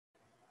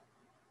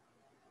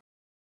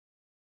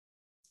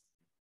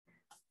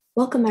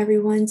Welcome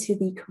everyone to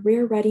the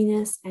Career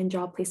Readiness and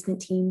Job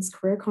Placement Team's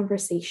Career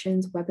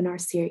Conversations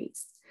webinar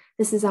series.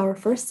 This is our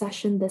first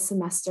session this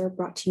semester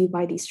brought to you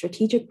by the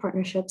Strategic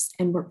Partnerships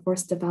and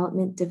Workforce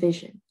Development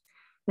Division.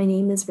 My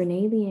name is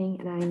Renee Liang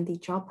and I am the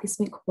Job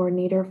Placement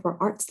Coordinator for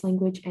Arts,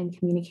 Language, and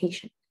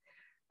Communication.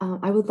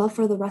 I would love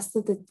for the rest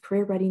of the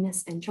Career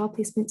Readiness and Job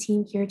Placement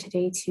team here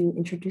today to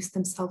introduce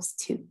themselves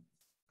too.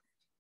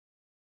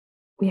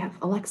 We have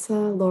Alexa,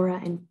 Laura,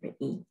 and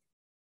Brittany.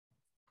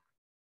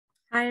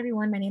 Hi,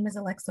 everyone. My name is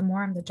Alexa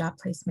Moore. I'm the Job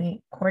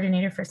Placement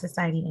Coordinator for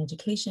Society and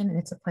Education, and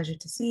it's a pleasure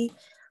to see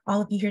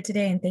all of you here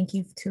today. And thank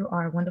you to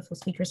our wonderful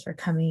speakers for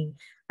coming.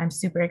 I'm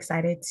super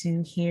excited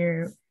to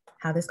hear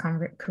how this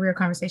career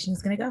conversation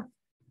is going to go.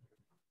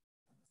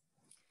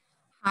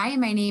 Hi,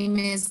 my name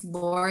is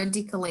Laura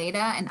DeCaleta,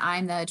 and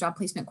I'm the Job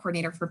Placement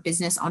Coordinator for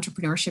Business,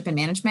 Entrepreneurship, and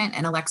Management.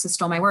 And Alexa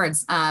stole my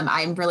words.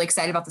 I'm really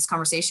excited about this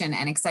conversation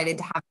and excited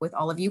to have it with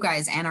all of you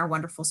guys and our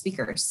wonderful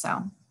speakers.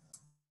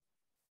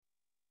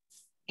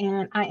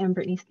 And I am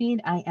Brittany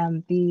Speed. I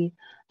am the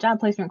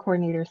Job Placement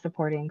Coordinator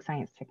supporting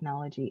Science,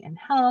 Technology, and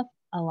Health,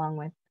 along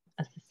with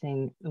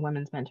assisting the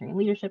Women's Mentoring and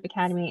Leadership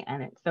Academy.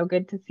 And it's so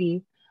good to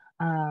see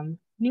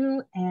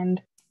new and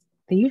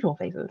the usual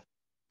faces.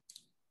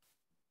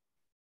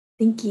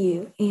 Thank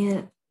you.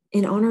 And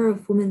in honor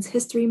of Women's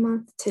History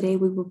Month, today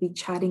we will be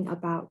chatting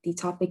about the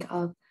topic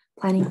of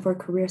planning for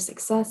career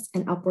success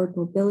and upward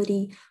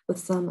mobility with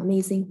some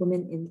amazing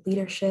women in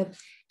leadership.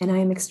 And I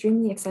am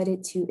extremely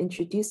excited to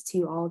introduce to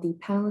you all the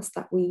panelists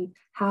that we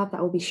have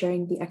that will be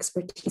sharing the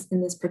expertise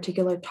in this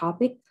particular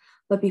topic.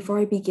 But before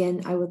I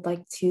begin, I would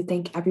like to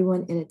thank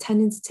everyone in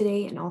attendance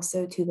today and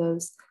also to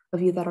those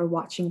of you that are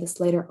watching this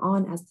later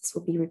on as this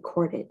will be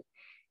recorded.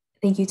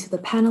 Thank you to the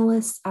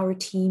panelists, our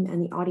team,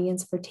 and the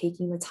audience for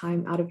taking the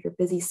time out of your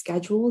busy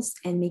schedules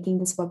and making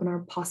this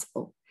webinar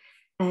possible.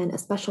 And a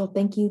special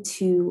thank you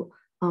to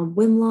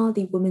WIMLA,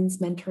 the Women's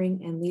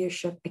Mentoring and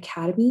Leadership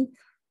Academy.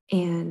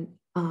 And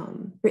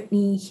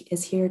Brittany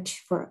is here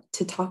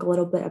to talk a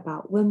little bit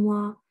about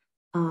WIMLA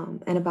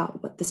and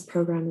about what this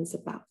program is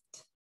about.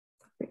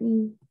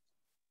 Brittany.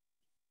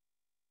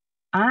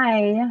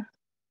 I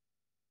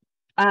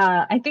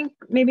think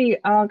maybe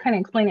I'll kind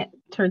of explain it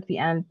towards the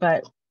end,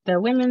 but the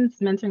Women's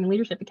Mentoring and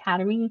Leadership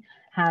Academy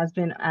has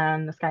been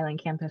on the Skyline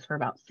campus for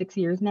about 6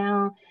 years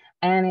now.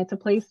 And it's a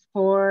place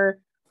for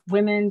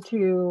women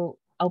to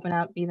open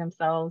up, be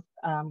themselves,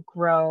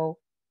 grow,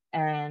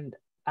 and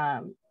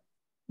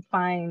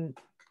find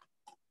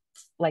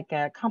like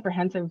a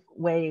comprehensive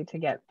way to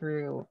get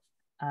through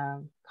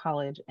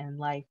college and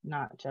life,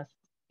 not just,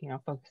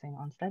 focusing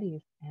on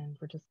studies. And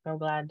we're just so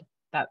glad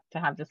to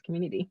have this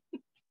community.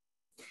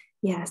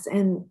 Yes,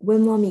 and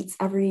WIMLA meets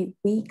every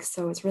week,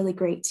 so it's really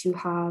great to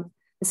have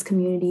this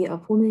community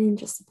of women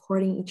just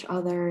supporting each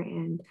other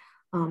and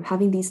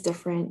having these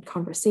different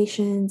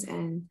conversations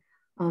and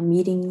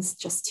meetings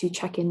just to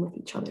check in with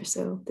each other.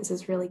 So this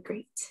is really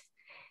great.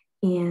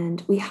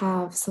 And we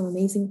have some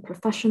amazing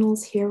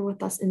professionals here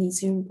with us in the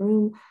Zoom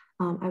room.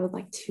 I would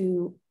like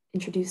to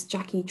introduce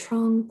Jackie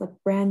Trung, the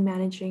brand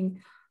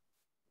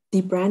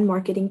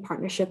marketing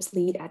partnerships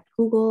lead at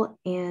Google,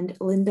 and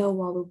Linda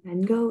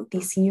Walubengo,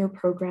 the senior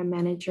program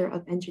manager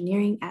of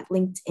engineering at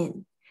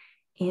LinkedIn.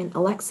 And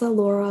Alexa,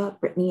 Laura,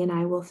 Brittany, and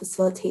I will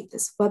facilitate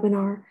this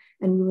webinar.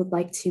 And we would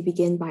like to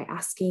begin by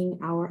asking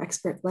our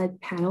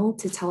expert-led panel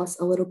to tell us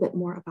a little bit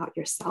more about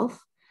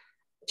yourself.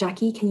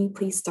 Jackie, can you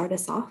please start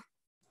us off?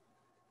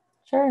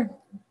 Sure.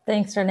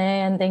 Thanks,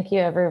 Renee, and thank you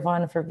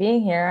everyone for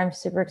being here. I'm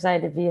super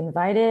excited to be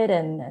invited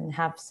and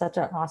have such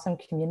an awesome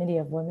community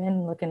of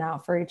women looking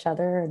out for each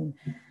other and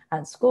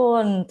at school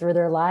and through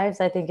their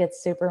lives. I think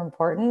it's super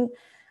important.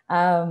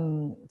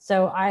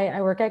 So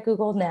I work at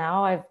Google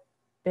now. I've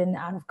been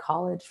out of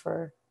college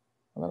for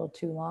a little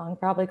too long,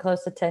 probably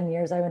close to 10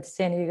 years. I went to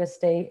San Diego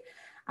State.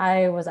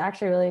 I was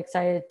actually really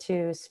excited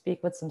to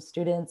speak with some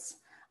students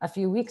a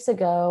few weeks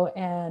ago,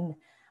 and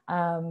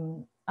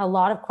a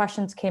lot of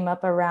questions came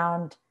up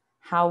around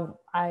how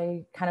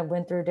I kind of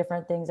went through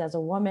different things as a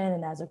woman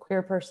and as a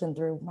queer person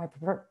through my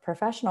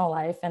professional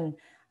life. And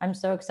I'm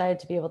so excited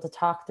to be able to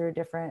talk through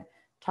different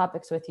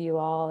topics with you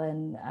all.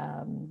 And,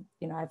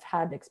 I've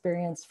had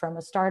experience from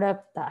a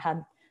startup that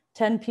had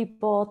 10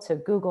 people to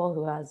Google,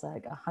 who has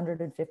like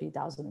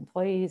 150,000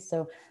 employees.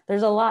 So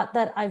there's a lot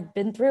that I've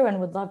been through and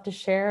would love to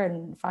share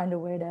and find a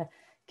way to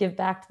give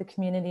back to the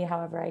community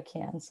however I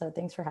can. So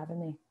thanks for having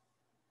me.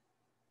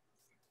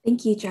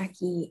 Thank you,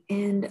 Jackie.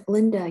 And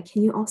Linda,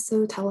 can you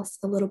also tell us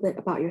a little bit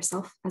about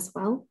yourself as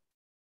well?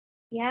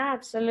 Yeah,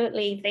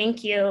 absolutely.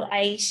 Thank you.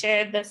 I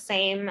share the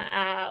same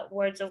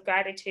words of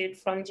gratitude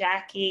from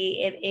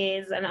Jackie. It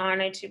is an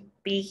honor to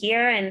be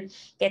here and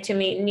get to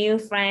meet new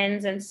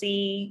friends and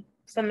see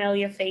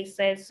familiar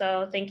faces.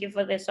 So thank you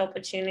for this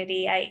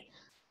opportunity. I'm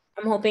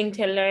hoping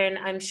to learn.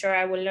 I'm sure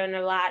I will learn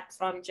a lot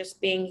from just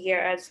being here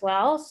as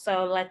well.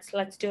 So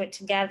let's do it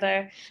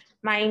together.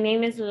 My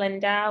name is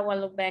Linda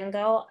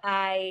Walubengo.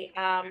 I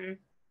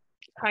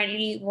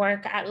currently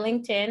work at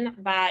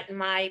LinkedIn, but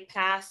my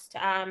past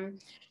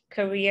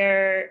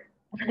career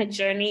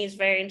journey is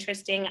very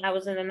interesting. I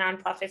was in the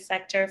nonprofit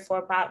sector for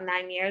about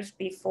 9 years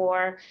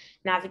before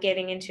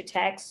navigating into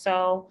tech.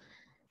 So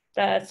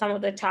some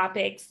of the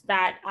topics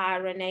that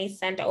Renee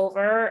sent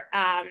over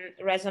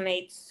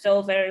resonate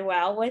so very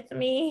well with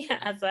me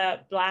as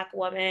a Black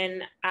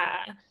woman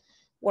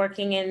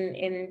working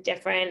in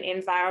different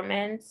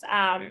environments.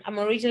 I'm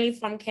originally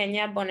from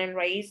Kenya, born and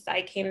raised.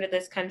 I came to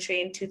this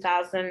country in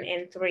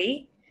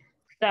 2003.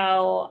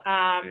 So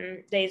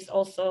there's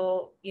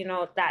also,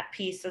 that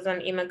piece as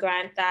an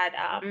immigrant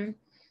that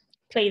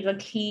plays a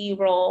key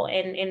role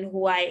in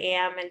who I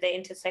am and the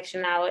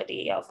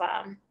intersectionality of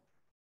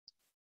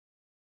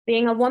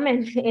being a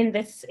woman in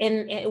this,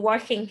 in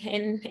working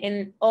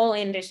in all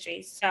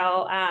industries.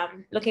 So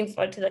looking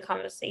forward to the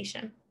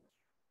conversation.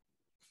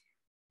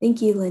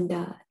 Thank you,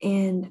 Linda.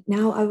 And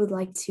now I would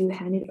like to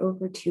hand it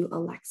over to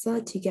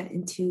Alexa to get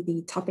into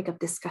the topic of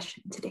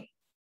discussion today.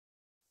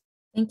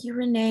 Thank you,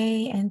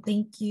 Renee, and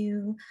thank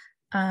you,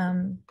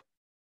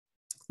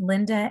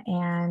 Linda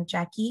and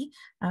Jackie,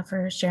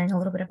 for sharing a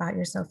little bit about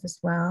yourself as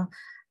well.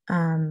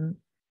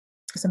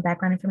 Some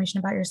background information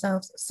about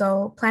yourselves.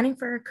 So planning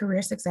for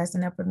career success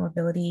and upward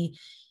mobility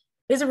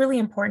is a really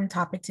important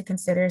topic to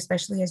consider,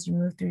 especially as you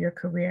move through your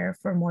career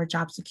for more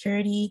job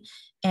security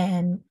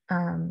and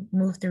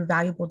move through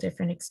valuable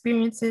different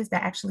experiences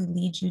that actually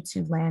lead you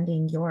to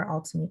landing your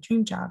ultimate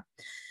dream job.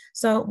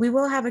 So we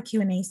will have a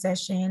Q&A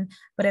session,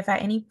 but if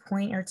at any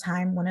point or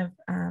time one of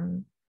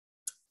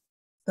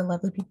the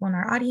lovely people in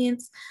our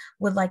audience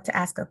would like to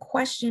ask a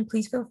question,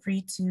 please feel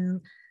free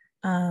to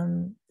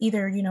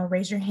either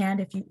raise your hand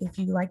if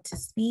you like to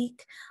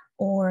speak,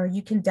 or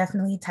you can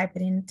definitely type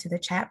it into the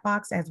chat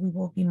box, as we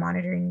will be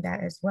monitoring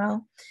that as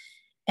well.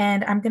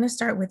 And I'm going to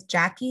start with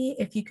Jackie.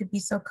 If you could be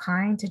so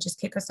kind to just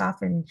kick us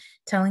off and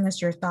telling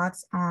us your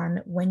thoughts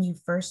on when you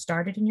first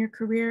started in your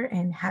career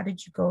and how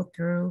did you go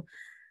through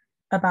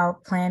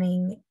about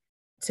planning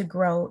to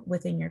grow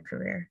within your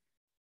career.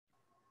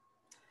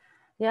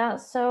 Yeah,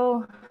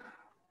 so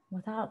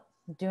without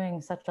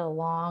doing such a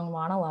long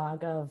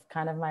monologue of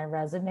kind of my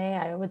resume,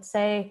 I would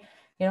say,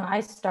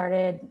 I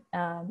started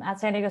at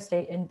San Diego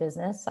State in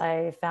business.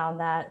 I found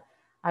that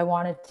I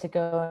wanted to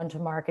go into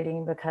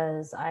marketing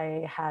because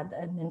I had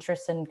an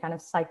interest in kind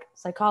of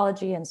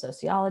psychology and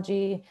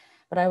sociology,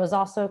 but I was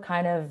also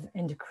kind of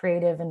into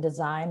creative and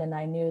design. And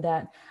I knew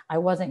that I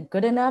wasn't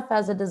good enough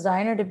as a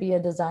designer to be a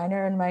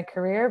designer in my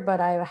career, but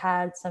I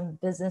had some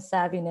business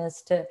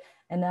savviness to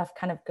enough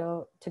kind of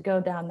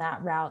go down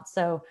that route.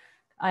 So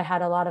I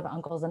had a lot of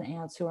uncles and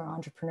aunts who were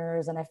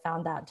entrepreneurs, and I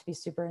found that to be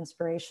super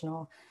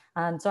inspirational.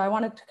 And so I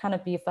wanted to kind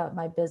of beef up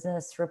my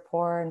business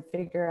rapport and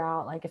figure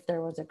out like if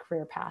there was a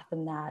career path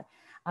in that.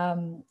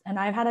 And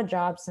I've had a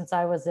job since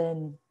I was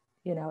in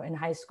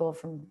high school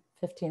from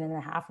 15 and a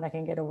half, and I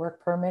can get a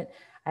work permit.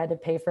 I had to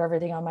pay for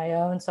everything on my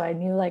own. So I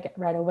knew like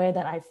right away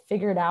that I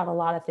figured out a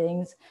lot of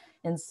things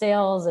in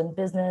sales and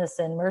business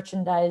and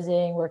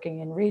merchandising, working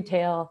in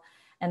retail.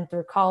 And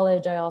through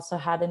college, I also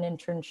had an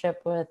internship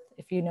with,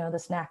 if you know, the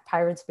snack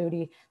Pirates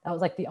Booty. That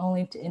was like the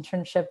only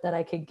internship that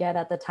I could get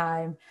at the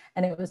time.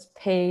 And it was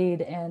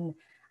paid, and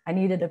I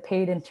needed a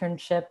paid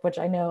internship, which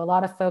I know a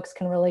lot of folks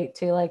can relate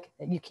to. Like,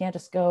 you can't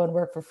just go and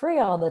work for free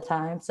all the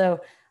time. So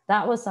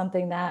that was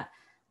something that,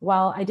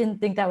 while I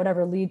didn't think that would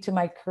ever lead to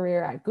my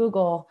career at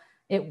Google,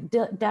 it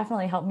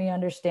definitely helped me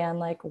understand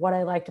like what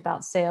I liked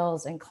about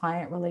sales and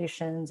client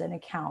relations and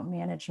account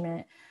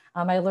management.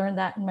 I learned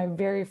that in my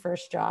very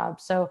first job.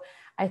 So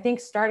I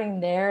think starting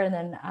there, and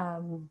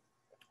then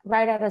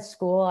right out of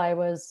school, I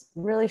was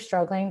really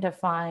struggling to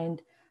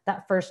find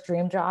that first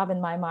dream job. In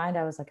my mind,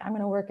 I was like, I'm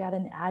going to work at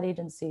an ad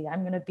agency.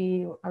 I'm going to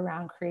be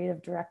around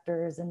creative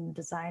directors and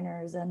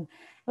designers. And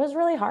it was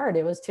really hard.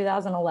 It was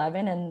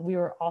 2011, and we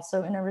were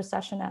also in a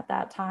recession at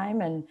that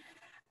time.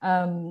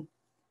 And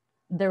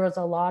there was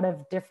a lot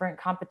of different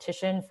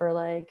competition for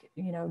like,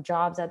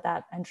 jobs at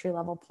that entry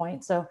level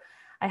point. So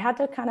I had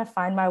to kind of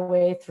find my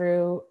way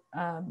through,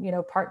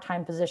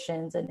 part-time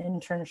positions and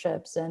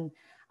internships. And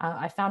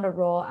I found a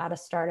role at a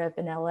startup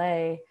in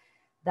LA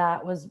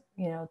that was,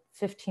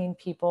 15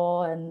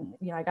 people. And,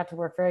 I got to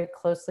work very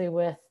closely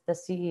with the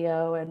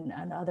CEO and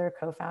another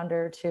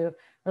co-founder to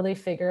really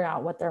figure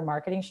out what their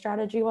marketing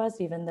strategy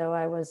was. Even though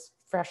I was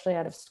freshly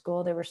out of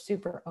school, they were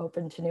super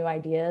open to new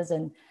ideas.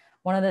 And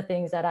one of the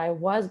things that I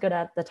was good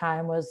at the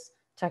time was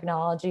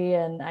technology.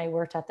 And I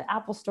worked at the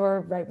Apple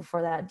Store right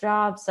before that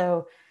job.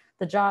 So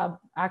the job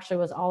actually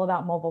was all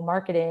about mobile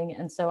marketing.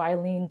 And so I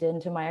leaned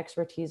into my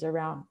expertise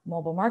around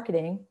mobile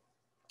marketing.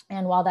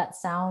 And while that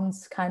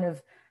sounds kind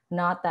of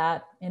not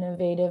that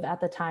innovative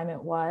at the time,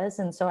 it was.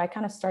 And so I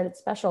kind of started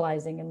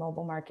specializing in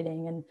mobile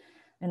marketing. And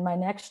in my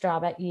next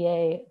job at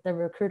EA, the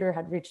recruiter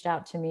had reached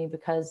out to me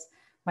because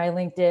my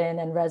LinkedIn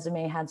and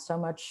resume had so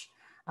much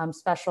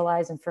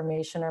specialized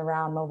information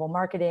around mobile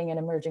marketing and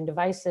emerging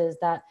devices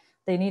that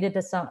they needed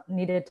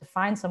to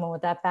find someone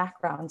with that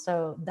background.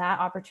 So that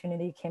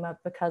opportunity came up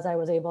because I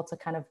was able to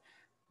kind of,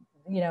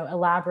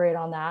 elaborate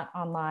on that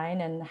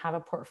online and have a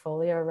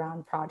portfolio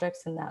around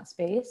projects in that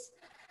space.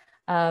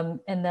 And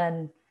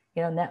then,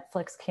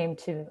 Netflix came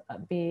to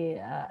be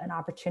an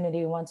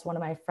opportunity once one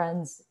of my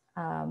friends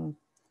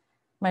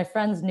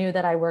knew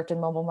that I worked in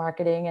mobile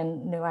marketing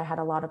and knew I had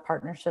a lot of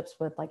partnerships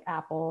with like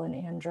Apple and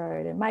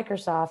Android and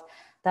Microsoft,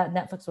 that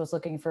Netflix was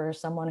looking for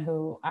someone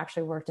who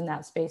actually worked in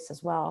that space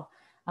as well.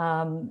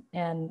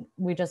 And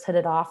we just hit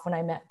it off when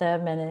I met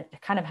them, and it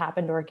kind of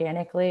happened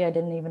organically. I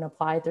didn't even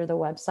apply through the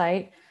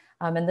website.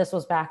 And this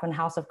was back when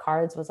House of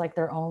Cards was like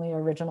their only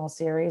original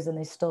series, and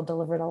they still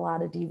delivered a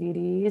lot of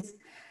DVDs.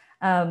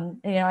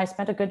 I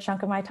spent a good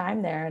chunk of my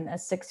time there, and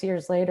 6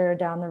 years later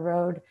down the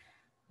road,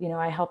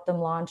 I helped them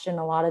launch in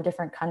a lot of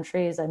different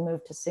countries. I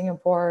moved to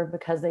Singapore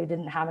because they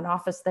didn't have an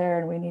office there,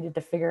 and we needed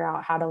to figure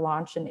out how to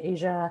launch in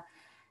Asia.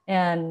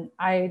 And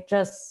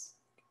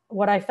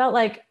what I felt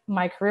like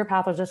my career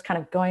path was just kind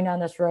of going down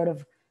this road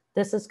of,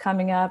 this is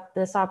coming up,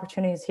 this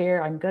opportunity is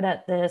here, I'm good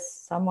at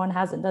this, someone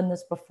hasn't done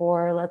this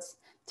before, let's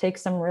take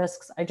some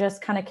risks. I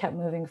just kind of kept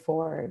moving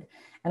forward.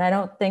 And I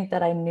don't think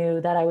that I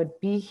knew that I would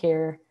be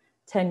here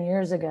 10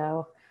 years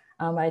ago.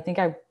 I think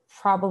I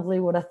probably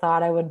would have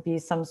thought I would be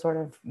some sort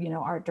of,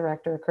 art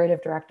director,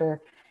 creative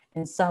director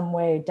in some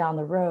way down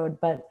the road.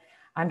 But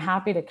I'm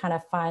happy to kind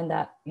of find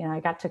that, I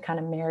got to kind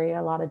of marry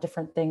a lot of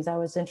different things I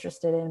was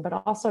interested in,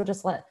 but also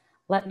just let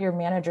your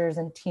managers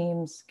and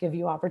teams give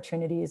you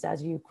opportunities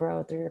as you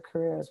grow through your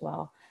career as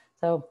well.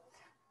 So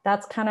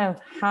that's kind of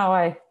how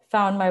I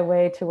found my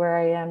way to where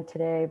I am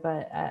today,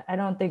 but I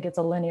don't think it's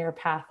a linear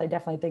path. I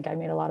definitely think I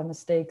made a lot of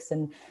mistakes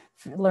and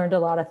learned a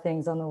lot of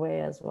things on the way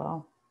as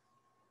well.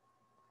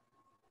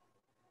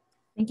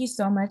 Thank you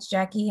so much,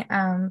 Jackie.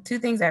 Two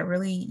things that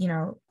really,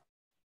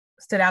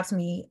 stood out to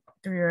me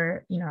through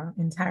your,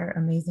 entire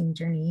amazing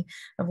journey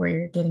of where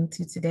you're getting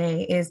to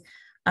today is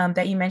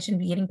that you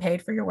mentioned getting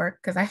paid for your work,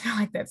 because I feel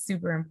like that's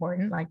super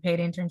important, like paid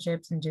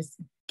internships and just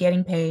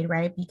getting paid,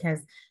 right? Because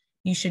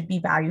you should be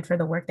valued for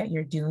the work that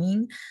you're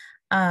doing.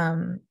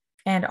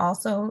 And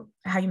also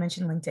how you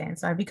mentioned LinkedIn.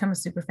 So I've become a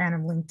super fan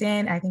of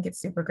LinkedIn. I think it's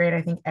super great.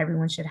 I think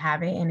everyone should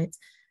have it. And it's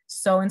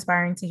so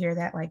inspiring to hear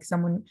that, like,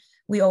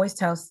 we always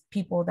tell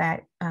people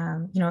that,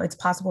 it's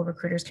possible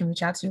recruiters can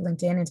reach out to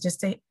LinkedIn. It's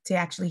just to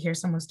actually hear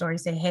someone's story,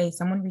 say, hey,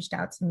 someone reached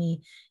out to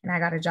me and I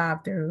got a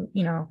job through,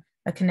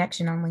 a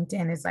connection on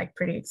LinkedIn, is like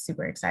pretty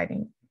super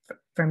exciting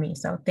for me.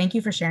 So thank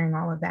you for sharing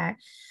all of that.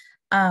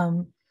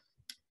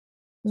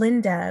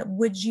 Linda,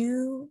 would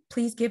you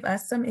please give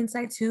us some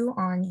insight too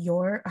on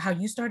how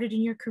you started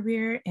in your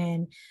career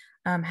and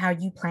how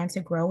you plan to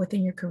grow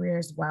within your career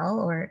as well,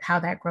 or how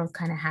that growth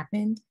kind of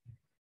happened?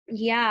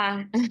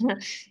 Yeah.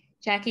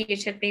 Jackie, you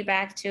took me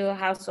back to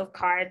House of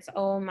Cards.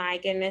 Oh my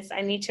goodness,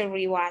 I need to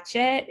rewatch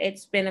it.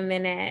 It's been a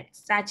minute.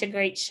 Such a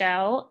great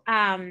show.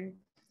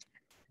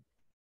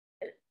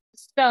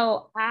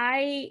 So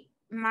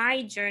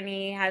my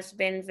journey has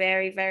been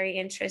very, very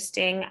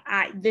interesting.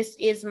 This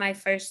is my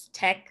first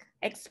tech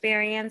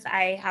experience.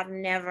 I have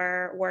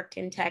never worked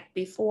in tech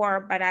before,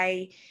 but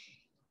I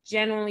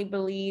genuinely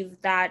believe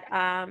that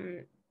I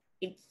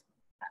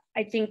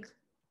think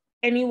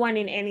anyone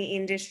in any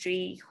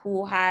industry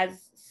who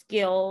has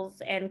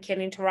skills and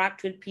can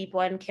interact with people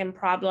and can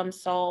problem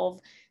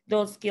solve,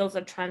 those skills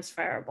are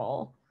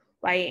transferable,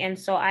 right? And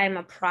so I am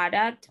a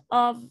product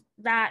of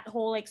that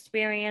whole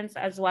experience,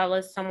 as well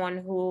as someone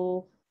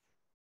who,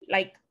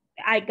 like,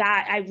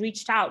 I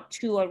reached out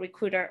to a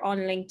recruiter on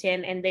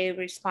LinkedIn and they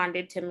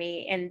responded to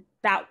me, and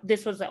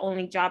this was the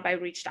only job I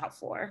reached out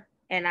for.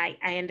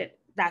 And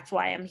that's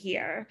why I'm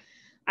here,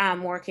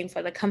 working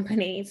for the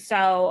company.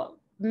 So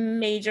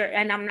major,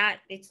 and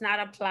it's not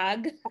a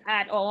plug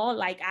at all.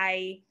 Like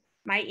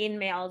my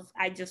emails,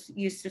 I just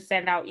used to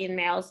send out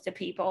emails to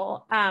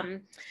people.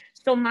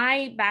 So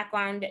my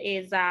background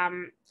is,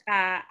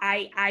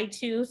 I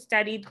too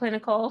studied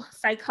clinical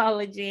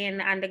psychology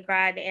in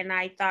undergrad, and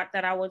I thought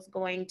that I was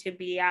going to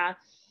be a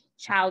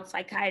child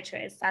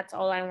psychiatrist. That's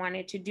all I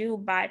wanted to do.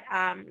 But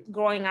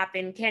growing up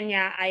in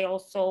Kenya, I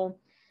also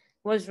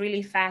was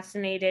really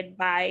fascinated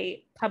by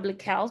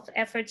public health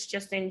efforts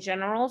just in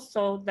general.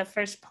 So the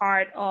first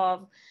part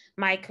of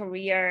my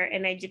career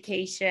in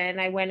education,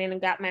 I went in and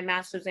got my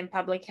master's in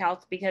public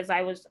health because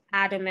I was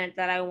adamant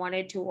that I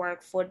wanted to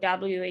work for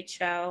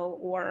WHO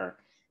or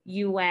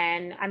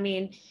UN. I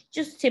mean,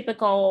 just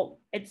typical.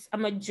 It's a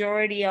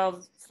majority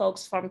of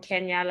folks from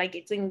Kenya, like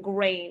it's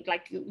ingrained,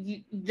 like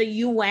the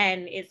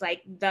UN is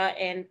like the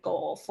end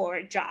goal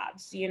for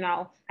jobs,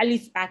 at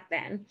least back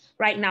then.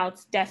 Right now,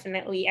 it's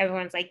definitely,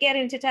 everyone's like, get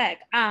into tech.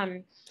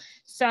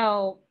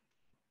 So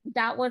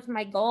that was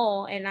my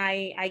goal. And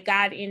I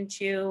got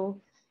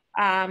into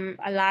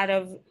I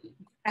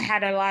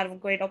had a lot of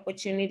great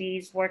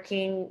opportunities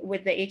working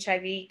with the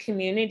HIV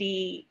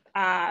community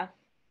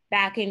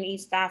back in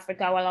East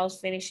Africa while I was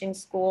finishing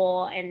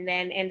school, and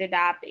then ended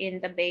up in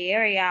the Bay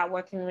Area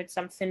working with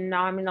some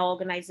phenomenal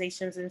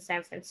organizations in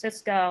San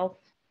Francisco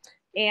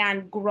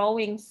and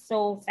growing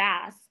so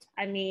fast.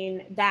 I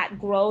mean, that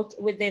growth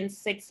within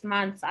 6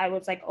 months, I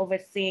was like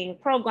overseeing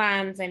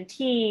programs and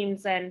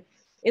teams, and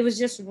it was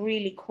just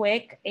really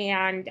quick.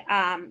 And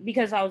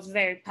because I was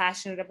very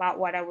passionate about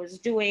what I was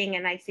doing,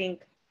 and I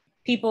think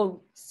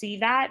people see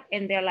that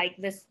and they're like,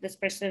 this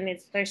person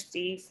is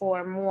thirsty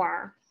for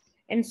more.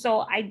 And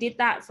so I did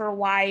that for a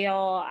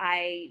while.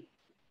 I,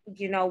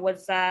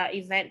 was a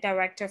event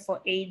director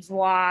for AIDS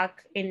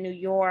Walk in New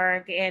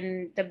York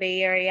and the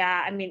Bay Area.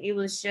 I mean, it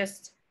was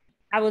just,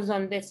 I was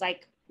on this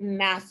like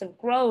massive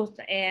growth.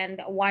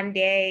 And one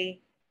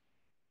day,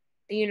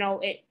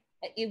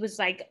 it was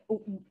like,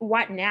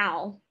 what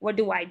now? What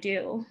do I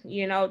do?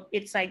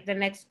 It's like the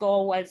next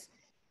goal was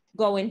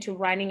go into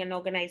running an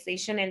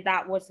organization, and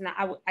that was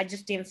not, I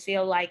just didn't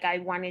feel like I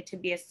wanted to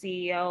be a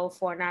CEO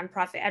for a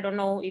nonprofit. I don't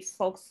know if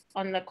folks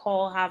on the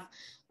call have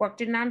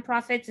worked in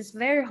nonprofits. It's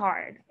very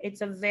hard.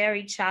 It's a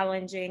very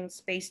challenging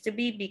space to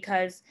be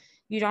because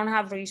you don't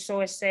have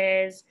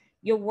resources.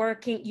 You're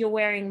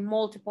wearing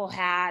multiple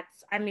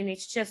hats. I mean,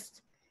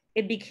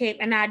 it became,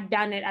 and I'd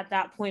done it at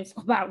that point for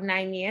about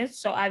 9 years.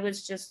 So I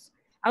was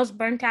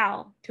burnt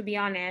out, to be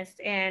honest.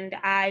 And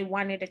I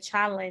wanted a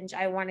challenge.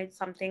 I wanted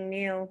something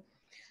new.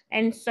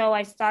 And so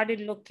I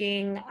started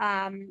looking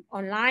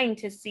online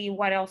to see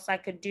what else I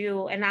could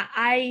do. And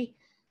I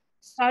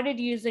started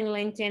using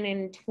LinkedIn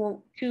in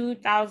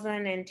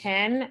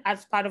 2010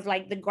 as part of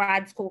like the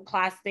grad school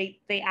class. They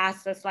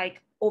asked us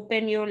like,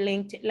 open your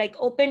LinkedIn, like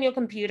open your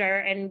computer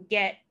and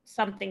get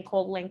something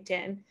called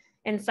LinkedIn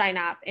and sign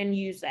up and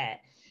use it.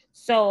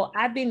 So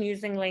I've been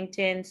using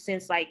LinkedIn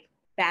since like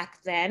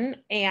back then,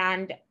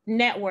 and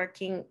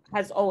networking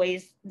has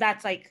always,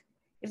 that's like,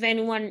 if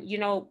anyone,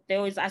 they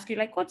always ask you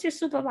like, what's your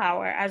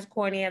superpower? As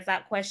corny as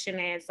that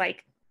question is,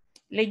 like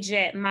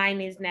legit,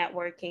 mine is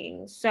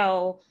networking.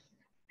 So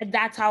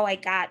that's how I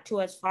got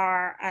to as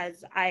far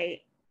as I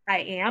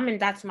am.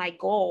 And that's my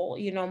goal,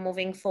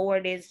 moving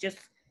forward, is just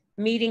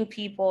meeting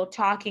people,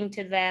 talking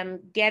to them,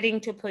 getting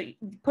to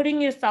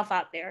putting yourself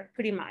out there,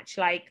 pretty much.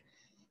 Like,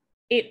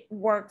 it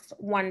works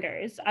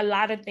wonders. A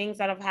lot of things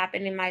that have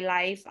happened in my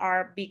life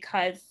are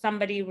because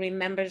somebody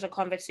remembers a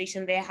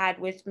conversation they had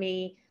with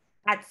me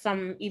at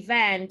some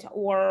event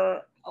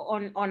or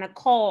on a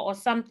call or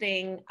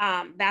something.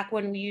 Back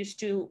when we used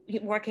to,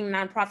 working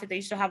nonprofit, they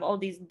used to have all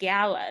these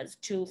galas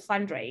to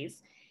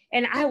fundraise.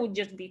 And I would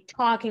just be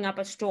talking up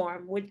a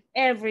storm with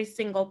every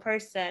single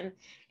person.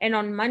 And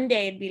on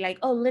Monday, it'd be like,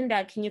 oh,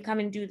 Linda, can you come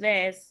and do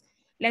this?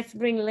 Let's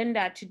bring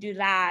Linda to do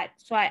that.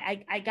 So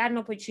I got an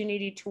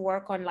opportunity to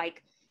work on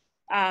like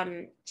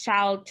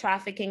child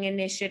trafficking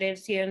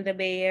initiatives here in the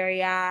Bay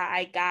Area.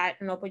 I got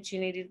an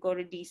opportunity to go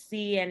to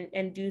DC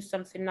and do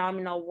some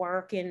phenomenal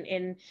work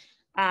in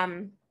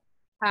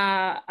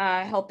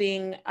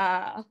helping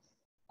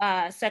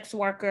sex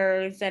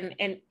workers.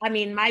 And I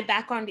mean, my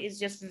background is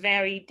just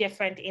very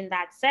different in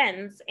that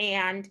sense.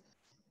 And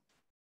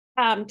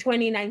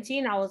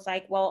 2019, I was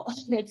like, well,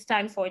 it's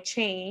time for a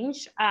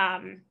change.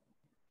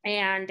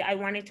 And I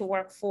wanted to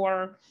work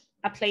for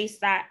a place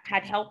that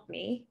had helped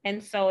me.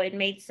 And so it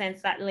made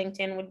sense that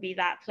LinkedIn would be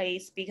that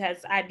place because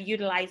I'd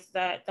utilized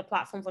the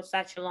platform for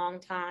such a long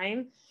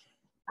time.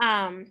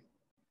 And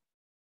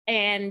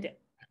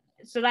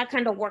so that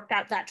kind of worked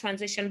out that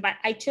transition, but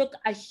I took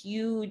a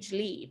huge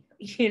leap.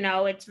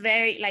 It's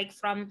very like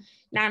from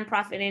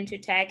nonprofit into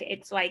tech,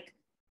 it's like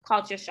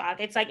culture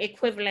shock. It's like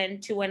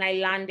equivalent to when I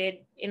landed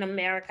in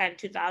America in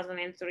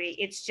 2003.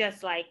 It's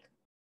just like,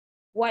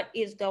 what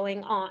is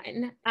going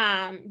on?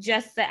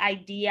 Just the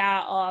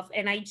idea of,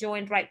 and I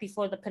joined right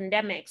before the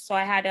pandemic. So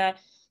I had a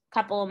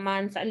couple of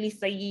months, at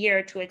least a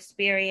year, to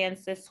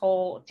experience this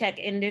whole tech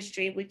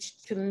industry,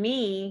 which to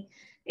me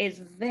is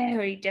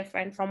very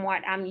different from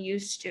what I'm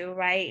used to,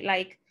 right?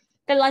 Like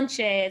the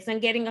lunches and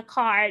getting a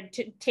card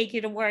to take you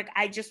to work.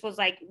 I just was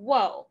like,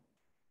 whoa,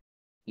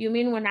 you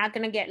mean we're not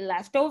gonna get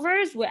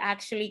leftovers? We're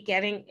actually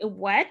getting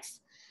wet.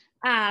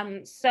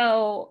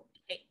 So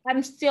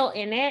I'm still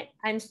in it.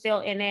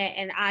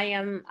 And I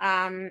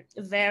am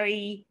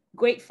very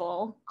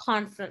grateful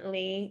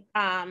constantly.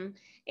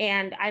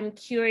 And I'm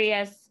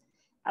curious,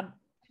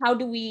 how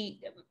do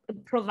we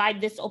provide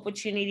this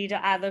opportunity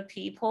to other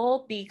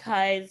people?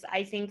 Because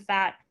I think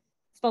that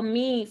for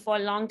me, for a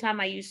long time,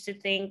 I used to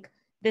think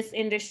this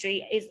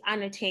industry is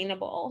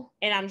unattainable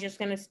and I'm just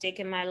gonna stick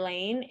in my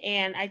lane.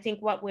 And I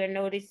think what we're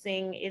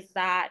noticing is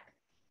that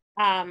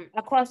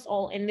across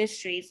all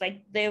industries,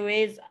 like there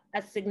is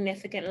a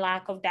significant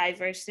lack of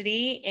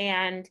diversity,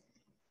 and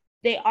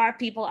there are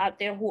people out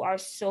there who are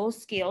so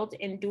skilled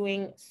in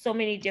doing so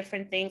many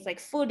different things, like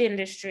food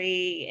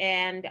industry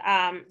and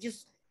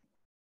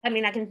I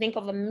mean, I can think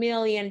of a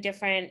million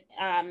different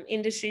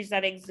industries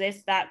that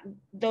exist that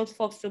those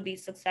folks will be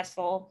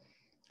successful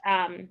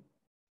in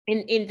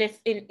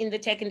the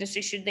tech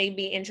industry, should they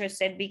be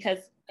interested, because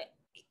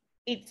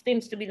it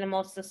seems to be the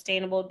most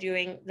sustainable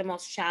during the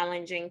most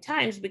challenging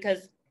times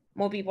because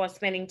more people are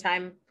spending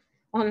time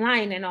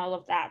online and all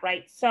of that,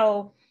 right?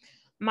 So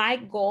my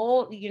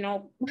goal,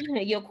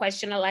 your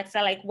question,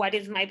 Alexa, like what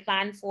is my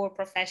plan for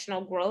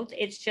professional growth?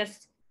 It's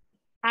just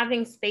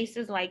having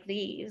spaces like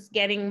these,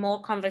 getting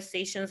more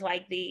conversations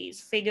like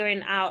these,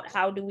 figuring out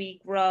how do we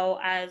grow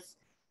as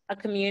a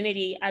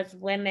community, as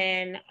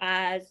women,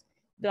 as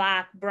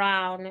Black,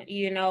 Brown,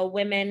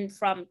 women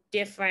from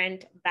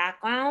different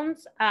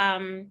backgrounds.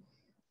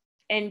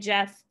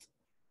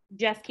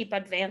 just keep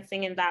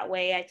advancing in that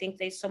way. I think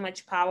there's so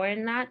much power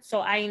in that. So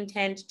I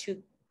intend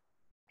to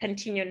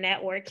continue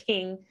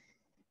networking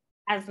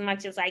as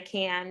much as I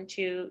can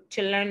to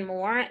learn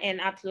more and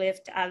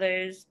uplift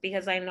others,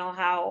 because I know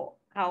how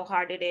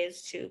hard it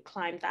is to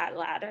climb that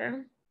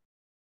ladder.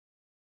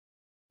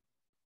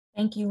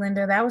 Thank you,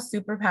 Linda. That was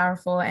super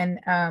powerful. And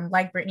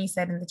like Brittany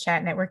said in the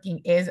chat,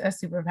 networking is a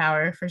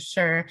superpower for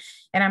sure.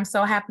 And I'm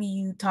so happy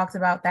you talked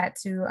about that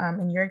too,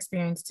 in your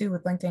experience too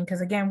with LinkedIn. Because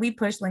again, we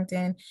push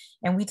LinkedIn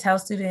and we tell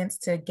students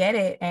to get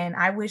it. And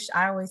I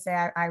always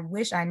say, I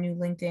wish I knew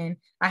LinkedIn.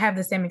 I have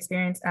the same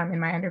experience in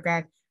my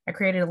undergrad. I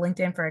created a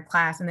LinkedIn for a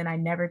class and then I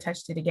never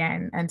touched it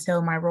again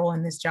until my role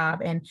in this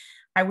job. And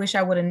I wish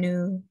I would have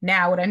knew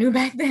now what I knew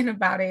back then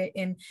about it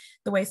and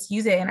the ways to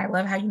use it. And I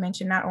love how you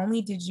mentioned, not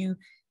only did you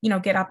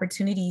get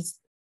opportunities,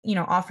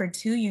 offered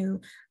to you,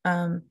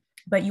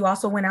 but you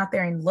also went out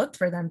there and looked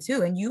for them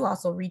too. And you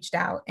also reached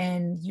out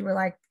and you were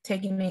like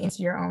taking it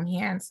into your own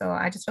hands. So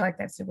I just feel like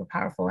that's super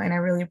powerful. And I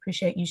really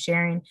appreciate you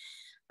sharing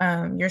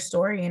your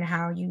story and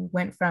how you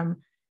went from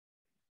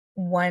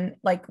one,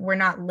 like, we're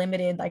not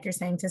limited, like you're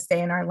saying, to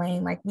stay in our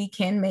lane. Like we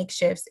can make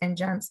shifts and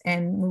jumps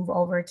and move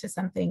over to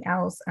something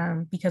else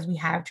because we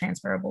have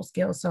transferable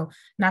skills. So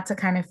not to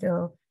kind of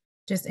feel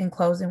just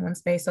enclosed in one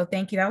space. So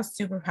thank you. That was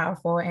super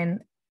powerful. And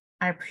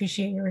I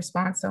appreciate your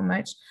response so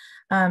much.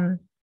 And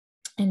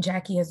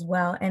Jackie as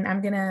well. And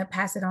I'm going to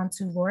pass it on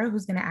to Laura,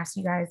 who's going to ask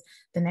you guys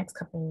the next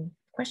couple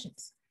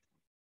questions.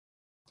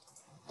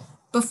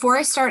 Before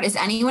I start, does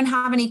anyone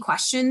have any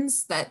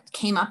questions that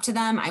came up to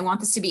them? I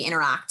want this to be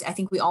interactive. I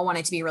think we all want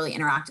it to be really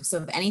interactive.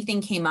 So if anything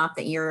came up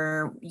that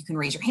you can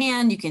raise your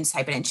hand, you can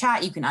type it in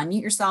chat, you can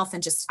unmute yourself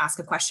and just ask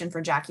a question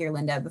for Jackie or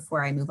Linda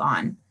before I move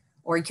on,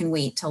 or you can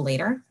wait till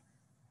later.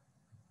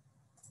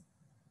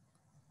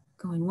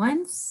 Going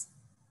once.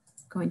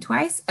 Going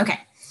twice. Okay.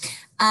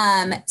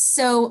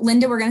 So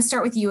Linda, we're going to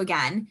start with you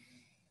again.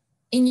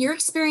 In your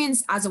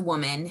experience as a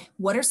woman,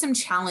 what are some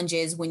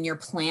challenges when you're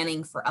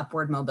planning for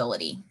upward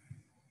mobility?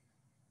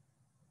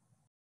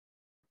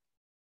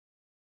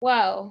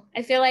 Well,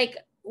 I feel like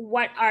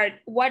what are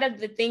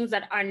the things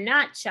that are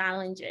not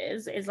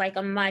challenges is like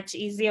a much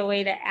easier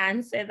way to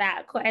answer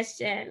that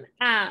question.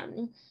 I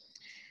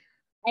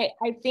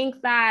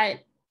think that,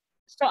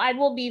 so I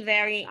will be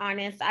very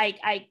honest.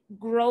 I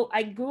grew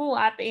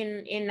up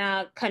in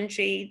a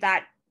country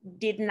that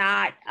did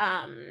not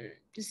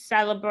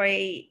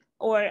celebrate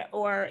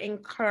or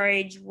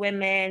encourage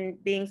women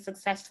being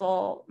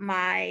successful.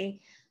 My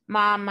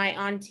mom, my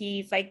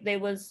aunties, like there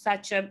was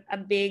such a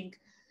big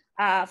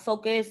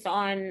focus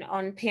on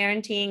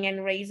parenting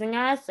and raising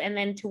us. And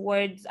then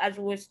towards, as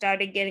we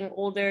started getting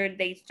older,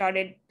 they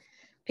started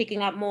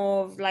picking up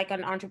more of like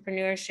an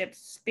entrepreneurship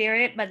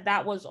spirit, but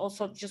that was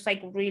also just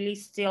like really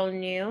still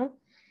new.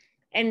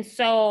 And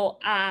so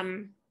I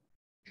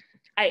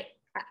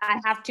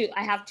have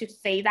to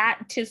say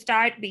that to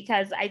start,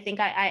 because I think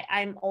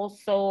I'm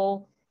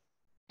also,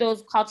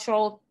 those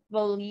cultural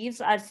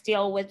beliefs are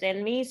still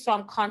within me. So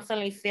I'm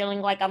constantly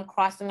feeling like I'm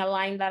crossing a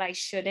line that I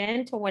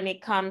shouldn't when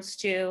it comes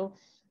to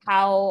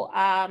how,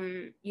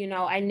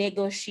 I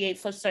negotiate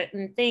for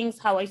certain things,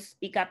 how I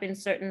speak up in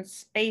certain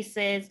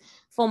spaces.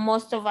 For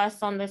most of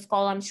us on this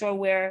call, I'm sure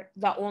we're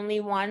the only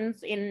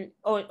ones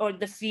or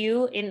the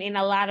few in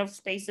a lot of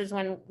spaces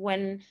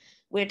when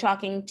we're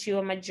talking to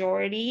a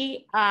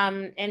majority.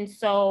 And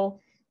so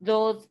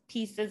those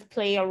pieces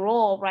play a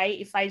role, right?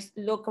 If I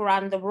look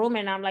around the room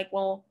and I'm like,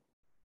 well,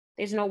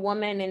 there's no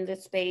woman in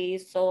this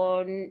space,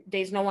 or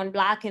there's no one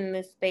Black in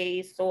this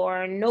space,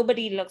 or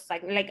nobody looks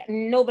like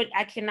nobody,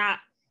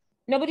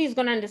 nobody's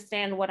going to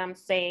understand what I'm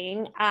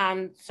saying.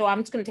 So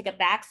I'm just going to take a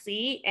back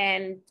seat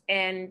and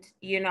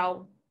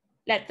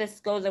let this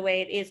go the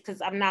way it is,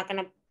 because I'm not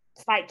going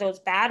to fight those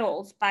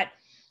battles. But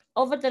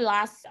over the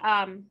last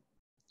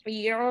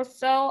year or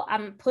so,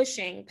 I'm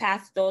pushing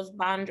past those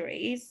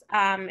boundaries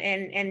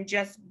and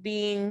just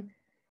being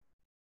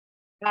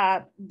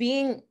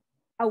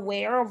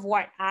aware of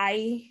what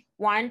I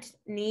want,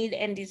 need,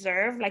 and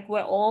deserve. Like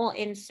we're all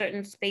in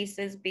certain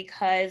spaces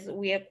because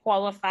we are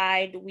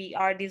qualified, we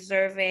are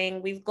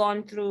deserving, we've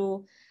gone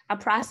through a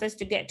process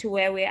to get to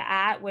where we're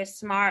at, we're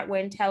smart, we're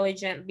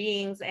intelligent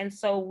beings, and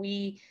so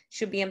we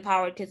should be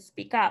empowered to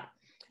speak up.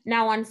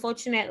 Now,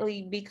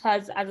 unfortunately,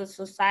 because as a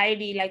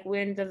society, like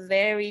we're in the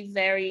very,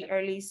 very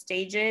early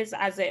stages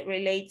as it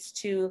relates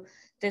to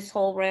this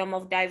whole realm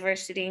of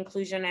diversity,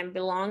 inclusion, and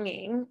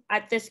belonging.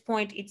 At this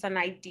point, it's an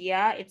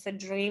idea, it's a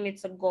dream,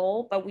 it's a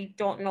goal, but we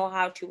don't know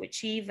how to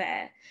achieve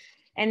it.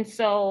 And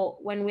so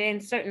when we're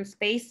in certain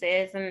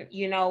spaces and,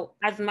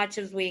 as much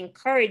as we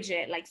encourage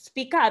it, like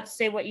speak up,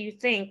 say what you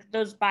think,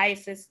 those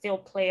biases still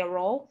play a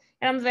role.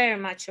 And I'm very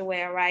much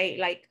aware, right?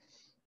 Like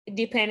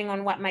depending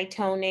on what my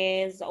tone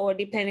is, or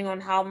depending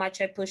on how much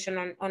I push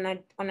on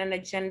an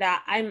agenda,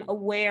 I'm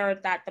aware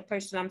that the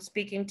person I'm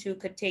speaking to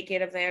could take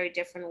it a very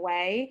different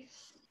way.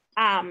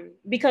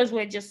 Because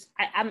we're just,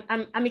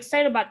 I'm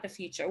excited about the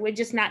future. We're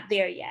just not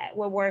there yet.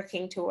 We're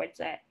working towards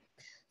it.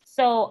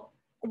 So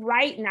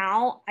right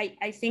now,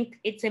 I think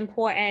it's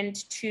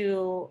important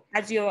to,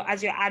 as you're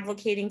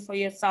advocating for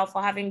yourself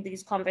or having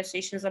these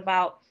conversations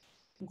about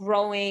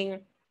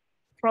growing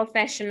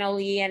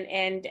professionally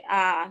and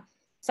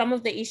some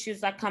of the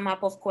issues that come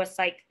up, of course,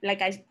 like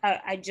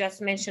I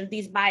just mentioned,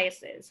 these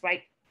biases,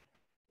 right?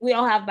 We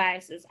all have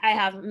biases. I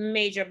have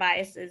major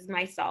biases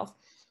myself.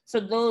 So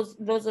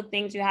those are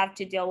things you have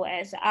to deal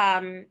with.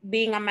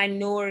 Being a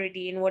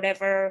minority in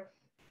whatever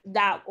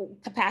that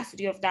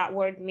capacity of that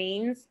word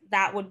means,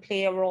 that would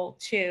play a role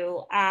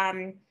too.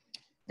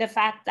 The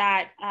fact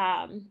that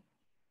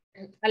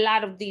a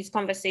lot of these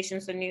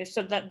conversations are new,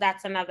 so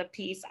that's another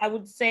piece. I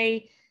would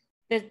say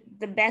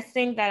the best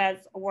thing that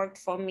has worked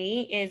for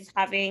me is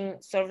having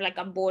sort of like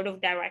a board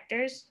of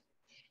directors.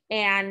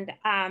 And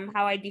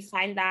how I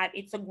define that,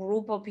 it's a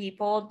group of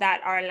people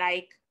that are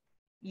like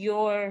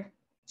your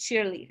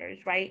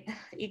cheerleaders, right?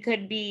 It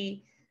could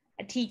be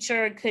a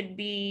teacher, it could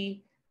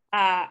be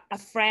a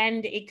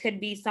friend, it could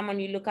be someone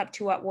you look up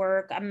to at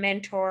work, a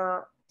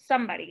mentor,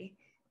 somebody,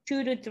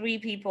 2 to 3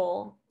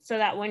 people, so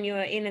that when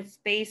you're in a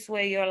space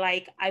where you're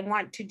like, I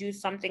want to do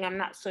something I'm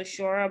not so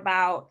sure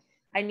about,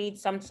 I need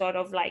some sort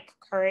of like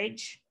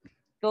courage,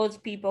 those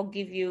people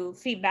give you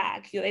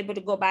feedback. You're able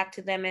to go back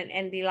to them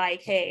and be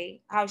like,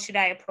 hey, how should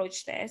I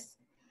approach this?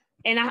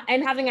 And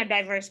having a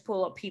diverse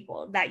pool of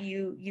people that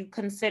you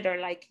consider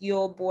like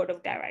your board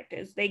of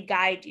directors, they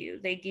guide you,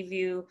 they give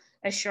you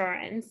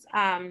assurance,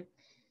 and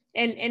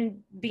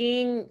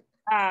being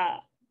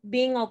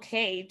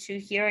okay to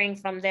hearing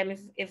from them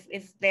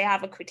if they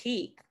have a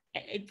critique.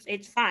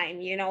 It's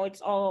fine, you know,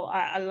 it's all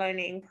a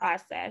learning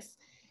process.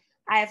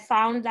 I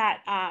found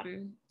that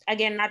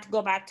again, not to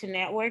go back to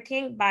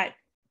networking, but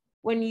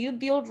when you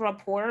build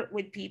rapport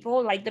with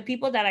people, like the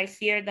people that I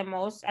fear the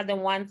most are the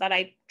ones that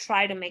I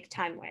try to make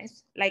time with.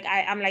 Like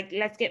I'm like,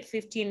 let's get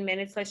 15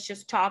 minutes. Let's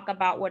just talk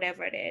about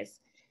whatever it is.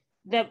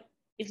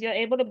 If you're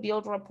able to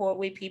build rapport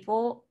with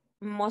people,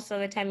 most of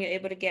the time you're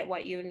able to get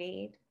what you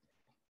need.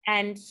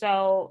 And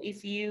so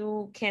if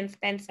you can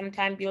spend some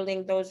time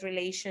building those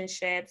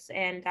relationships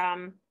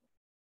and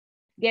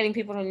getting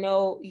people to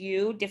know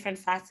you, different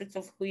facets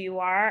of who you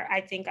are, I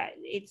think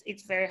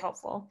it's very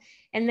helpful.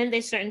 And then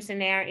there's certain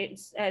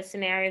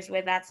scenarios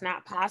where that's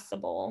not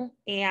possible.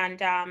 And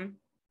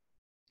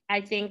I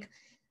think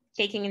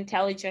taking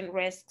intelligent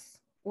risks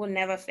will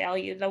never fail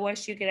you. The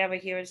worst you could ever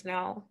hear is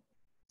no.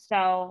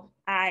 So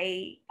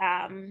I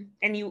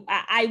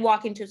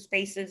walk into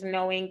spaces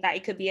knowing that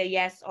it could be a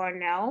yes or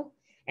no,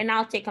 and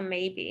I'll take a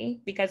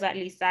maybe, because at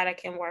least that I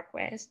can work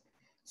with.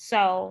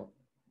 So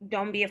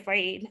don't be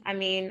afraid. I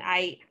mean,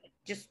 I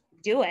just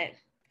do it.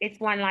 It's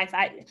one life.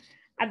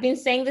 I've been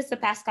saying this the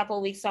past couple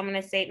of weeks, so I'm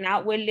going to say it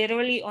now. We're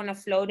literally on a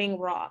floating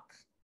rock.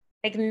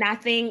 Like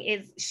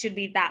nothing should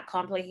be that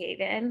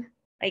complicated.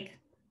 Like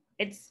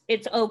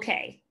it's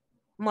okay.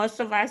 Most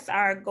of us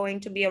are going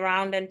to be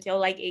around until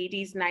like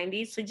 80s,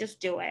 90s. So just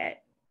do it.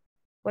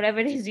 Whatever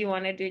it is you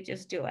want to do,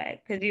 just do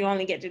it, because you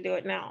only get to do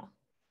it now.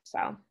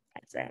 So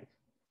that's it.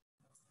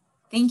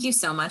 Thank you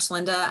so much,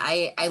 Linda.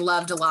 I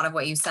loved a lot of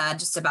what you said,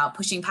 just about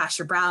pushing past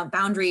your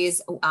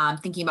boundaries,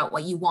 thinking about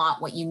what you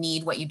want, what you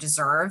need, what you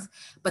deserve,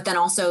 but then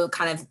also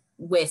kind of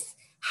with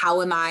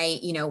how am I,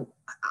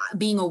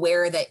 being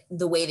aware that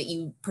the way that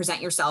you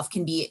present yourself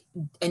can be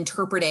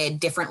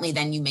interpreted differently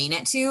than you mean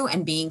it to,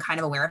 and being kind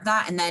of aware of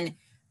that. And then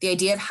the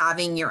idea of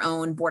having your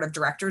own board of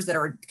directors that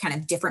are kind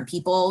of different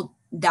people,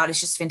 that is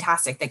just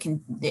fantastic. That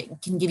can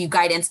give you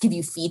guidance, give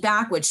you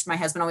feedback, which my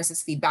husband always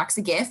says feedback's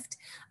a gift.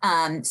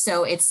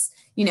 So it's,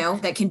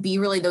 that can be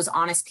really those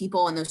honest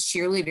people, and those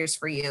cheerleaders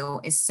for you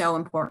is so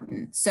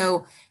important.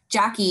 So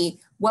Jackie,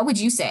 what would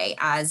you say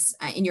as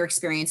in your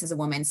experience as a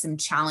woman, some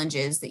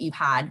challenges that you've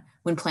had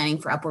when planning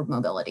for upward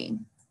mobility?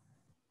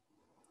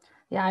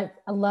 Yeah,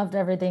 I loved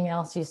everything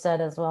else you said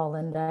as well,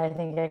 Linda. I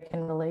think I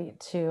can relate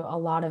to a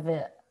lot of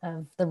it,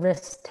 of the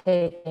risk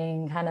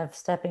taking, kind of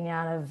stepping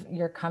out of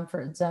your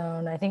comfort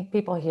zone. I think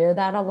people hear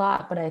that a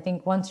lot, but I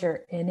think once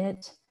you're in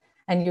it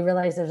and you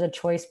realize there's a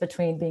choice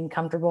between being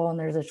comfortable and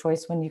there's a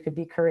choice when you could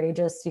be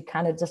courageous, you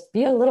kind of just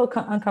be a little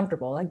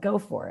uncomfortable, like go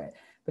for it.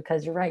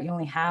 Because you're right, you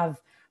only have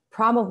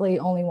probably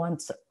only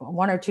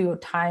one or two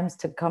times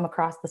to come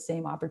across the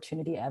same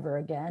opportunity ever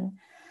again.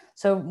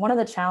 So one of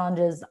the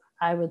challenges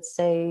I would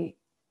say,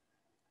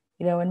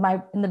 in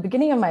the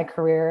beginning of my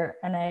career,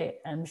 and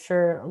I'm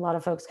sure a lot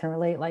of folks can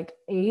relate, like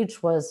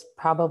age was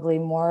probably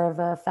more of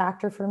a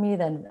factor for me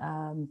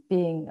than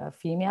being a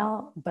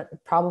female,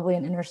 but probably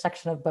an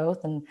intersection of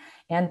both,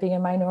 and being a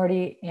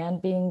minority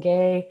and being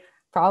gay,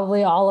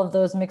 probably all of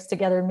those mixed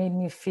together made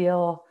me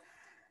feel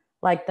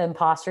like the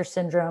imposter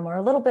syndrome, or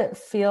a little bit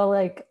feel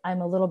like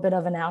I'm a little bit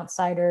of an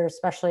outsider,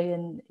 especially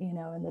in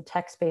the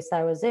tech space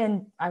I was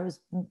in. I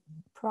was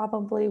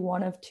probably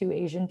one of 2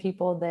 Asian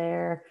people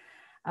there.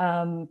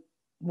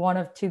 One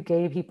of 2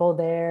 gay people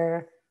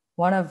there,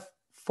 one of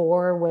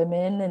 4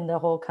 women in the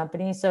whole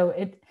company. So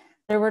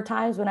there were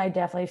times when I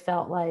definitely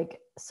felt like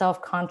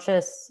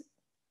self-conscious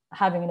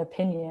having an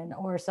opinion,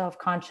 or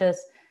self-conscious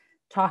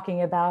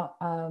talking about,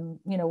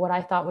 what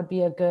I thought would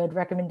be a good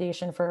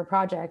recommendation for a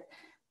project.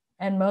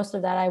 And most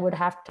of that I would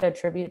have to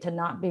attribute to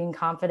not being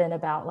confident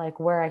about like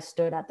where I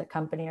stood at the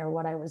company or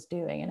what I was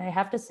doing. And I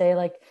have to say,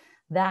 like,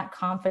 that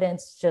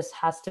confidence just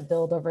has to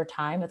build over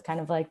time with kind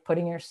of like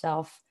putting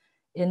yourself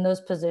in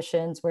those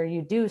positions where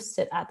you do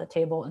sit at the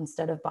table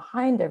instead of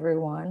behind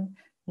everyone,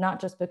 not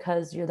just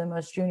because you're the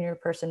most junior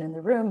person in the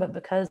room, but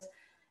because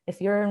if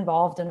you're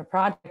involved in a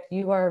project,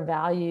 you are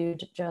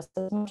valued just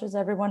as much as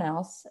everyone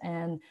else.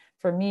 And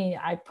for me,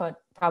 I put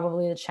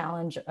probably the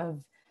challenge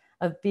of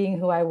being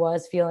who I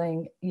was,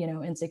 feeling, you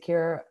know,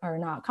 insecure or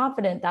not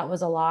confident. That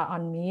was a lot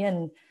on me,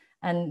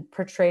 and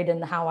portrayed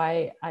in how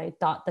I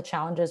thought the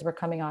challenges were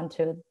coming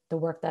onto the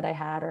work that I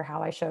had or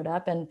how I showed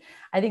up. And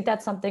I think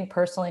that's something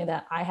personally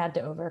that I had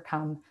to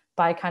overcome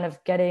by kind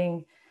of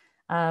getting,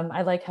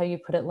 I like how you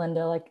put it,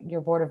 Linda, like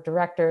your board of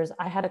directors.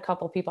 I had a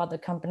couple people at the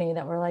company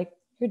that were like,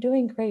 "You're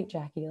doing great,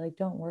 Jackie, like,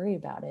 don't worry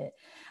about it."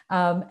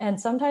 And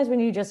sometimes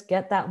when you just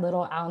get that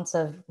little ounce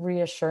of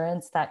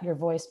reassurance that your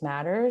voice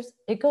matters,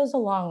 it goes a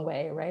long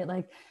way, right?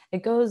 Like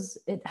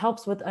it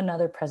helps with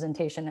another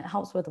presentation. It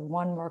helps with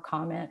one more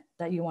comment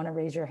that you want to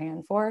raise your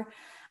hand for.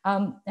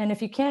 And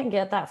if you can't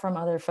get that from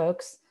other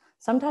folks,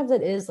 sometimes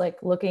it is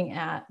like looking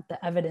at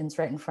the evidence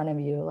right in front of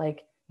you.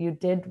 Like, you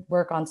did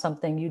work on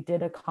something, you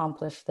did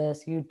accomplish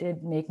this, you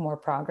did make more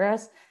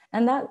progress.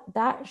 And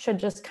that should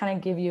just kind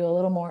of give you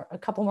a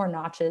couple more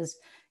notches,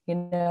 you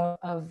know,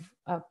 of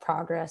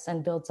progress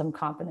and build some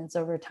confidence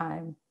over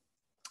time.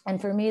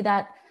 And for me,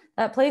 that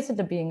plays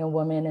into being a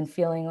woman and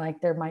feeling like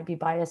there might be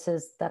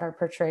biases that are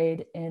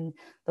portrayed in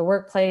the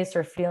workplace,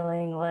 or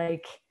feeling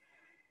like,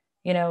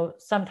 you know,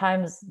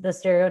 sometimes the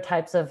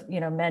stereotypes of, you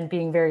know, men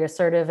being very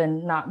assertive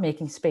and not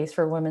making space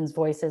for women's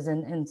voices.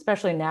 And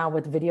especially now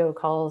with video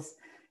calls,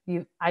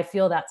 I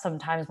feel that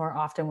sometimes more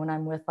often when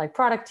I'm with like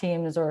product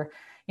teams, or,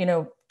 you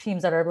know,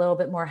 teams that are a little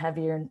bit more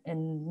heavier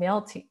in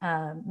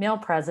male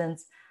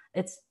presence.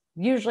 It's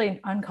usually an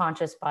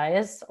unconscious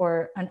bias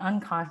or an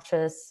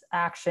unconscious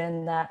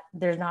action that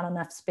there's not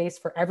enough space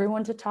for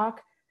everyone to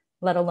talk,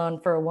 let alone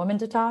for a woman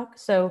to talk.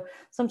 So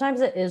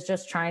sometimes it is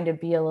just trying to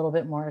be a little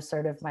bit more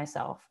assertive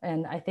myself.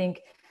 And I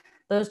think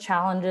those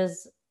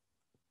challenges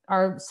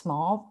are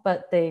small,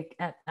 but they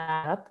add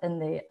up, and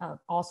they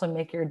also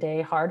make your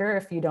day harder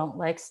if you don't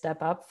like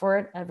step up for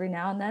it every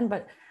now and then.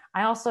 But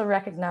I also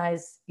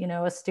recognize, you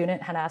know, a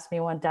student had asked me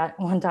one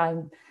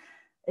time,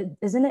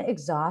 isn't it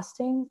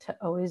exhausting to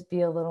always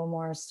be a little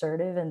more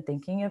assertive and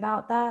thinking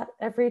about that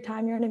every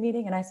time you're in a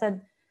meeting? And I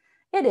said,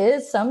 it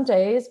is some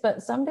days,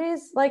 but some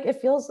days, like,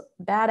 it feels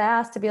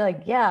badass to be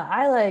like, yeah,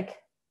 I like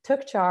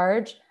took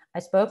charge. I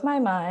spoke my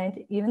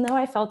mind, even though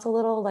I felt a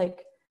little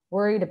like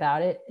worried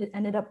about it. It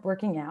ended up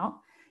working out.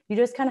 You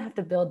just kind of have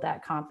to build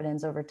that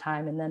confidence over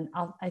time. And then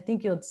I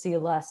think you'll see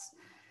less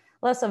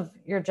of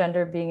your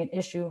gender being an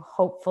issue.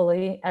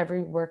 Hopefully,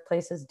 every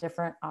workplace is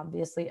different.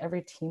 Obviously,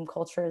 every team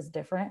culture is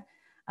different.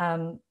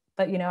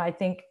 But, you know, I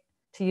think,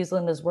 to use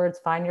Linda's words,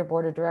 find your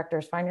board of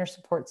directors, find your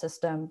support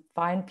system,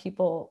 find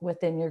people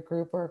within your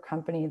group or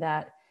company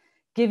that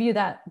give you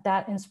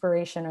that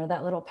inspiration or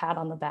that little pat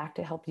on the back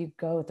to help you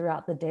go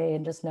throughout the day,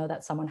 and just know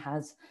that someone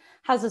has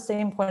the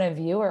same point of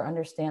view or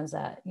understands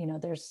that, you know,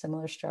 there's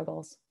similar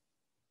struggles.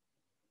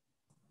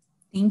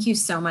 Thank you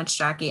so much,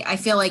 Jackie. I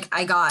feel like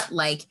I got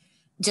like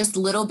just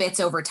little bits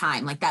over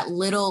time, like that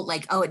little,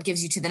 like, oh, it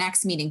gives you to the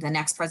next meeting, the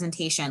next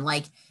presentation.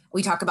 Like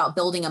we talk about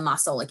building a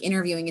muscle, like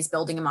interviewing is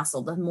building a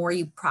muscle. The more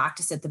you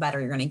practice it, the better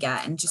you're going to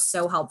get, and just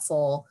so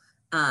helpful.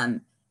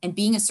 And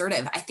being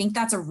assertive, I think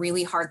that's a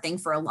really hard thing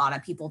for a lot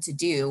of people to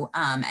do.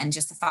 And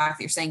just the fact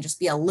that you're saying, just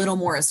be a little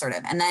more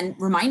assertive, and then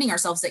reminding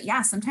ourselves that,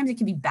 yeah, sometimes it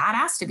can be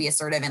badass to be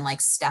assertive and like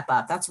step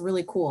up. That's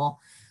really cool.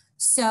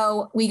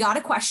 So we got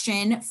a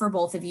question for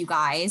both of you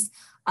guys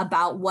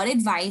about what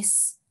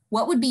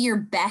would be your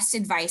best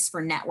advice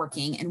for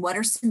networking, and what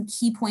are some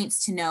key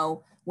points to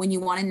know when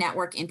you want to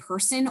network in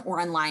person or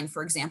online,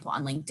 for example,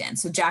 on LinkedIn.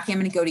 So Jackie, I'm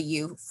going to go to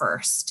you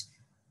first.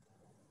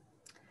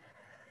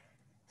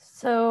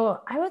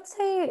 So I would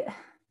say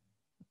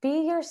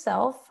be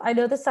yourself. I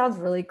know this sounds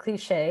really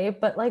cliche,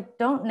 but like,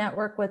 don't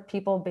network with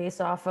people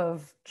based off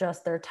of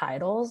just their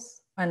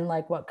titles and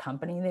like what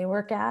company they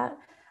work at.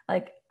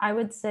 Like, I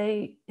would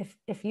say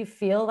if you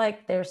feel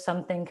like there's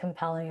something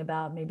compelling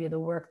about maybe the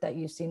work that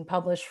you've seen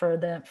published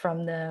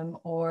from them,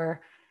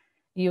 or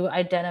you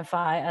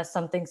identify as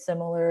something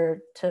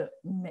similar to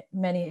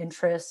many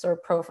interests or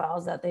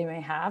profiles that they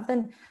may have,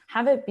 then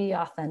have it be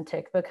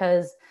authentic,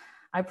 because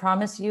I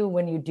promise you,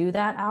 when you do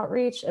that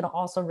outreach, it'll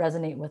also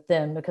resonate with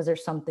them because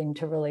there's something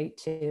to relate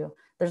to.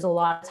 There's a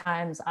lot of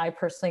times I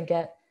personally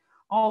get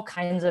all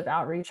kinds of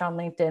outreach on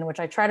LinkedIn,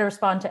 which I try to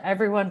respond to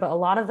everyone, but a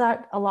lot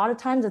of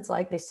times it's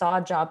like they saw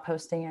a job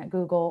posting at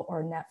Google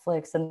or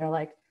Netflix and they're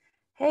like,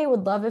 hey,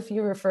 would love if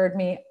you referred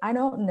me. I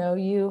don't know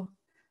you.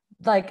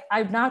 Like,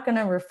 I'm not going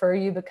to refer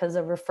you because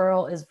a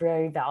referral is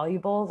very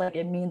valuable. Like,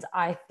 it means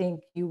I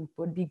think you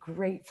would be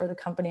great for the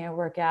company I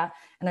work at.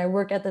 And I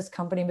work at this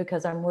company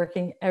because I'm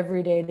working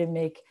every day to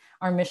make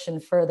our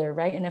mission further,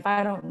 right? And if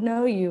I don't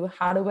know you,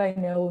 how do I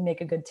know we make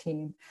a good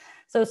team?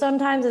 So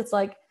sometimes it's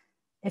like,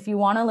 if you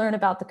want to learn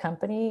about the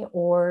company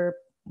or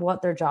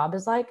what their job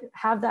is like,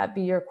 have that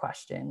be your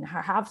question.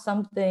 Have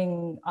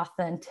something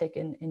authentic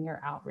in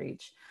your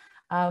outreach.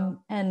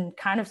 And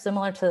kind of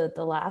similar to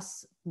the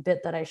last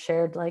bit that I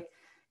shared, like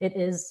it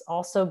is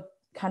also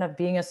kind of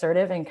being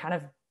assertive and kind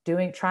of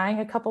trying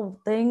a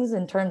couple things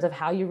in terms of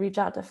how you reach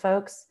out to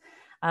folks.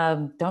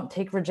 Don't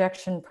take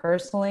rejection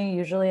personally,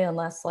 usually,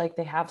 unless like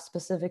they have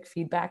specific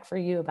feedback for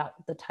you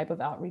about the type of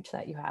outreach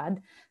that you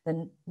had,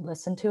 then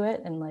listen to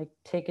it and like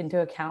take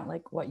into account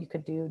like what you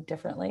could do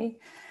differently.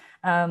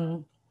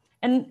 And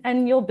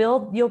you'll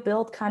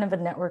build kind of a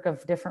network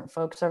of different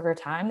folks over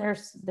time.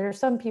 There's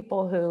some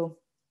people who,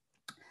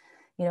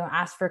 you know,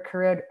 asked for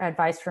career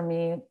advice from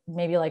me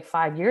maybe like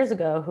 5 years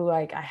ago, who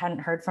like I hadn't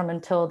heard from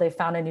until they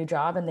found a new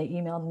job, and they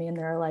emailed me and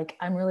they're like,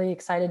 I'm really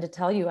excited to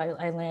tell you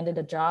I landed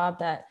a job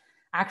that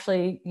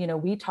actually, you know,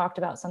 we talked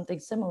about something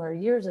similar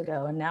years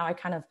ago, and now I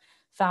kind of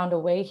found a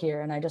way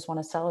here, and I just want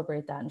to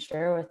celebrate that and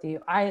share with you.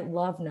 I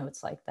love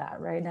notes like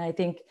that, right? And I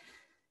think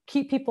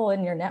keep people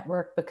in your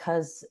network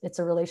because it's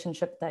a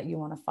relationship that you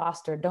want to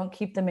foster. Don't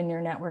keep them in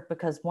your network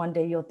because one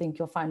day you'll think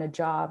you'll find a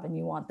job and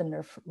you want them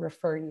to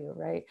refer you,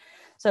 right?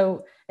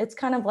 So it's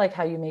kind of like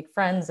how you make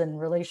friends and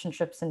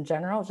relationships in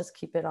general. Just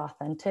keep it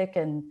authentic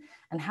and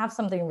have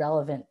something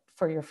relevant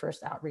for your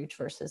first outreach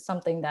versus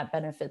something that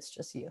benefits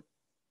just you.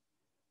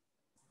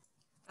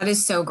 That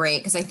is so great,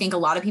 because I think a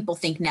lot of people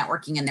think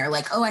networking and they're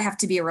like, oh, I have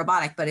to be a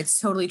robotic, but it's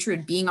totally true.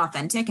 Being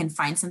authentic and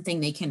find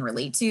something they can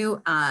relate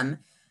to.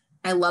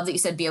 I love that you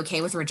said be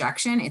okay with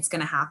rejection. It's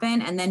going to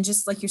happen. And then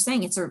just like you're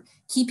saying, it's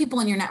keep people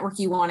in your network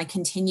you want to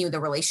continue the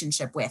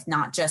relationship with,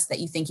 not just that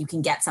you think you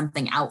can get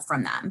something out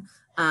from them.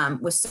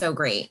 Was so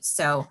great.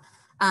 So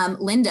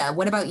Linda,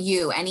 what about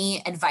you?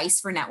 Any advice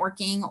for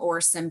networking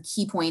or some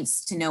key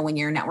points to know when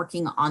you're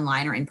networking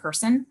online or in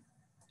person?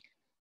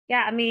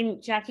 Yeah, I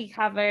mean, Jackie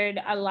covered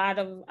a lot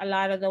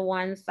of the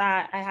ones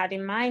that I had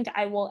in mind.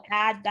 I will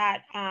add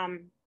that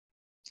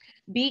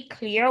be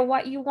clear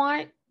what you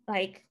want.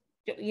 Like,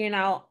 you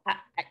know,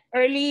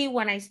 early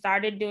when I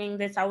started doing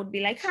this, I would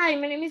be like, hi,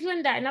 my name is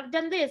Linda, and I've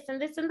done this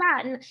and this and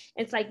that. And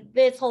it's like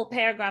this whole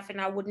paragraph,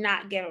 and I would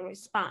not get a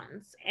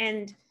response.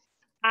 And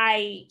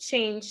I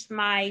changed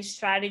my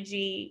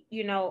strategy,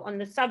 you know, on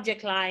the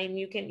subject line.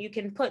 You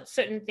can put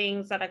certain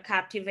things that are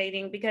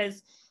captivating,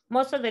 because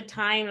most of the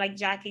time, like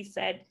Jackie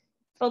said,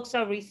 folks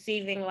are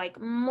receiving like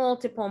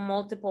multiple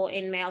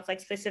emails, like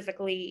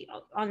specifically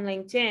on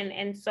LinkedIn.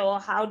 And so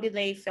how do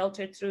they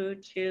filter through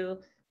to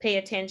pay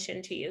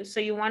attention to you? So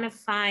you want to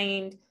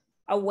find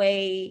a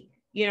way,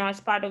 you know,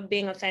 as part of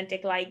being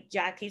authentic, like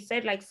Jackie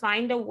said, like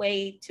find a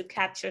way to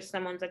capture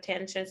someone's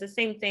attention. It's the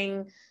same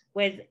thing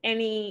with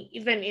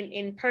even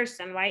in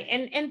person, right?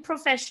 And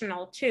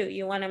professional too.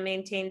 You want to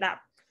maintain that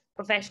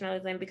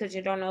professionalism because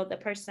you don't know the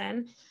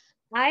person.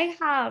 I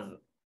have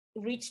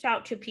reached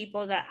out to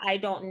people that I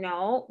don't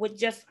know with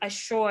just a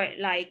short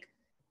like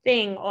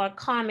thing or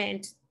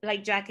comment,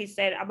 like Jackie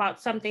said,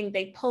 about something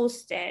they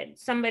posted.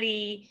 Some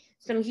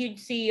huge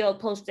CEO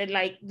posted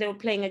like they were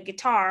playing a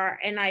guitar,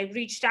 and I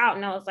reached out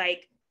and I was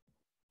like,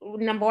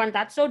 number one,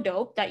 that's so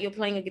dope that you're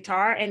playing a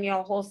guitar and you're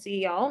a whole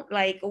CEO,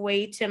 like a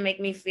way to make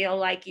me feel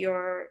like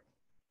you're,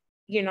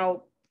 you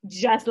know,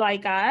 just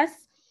like us.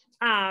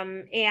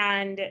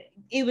 And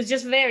it was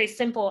just very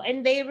simple,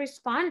 and they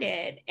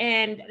responded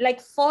and like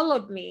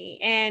followed me,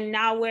 and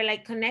now we're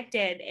like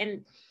connected.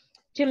 And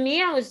to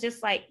me, I was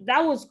just like, that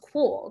was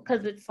cool,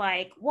 because it's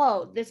like,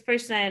 whoa, this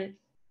person,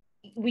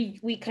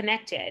 we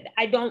connected.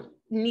 I don't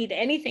need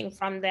anything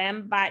from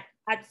them, but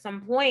at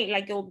some point,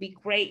 like, it will be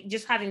great.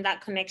 Just having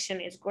that connection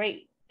is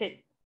great to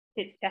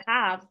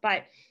have,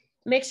 but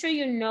make sure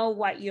you know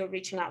what you're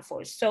reaching out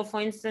for. So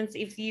for instance,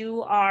 if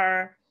you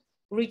are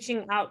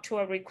reaching out to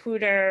a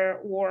recruiter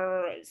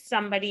or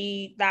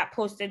somebody that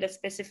posted a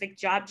specific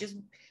job, just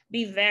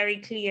be very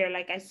clear.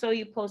 Like, I saw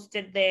you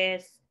posted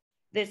this.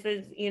 This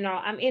is, you know,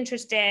 I'm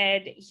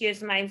interested.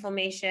 Here's my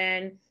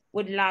information.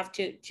 Would love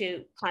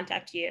to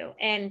contact you.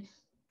 And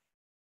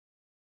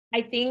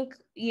I think,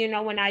 you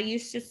know, when I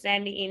used to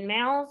send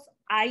emails,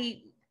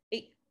 I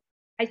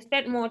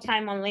spent more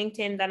time on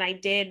LinkedIn than I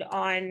did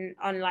on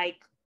like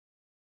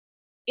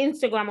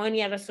Instagram or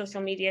any other social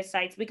media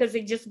sites, because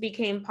it just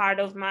became part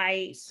of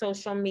my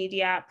social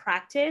media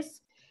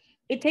practice.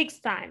 It takes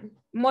time.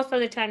 Most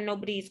of the time,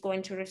 nobody is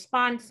going to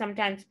respond.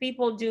 Sometimes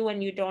people do,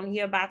 and you don't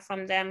hear back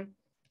from them.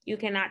 You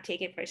cannot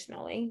take it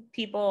personally.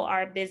 People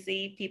are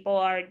busy. People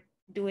are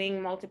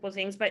doing multiple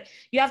things, but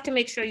you have to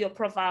make sure your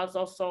profile is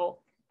also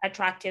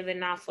attractive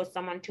enough for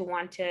someone to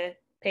want to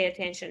pay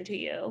attention to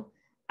you.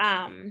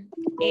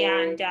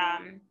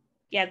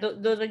 Yeah,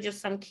 those are just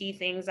some key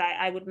things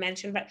I would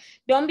mention, but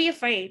don't be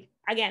afraid.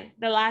 Again,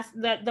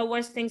 the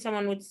worst thing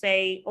someone would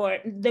say, or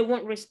they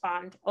won't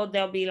respond, or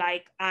they'll be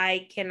like,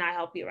 I cannot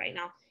help you right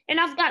now. And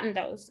I've gotten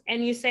those.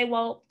 And you say,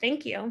 well,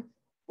 thank you.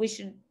 We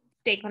should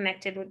stay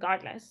connected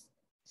regardless.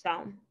 So,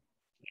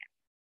 yeah.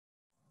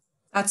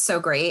 That's so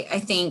great. I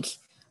think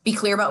be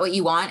clear about what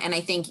you want. And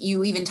I think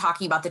you even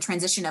talking about the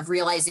transition of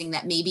realizing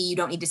that maybe you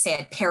don't need to say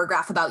a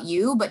paragraph about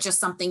you, but just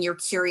something you're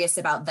curious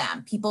about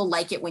them. People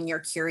like it when you're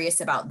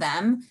curious about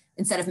them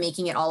instead of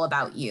making it all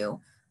about you.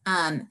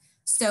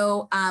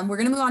 We're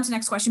going to move on to the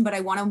next question, but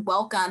I want to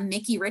welcome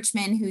Mickey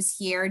Richmond, who's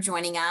here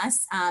joining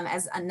us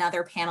as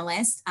another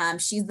panelist.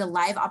 She's the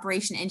live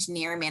operation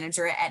engineer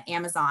manager at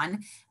Amazon.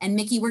 And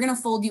Mickey, we're going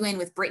to fold you in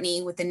with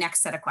Brittany with the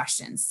next set of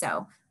questions.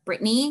 So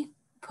Brittany,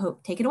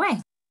 take it away.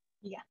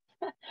 Yeah.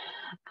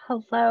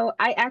 Hello.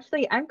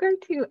 I'm going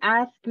to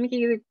ask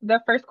Mickey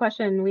the first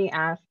question we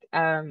asked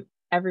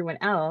everyone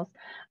else.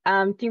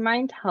 Do you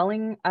mind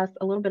telling us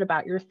a little bit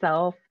about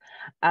yourself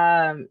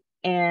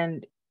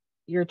and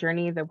your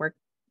journey, the work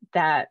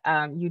that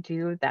you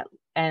do,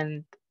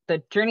 and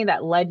the journey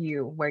that led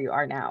you where you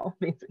are now,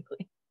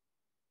 basically?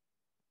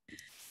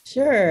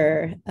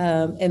 Sure.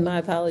 And my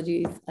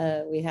apologies.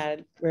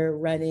 We're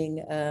running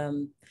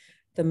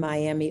the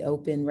Miami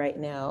Open right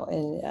now,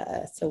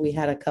 and so we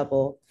had a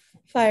couple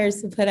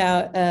fires to put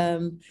out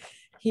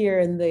here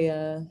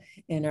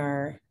in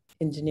our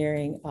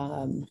engineering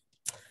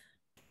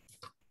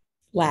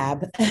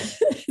lab.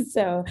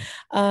 so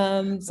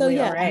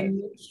yeah, right.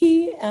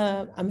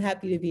 I'm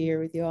happy to be here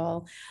with you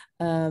all.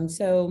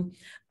 So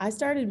I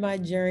started my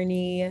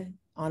journey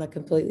on a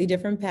completely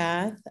different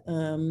path.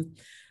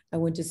 I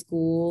went to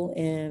school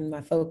and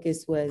my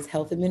focus was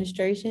health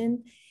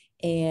administration.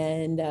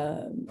 And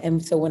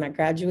so when I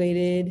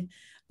graduated,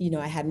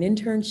 I had an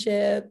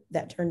internship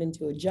that turned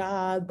into a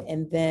job,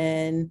 and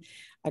then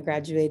I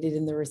graduated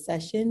in the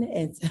recession.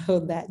 And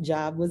so that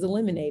job was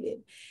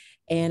eliminated.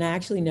 And I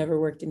actually never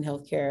worked in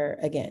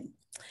healthcare again.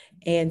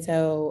 And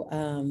so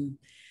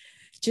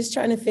just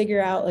trying to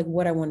figure out like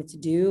what I wanted to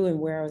do and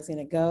where I was going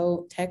to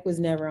go. Tech was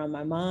never on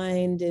my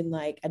mind. And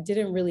like, I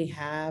didn't really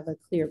have a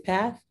clear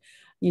path.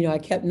 I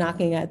kept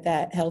knocking at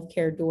that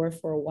healthcare door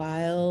for a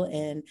while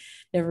and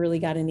never really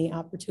got any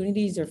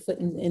opportunities or foot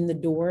in the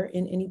door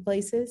in any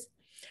places.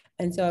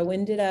 And so I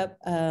ended up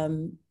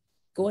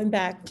going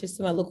back just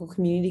to my local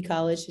community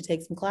college to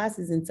take some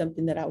classes in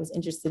something that I was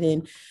interested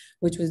in,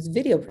 which was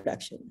video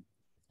production.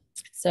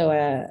 So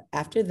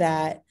after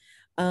that,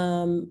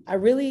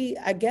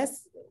 I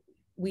guess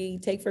we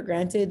take for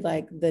granted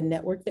like the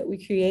network that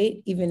we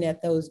create, even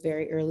at those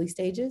very early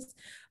stages.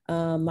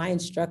 My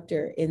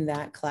instructor in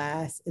that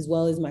class, as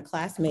well as my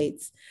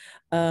classmates,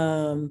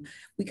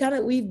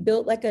 we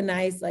built like a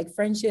nice like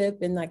friendship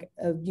and like,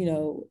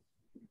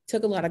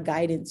 took a lot of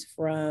guidance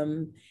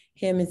from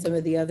him and some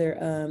of the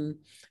other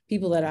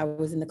people that I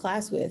was in the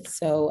class with.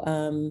 So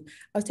I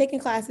was taking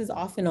classes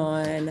off and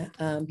on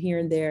here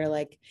and there,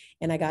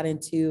 and I got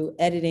into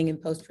editing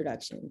and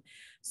post-production.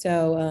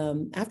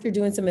 So after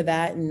doing some of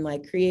that and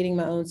like creating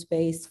my own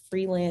space,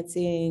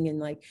 freelancing and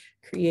like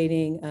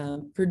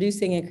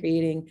producing and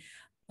creating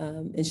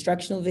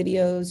instructional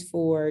videos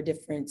for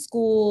different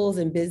schools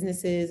and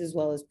businesses, as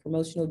well as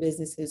promotional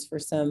businesses for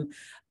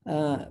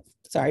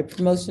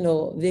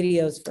promotional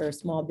videos for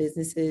small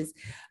businesses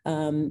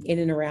in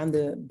and around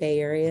the Bay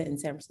Area in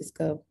San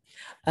Francisco.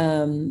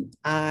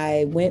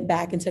 I went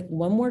back and took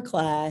one more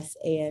class.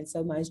 And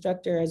so my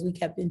instructor, as we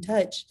kept in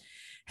touch,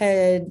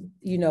 had,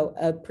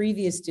 a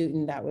previous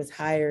student that was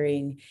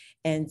hiring.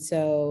 And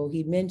so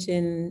he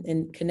mentioned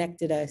and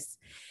connected us.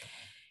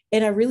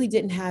 And I really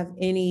didn't have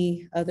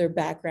any other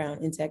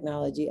background in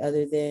technology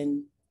other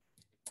than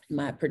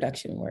my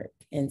production work.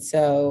 And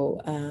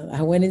so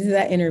I went into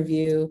that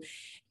interview,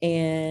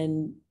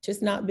 and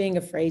just not being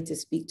afraid to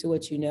speak to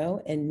what you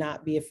know and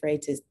not be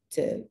afraid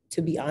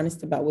to be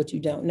honest about what you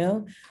don't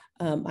know,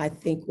 I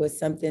think was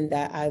something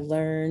that I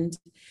learned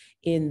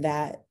in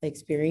that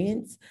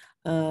experience.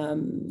 I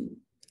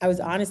was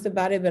honest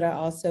about it, but I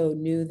also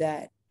knew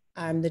that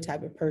I'm the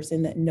type of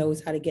person that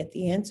knows how to get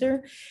the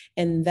answer.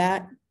 And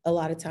that a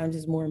lot of times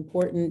is more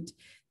important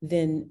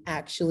than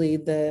actually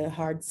the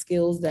hard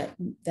skills that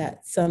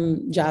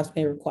some jobs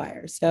may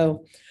require.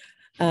 So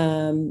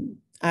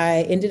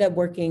I ended up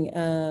working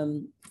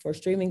for a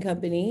streaming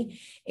company,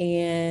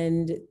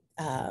 and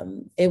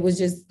it was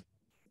just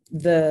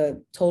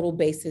the total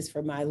basis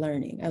for my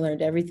learning. I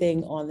learned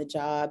everything on the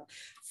job,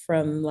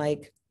 from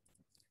like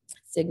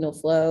signal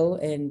flow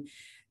and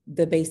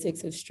the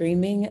basics of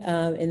streaming.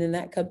 And then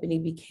that company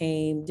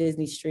became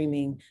Disney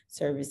Streaming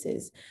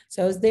Services.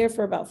 So I was there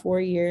for about 4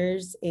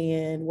 years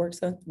and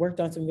worked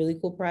on some really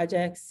cool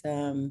projects.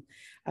 I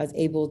was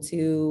able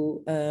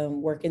to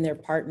work in their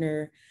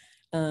partner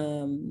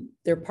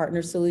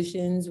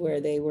solutions,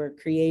 where they were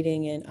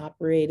creating and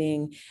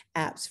operating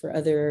apps for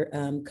other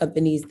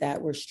companies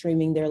that were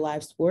streaming their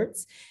live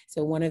sports.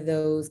 So one of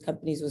those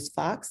companies was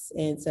Fox.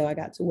 And so I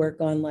got to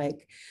work on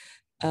like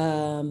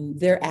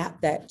their app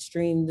that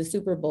streamed the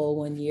Super Bowl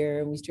one year,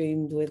 and we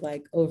streamed with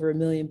like over 1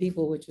 million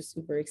people, which was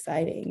super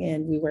exciting.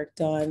 And we worked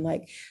on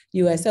like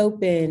US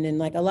Open and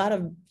like a lot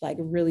of like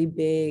really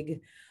big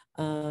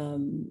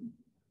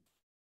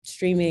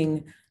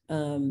streaming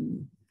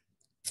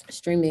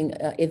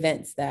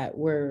events that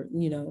were,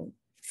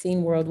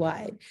 seen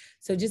worldwide.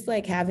 So just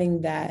like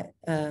having that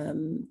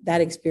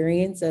that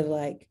experience of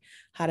like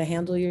how to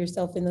handle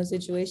yourself in those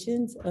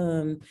situations,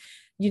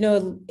 you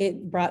know,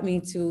 it brought me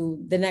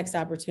to the next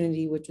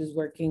opportunity, which was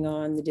working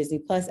on the Disney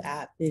Plus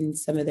app and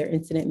some of their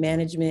incident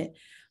management,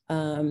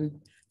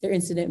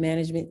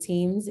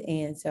 teams.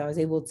 And so I was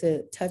able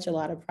to touch a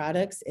lot of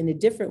products in a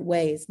different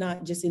way. It's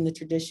not just in the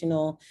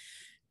traditional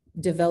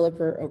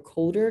developer or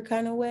coder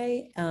kind of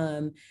way.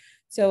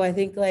 So I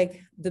think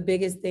like the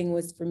biggest thing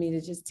was for me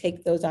to just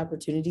take those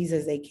opportunities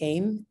as they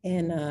came.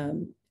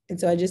 And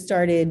so I just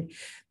started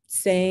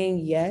saying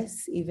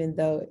yes, even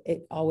though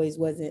it always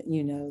wasn't,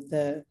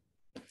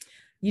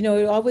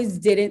 it always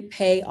didn't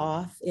pay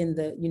off in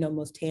the,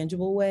 most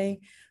tangible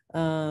way.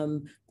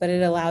 But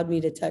it allowed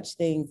me to touch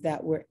things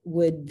that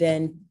would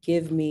then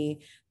give me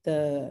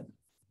the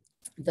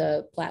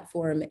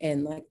platform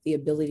and like the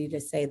ability to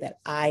say that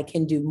I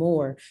can do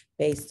more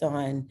based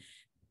on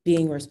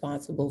being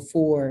responsible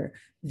for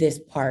this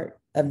part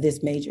of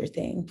this major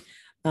thing.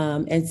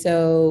 And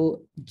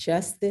so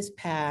just this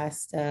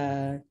past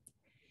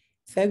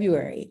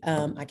February,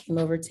 I came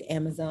over to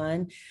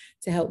Amazon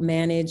to help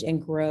manage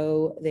and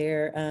grow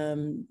their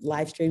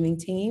live streaming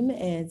team.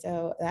 And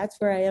so that's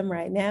where I am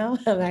right now.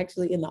 I'm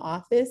actually in the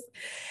office.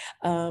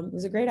 It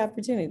was a great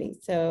opportunity.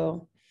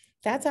 So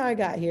that's how I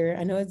got here.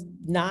 I know it's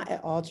not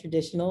at all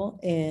traditional.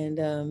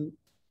 And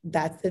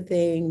that's the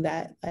thing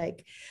that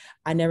like,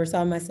 I never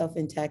saw myself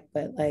in tech,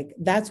 but like,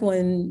 that's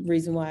one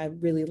reason why I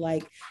really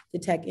like the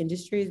tech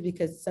industry, is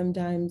because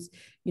sometimes,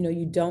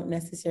 you don't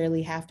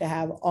necessarily have to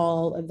have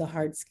all of the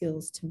hard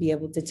skills to be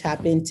able to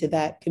tap into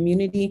that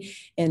community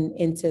and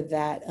into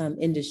that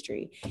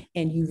industry.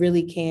 And you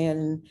really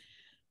can,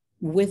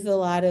 with a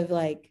lot of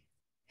like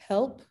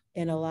help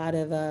and a lot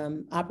of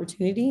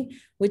opportunity,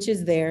 which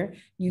is there,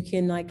 you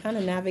can like kind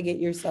of navigate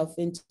yourself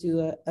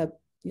into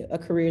a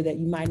career that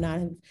you might not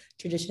have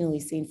traditionally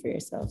seen for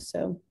yourself.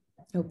 So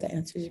I hope that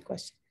answers your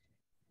question.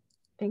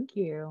 Thank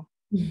you.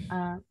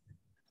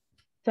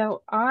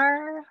 So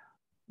our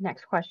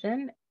next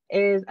question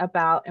is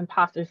about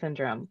imposter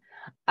syndrome.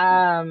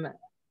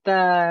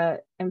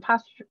 The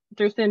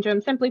imposter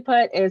syndrome, simply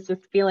put, is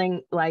just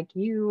feeling like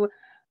you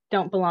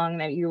don't belong,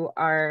 that you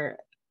are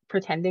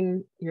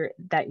pretending you're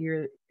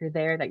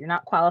there, that you're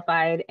not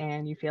qualified,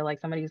 and you feel like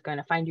somebody's going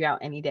to find you out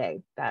any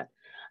day, that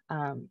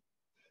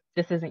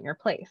this isn't your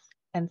place.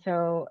 And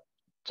so,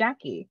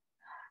 Jackie,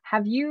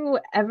 have you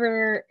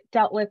ever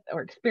dealt with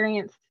or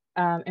experienced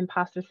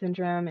imposter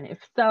syndrome? And if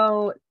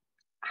so,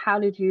 how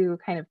did you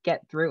kind of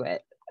get through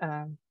it?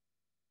 Yeah,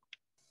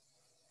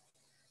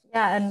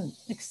 and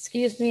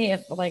excuse me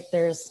if like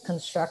there's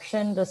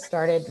construction just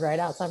started right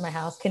outside my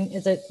house. Can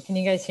you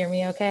guys hear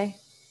me okay?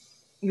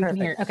 You can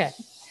hear. Okay.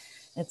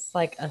 It's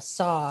like a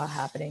saw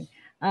happening.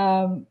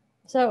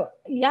 So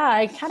yeah,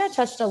 I kind of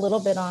touched a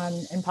little bit on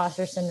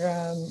imposter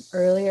syndrome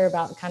earlier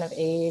about kind of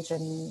age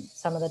and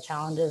some of the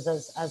challenges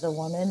as a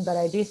woman, but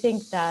I do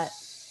think that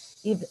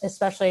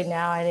especially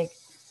now, I think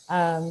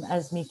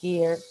as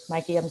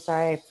Mikey, I'm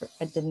sorry,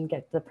 I didn't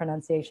get the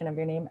pronunciation of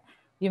your name.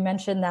 You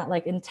mentioned that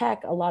like in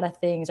tech, a lot of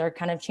things are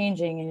kind of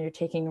changing and you're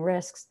taking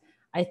risks.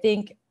 I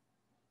think,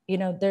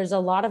 there's a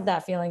lot of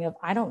that feeling of,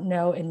 I don't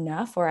know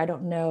enough, or I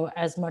don't know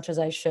as much as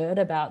I should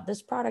about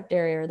this product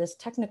area or this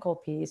technical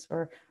piece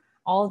or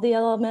all the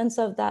elements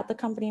of that the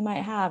company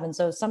might have. And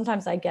so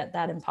sometimes I get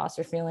that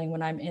imposter feeling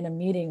when I'm in a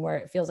meeting where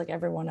it feels like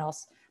everyone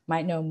else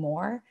might know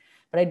more.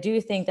 But I do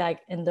think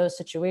that in those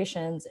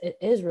situations, it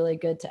is really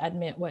good to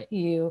admit what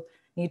you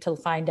need to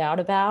find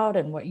out about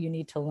and what you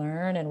need to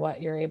learn and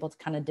what you're able to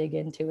kind of dig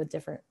into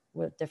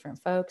with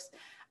different folks.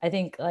 I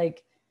think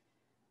like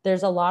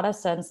there's a lot of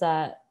sense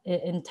that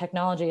in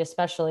technology,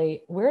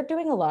 especially, we're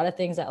doing a lot of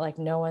things that like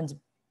no one's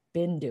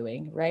been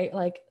doing, right?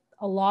 Like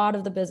a lot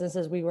of the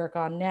businesses we work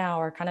on now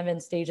are kind of in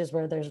stages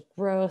where there's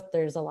growth.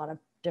 There's a lot of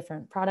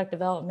different product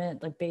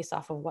development, like based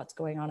off of what's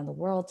going on in the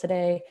world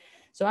today.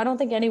 So I don't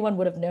think anyone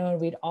would have known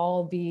we'd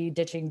all be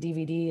ditching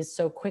DVDs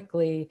so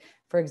quickly,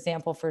 for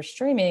example, for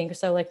streaming.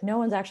 So like no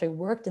one's actually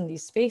worked in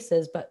these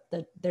spaces, but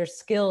there's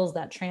skills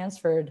that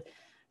transferred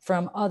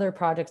from other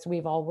projects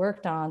we've all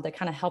worked on that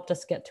kind of helped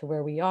us get to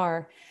where we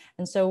are.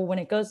 And so when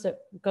it goes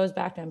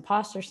back to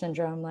imposter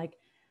syndrome, like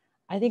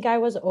I think I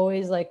was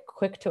always like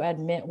quick to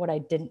admit what I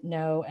didn't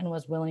know and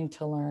was willing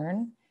to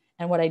learn.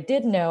 And what I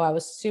did know, I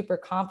was super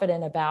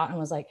confident about and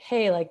was like,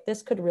 hey, like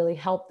this could really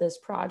help this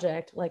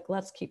project. Like,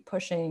 let's keep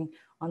pushing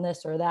on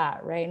this or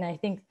that, right? And I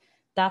think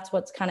that's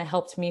what's kind of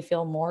helped me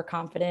feel more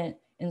confident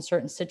in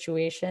certain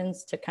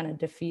situations to kind of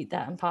defeat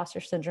that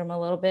imposter syndrome a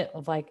little bit,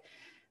 of like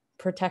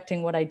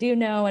protecting what I do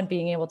know and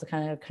being able to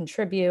kind of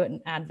contribute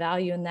and add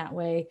value in that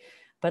way,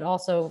 but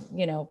also,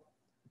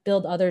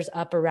 build others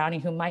up around you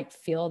who might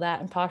feel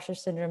that imposter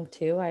syndrome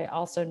too. I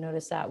also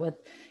noticed that with,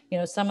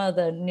 some of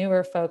the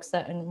newer folks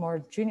and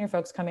more junior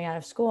folks coming out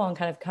of school and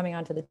kind of coming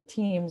onto the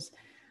teams.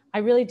 I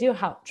really do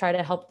try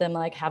to help them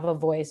like have a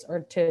voice, or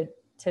to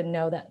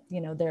know that,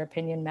 their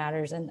opinion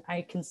matters. And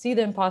I can see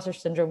the imposter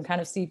syndrome kind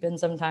of seep in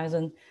sometimes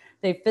when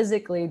they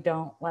physically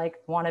don't like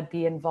want to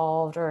be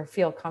involved or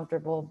feel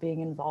comfortable being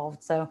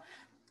involved. So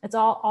it's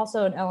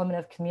also an element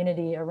of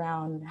community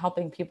around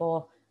helping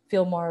people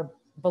feel more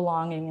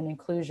belonging and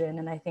inclusion.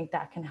 And I think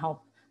that can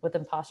help with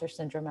imposter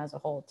syndrome as a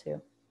whole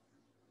too.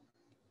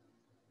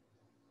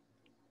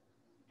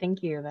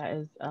 Thank you. That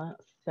is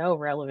so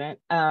relevant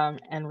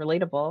and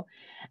relatable.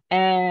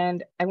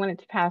 And I wanted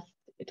to pass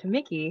to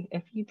Mickey,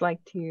 if you'd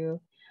like to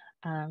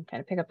kind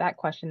of pick up that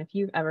question, if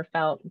you've ever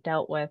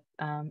dealt with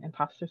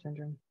imposter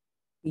syndrome.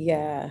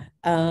 Yeah,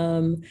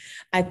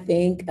 I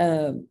think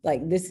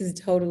like this is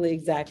totally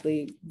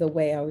exactly the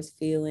way I was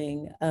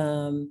feeling.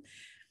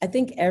 I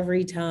think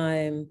every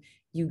time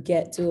you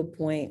get to a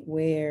point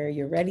where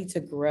you're ready to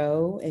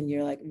grow and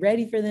you're like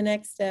ready for the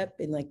next step,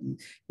 and like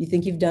you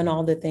think you've done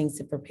all the things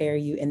to prepare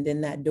you, and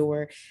then that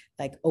door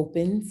like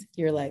opens,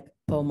 you're like,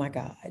 oh my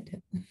God,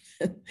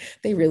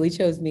 they really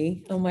chose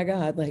me. Oh my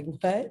God, like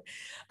what?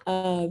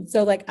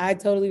 So like I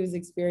totally was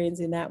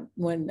experiencing that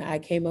when I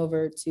came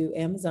over to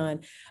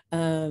Amazon.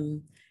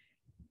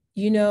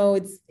 You know,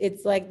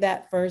 it's like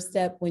that first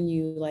step when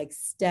you like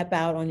step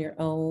out on your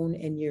own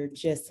and you're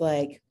just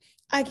like,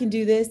 I can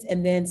do this.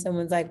 And then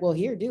someone's like, well,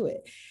 here, do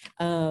it.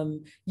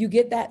 You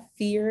get that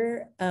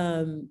fear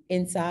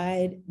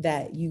inside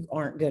that you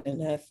aren't good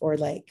enough, or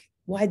like,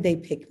 why'd they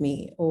pick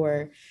me?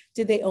 Or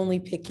did they only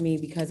pick me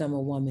because I'm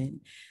a woman?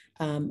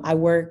 I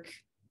work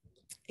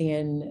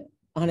on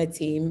a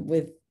team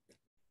with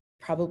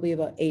probably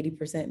about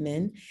 80%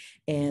 men.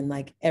 And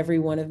like every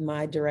one of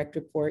my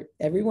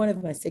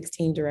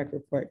 16 direct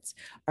reports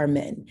are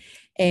men.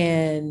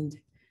 And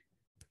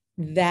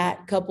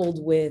that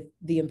coupled with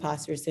the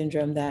imposter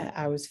syndrome that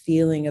I was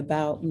feeling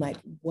about like,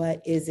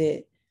 what is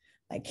it?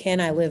 Like, can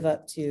I live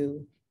up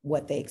to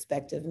what they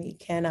expect of me?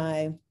 Can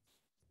I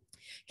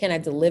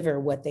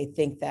deliver what they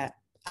think that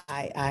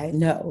I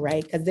know,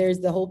 right? Because there's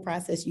the whole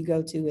process you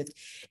go to with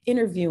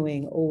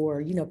interviewing,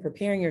 or, you know,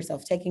 preparing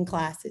yourself, taking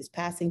classes,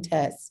 passing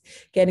tests,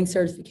 getting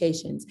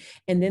certifications.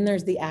 And then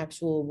there's the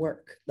actual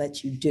work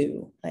that you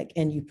do, like,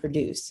 and you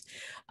produce.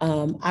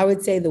 I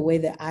would say the way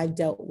that I've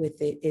dealt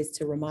with it is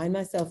to remind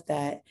myself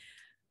that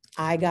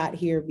I got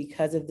here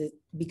because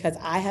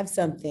I have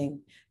something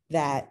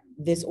that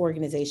this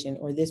organization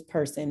or this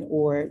person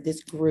or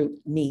this group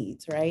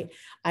needs, right?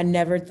 I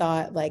never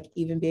thought, like,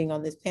 even being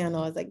on this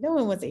panel, I was like, no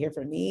one wants to hear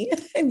from me,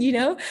 and you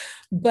know,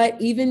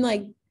 but even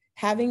like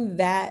having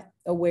that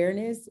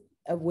awareness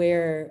of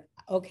where,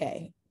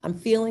 okay, I'm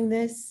feeling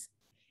this,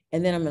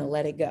 and then I'm going to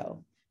let it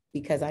go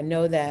because I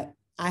know that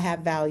I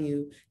have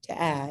value to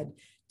add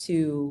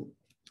to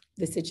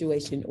the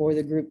situation or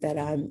the group that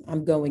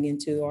I'm going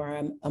into or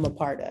I'm a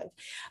part of.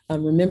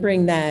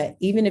 Remembering that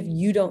even if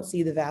you don't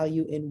see the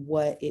value in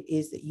what it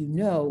is that you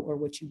know or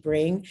what you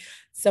bring,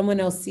 someone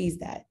else sees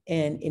that.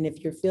 And if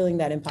you're feeling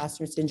that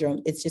imposter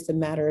syndrome, it's just a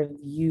matter of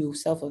you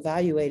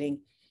self-evaluating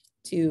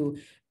to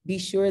be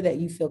sure that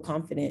you feel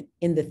confident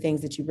in the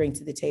things that you bring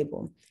to the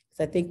table.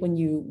 Because I think when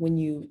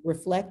you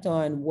reflect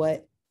on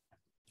what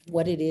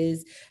it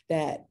is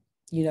that,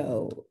 you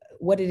know,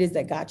 what it is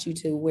that got you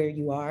to where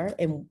you are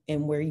and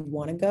where you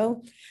want to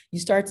go, you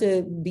start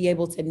to be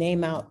able to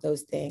name out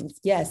those things.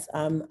 Yes,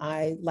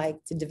 I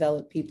like to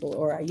develop people,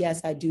 or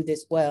yes, I do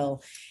this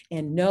well.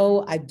 And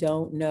no, I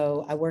don't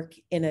know. I work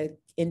in an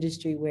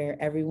industry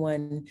where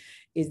everyone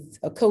is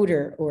a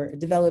coder or a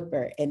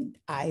developer, and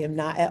I am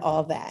not at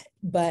all that,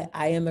 but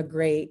I am a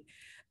great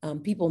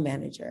people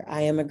manager.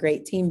 I am a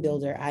great team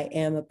builder. I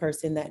am a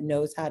person that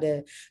knows how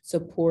to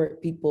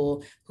support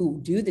people who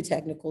do the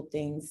technical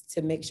things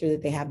to make sure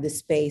that they have the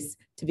space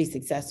to be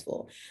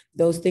successful.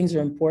 Those things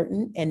are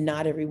important, and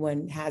not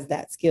everyone has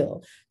that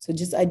skill. So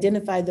just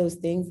identify those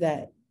things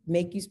that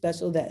make you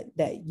special,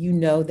 that you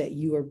know that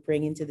you are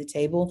bringing to the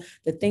table,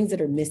 the things that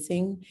are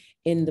missing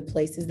in the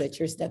places that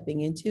you're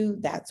stepping into.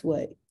 That's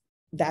what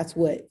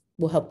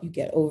will help you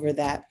get over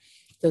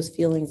those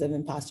feelings of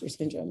imposter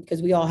syndrome, because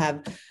we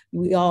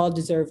all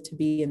deserve to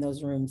be in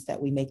those rooms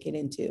that we make it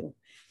into.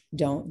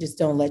 Don't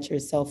let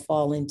yourself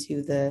fall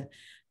into the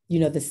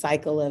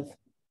cycle of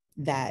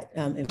that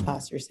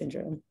imposter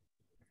syndrome.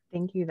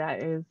 Thank you.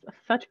 That is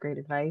such great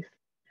advice.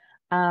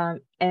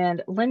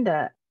 And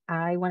Linda,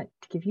 I want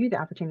to give you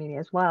the opportunity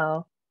as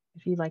well,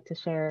 if you'd like to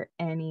share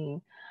any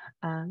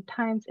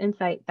times,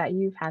 insight that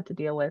you've had to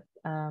deal with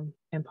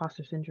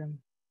imposter syndrome.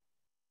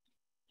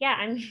 Yeah,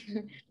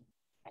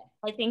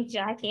 I think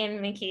Jackie and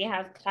Mickey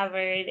have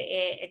covered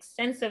it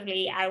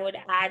extensively. I would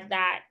add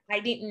that I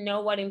didn't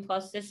know what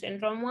imposter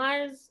syndrome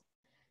was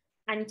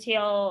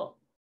until,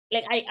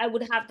 like, I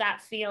would have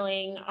that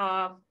feeling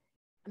of,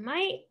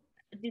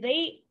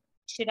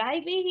 should I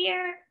be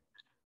here?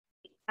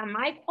 Am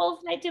I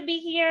qualified to be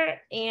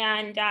here?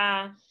 And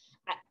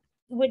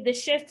with the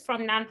shift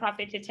from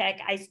nonprofit to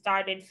tech, I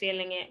started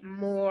feeling it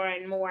more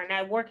and more. And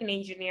I work in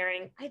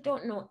engineering. I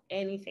don't know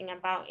anything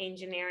about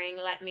engineering,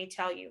 let me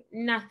tell you,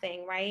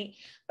 nothing, right?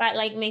 But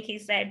like Mickey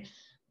said,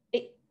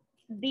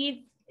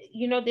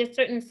 there's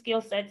certain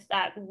skill sets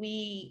that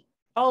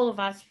all of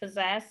us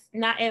possess.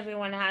 Not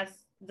everyone has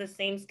the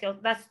same skills.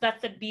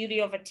 That's the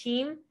beauty of a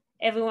team.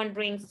 Everyone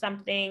brings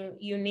something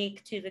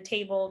unique to the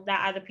table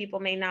that other people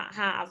may not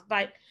have.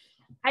 But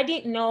I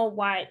didn't know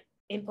what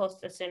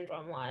imposter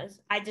syndrome was.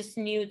 I just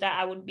knew that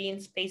I would be in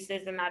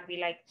spaces and I'd be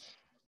like,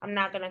 I'm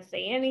not going to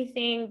say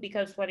anything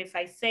because what if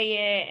I say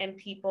it and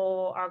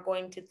people are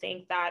going to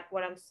think that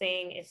what I'm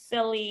saying is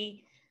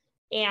silly?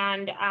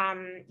 And,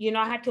 you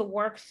know, I had to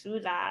work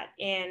through that.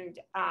 And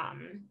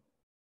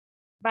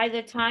by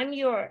the time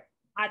you're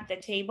at the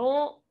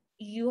table,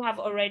 you have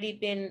already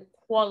been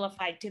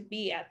qualified to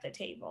be at the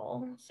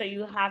table. So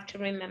you have to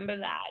remember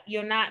that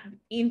you're not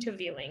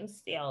interviewing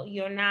still,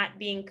 you're not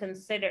being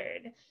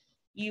considered.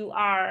 You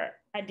are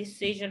a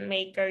decision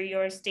maker,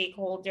 you're a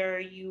stakeholder,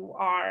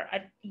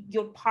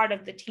 you're part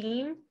of the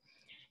team.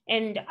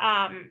 And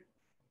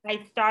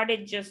I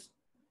started just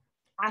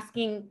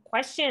asking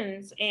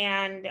questions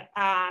and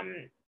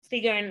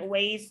figuring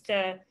ways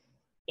to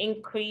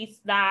increase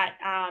that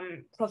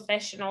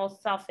professional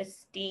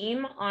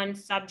self-esteem on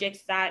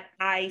subjects that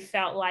I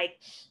felt like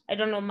I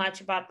don't know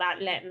much about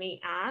that. Let me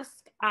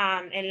ask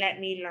and let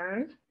me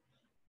learn.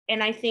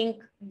 And I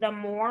think the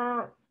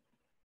more,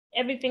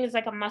 everything is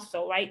like a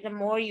muscle, right? The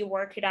more you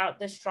work it out,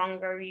 the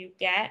stronger you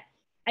get.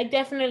 I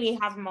definitely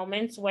have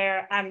moments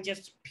where I'm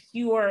just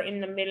pure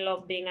in the middle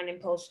of being an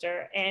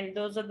imposter. And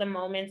those are the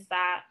moments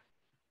that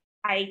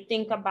I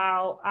think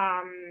about,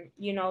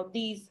 you know,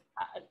 these,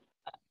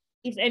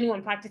 if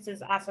anyone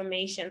practices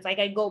affirmations, like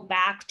I go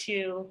back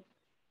to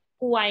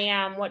who I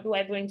am, what do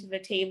I bring to the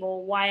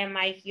table, why am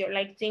I here?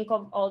 Like think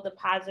of all the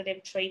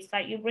positive traits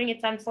that you bring.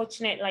 It's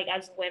unfortunate, like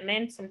as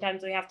women,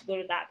 sometimes we have to go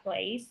to that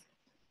place.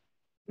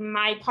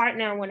 My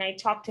partner, when I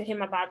talk to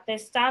him about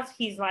this stuff,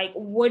 he's like,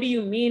 what do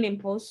you mean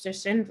imposter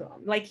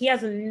syndrome? Like he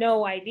has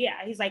no idea.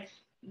 He's like,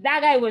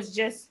 that guy was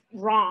just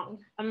wrong.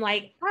 I'm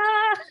like,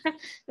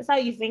 that's how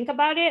you think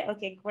about it?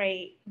 Okay,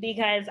 great.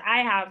 Because I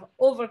have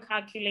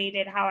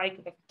overcalculated how I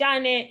could have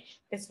done it.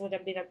 This would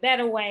have been a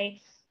better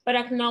way. But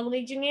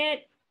acknowledging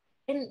it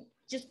and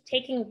just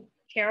taking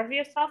care of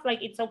yourself,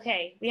 like it's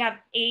okay. We have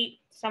 8,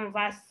 some of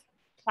us,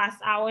 class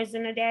hours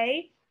in a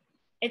day.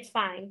 It's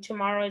fine.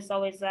 Tomorrow is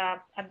always a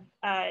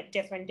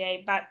different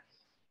day. But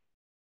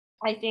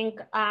I think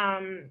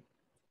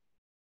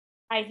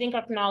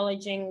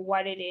acknowledging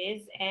what it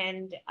is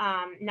and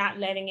not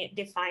letting it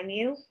define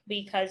you,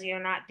 because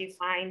you're not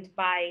defined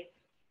by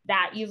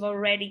that. You've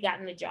already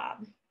gotten the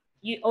job.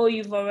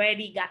 You've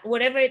already got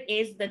whatever it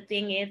is, the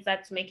thing is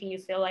that's making you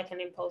feel like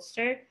an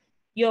imposter,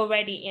 you're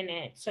already in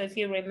it. So if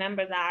you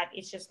remember that,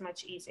 it's just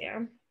much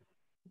easier.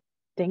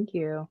 Thank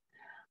you.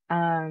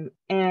 And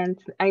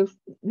I'm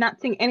not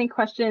seeing any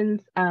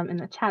questions in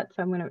the chat,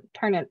 so I'm going to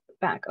turn it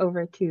back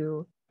over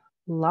to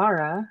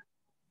Laura.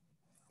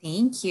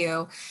 Thank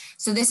you.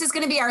 So this is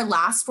going to be our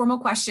last formal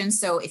question.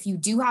 So if you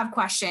do have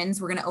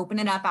questions, we're going to open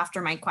it up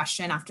after my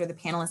question, after the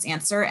panelists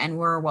answer, and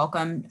we're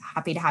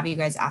happy to have you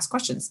guys ask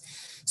questions.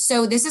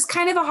 So this is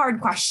kind of a hard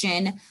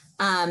question,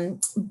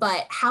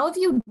 but how have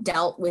you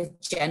dealt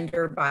with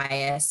gender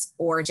bias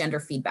or gender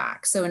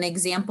feedback? So an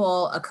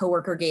example a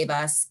coworker gave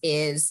us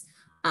is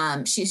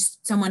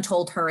someone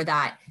told her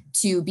that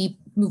to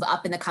move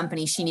up in the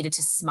company, she needed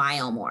to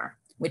smile more,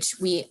 which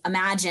we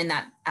imagine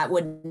that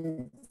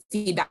wouldn't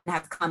feedback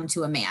have come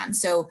to a man.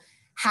 So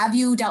have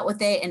you dealt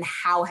with it and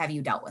how have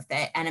you dealt with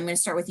it? And I'm going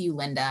to start with you,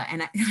 Linda.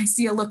 And I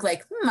see a look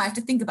like, I have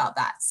to think about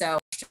that. So.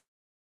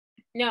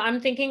 No, I'm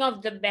thinking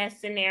of the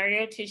best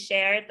scenario to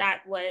share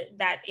that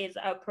is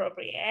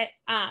appropriate.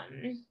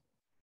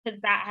 Because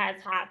that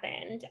has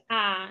happened.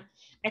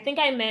 I think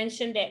I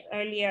mentioned it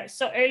earlier.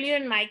 So earlier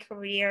in my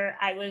career,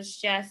 I was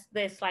just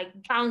this like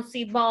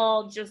bouncy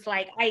ball, just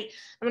like I'm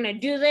gonna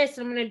do this,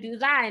 I'm gonna do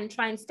that, and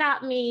try and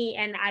stop me.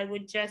 And I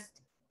would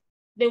just,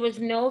 there was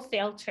no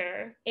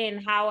filter in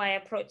how I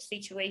approach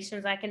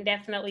situations. I can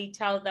definitely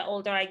tell the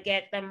older I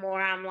get, the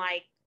more I'm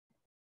like,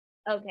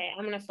 okay,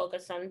 I'm gonna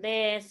focus on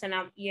this, and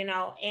I'm, you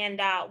know. And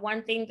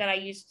one thing that I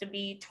used to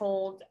be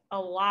told a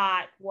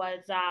lot was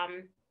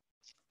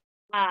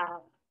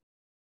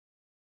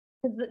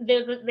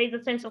there's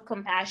a sense of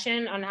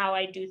compassion on how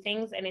I do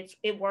things, and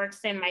it works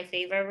in my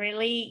favor,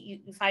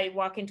 really. If I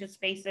walk into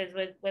spaces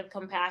with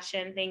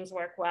compassion, things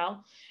work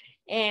well.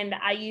 And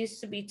I used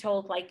to be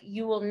told, like,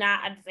 you will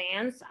not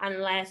advance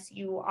unless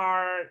you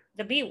are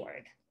the B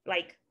word.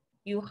 Like,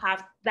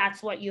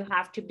 that's what you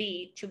have to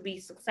be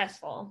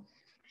successful.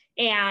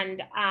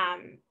 And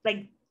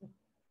like,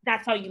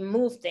 that's how you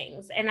move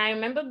things. And I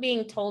remember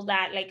being told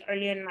that like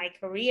earlier in my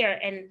career,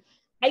 and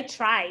I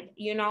tried,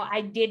 you know, I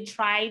did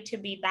try to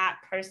be that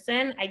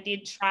person. I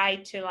did try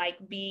to like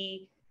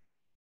be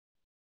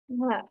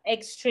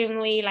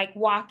extremely like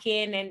walk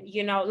in and,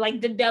 you know, like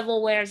the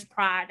devil wears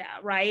Prada,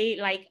 right?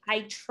 Like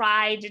I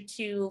tried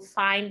to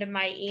find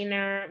my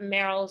inner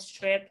Meryl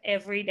Streep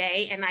every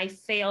day, and I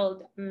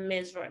failed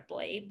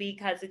miserably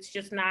because it's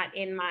just not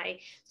in my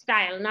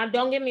style. Now,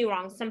 don't get me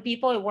wrong, some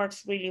people it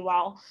works really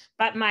well,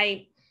 but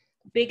my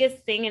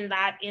biggest thing in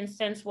that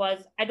instance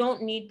was I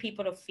don't need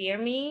people to fear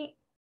me.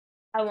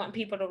 I want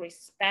people to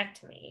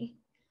respect me.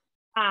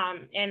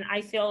 And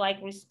I feel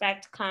like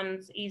respect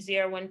comes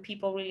easier when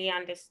people really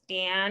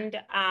understand.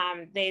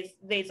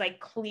 There's like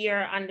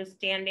clear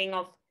understanding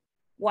of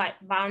what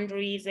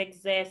boundaries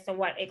exist and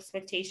what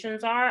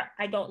expectations are,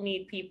 I don't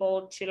need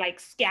people to like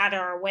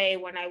scatter away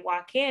when I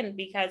walk in,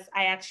 because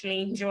I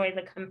actually enjoy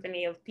the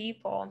company of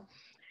people.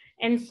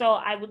 And so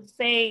I would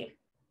say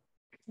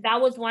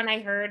that was one I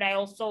heard. I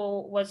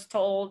also was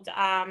told,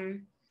 yeah,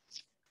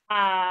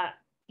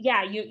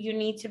 you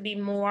need to be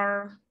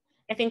more.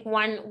 I think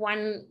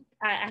I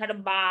had a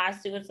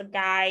boss. It was a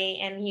guy,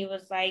 and he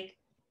was like,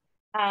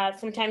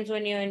 sometimes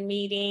when you're in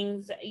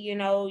meetings, you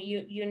know,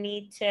 you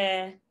need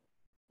to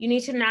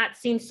not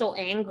seem so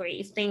angry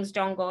if things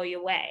don't go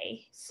your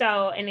way.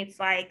 So, and it's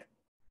like,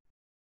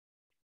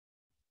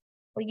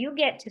 well, you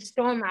get to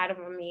storm out of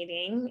a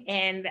meeting,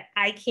 and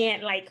I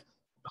can't like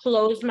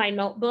close my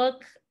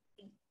notebook,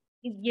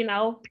 you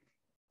know,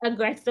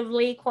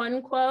 aggressively, quote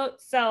unquote.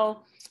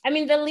 So, I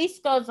mean, the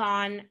list goes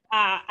on.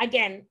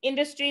 Again,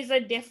 industries are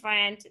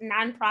different.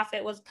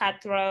 Nonprofit was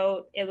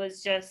cutthroat. It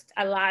was just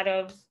a lot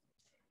of,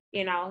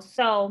 you know,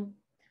 so,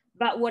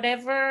 but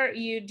whatever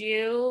you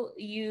do,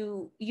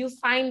 you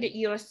find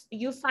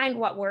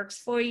what works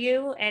for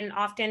you. And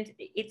often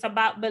it's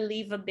about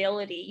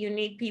believability. You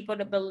need people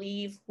to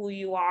believe who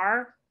you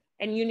are,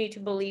 and you need to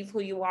believe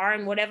who you are.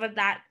 And whatever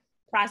that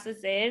process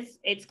is,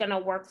 it's going to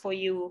work for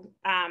you,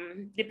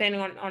 depending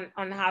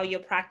on how you're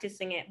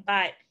practicing it.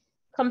 But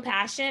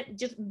compassion,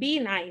 just be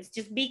nice,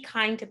 just be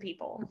kind to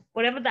people,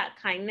 whatever that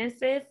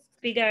kindness is,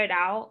 figure it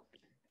out,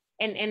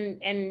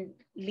 and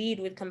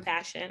lead with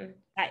compassion.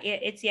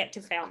 It's yet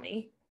to fail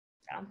me.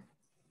 So.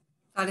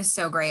 That is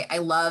so great. I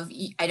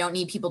don't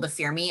need people to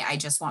fear me. I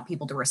just want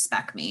people to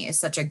respect me is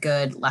such a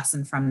good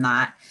lesson from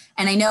that.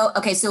 And I know,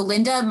 okay, so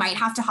Linda might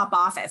have to hop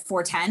off at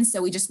 4:10.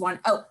 So we just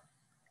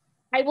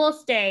I will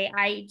stay.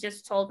 I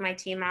just told my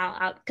team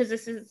out because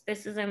this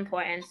is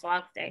important, so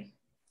I'll stay.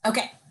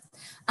 Okay.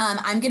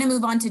 I'm going to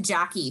move on to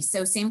Jackie.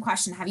 So same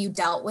question. Have you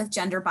dealt with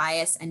gender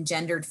bias and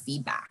gendered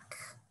feedback?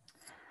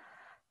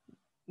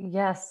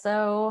 Yes.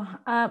 So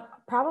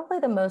probably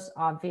the most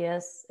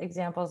obvious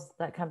examples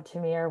that come to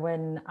me are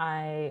when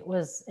I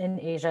was in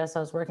Asia. So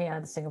I was working out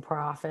of the Singapore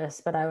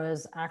office, but I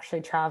was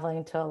actually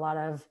traveling to a lot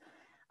of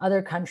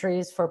other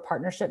countries for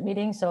partnership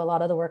meetings. So a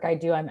lot of the work I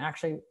do, I'm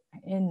actually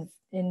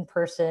in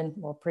person,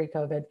 well,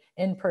 pre-COVID,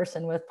 in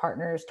person with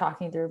partners,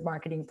 talking through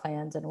marketing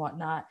plans and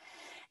whatnot.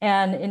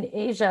 And in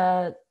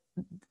Asia,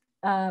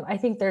 I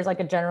think there's like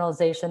a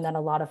generalization that a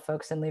lot of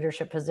folks in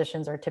leadership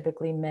positions are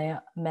typically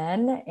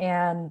men,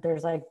 and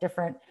there's like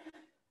different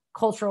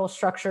cultural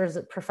structures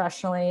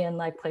professionally in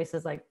like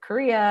places like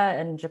Korea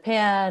and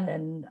Japan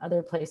and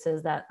other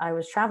places that I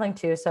was traveling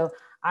to. So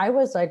I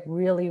was like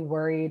really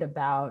worried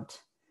about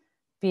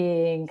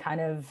being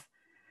kind of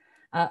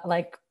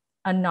like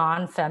a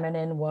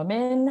non-feminine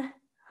woman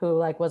who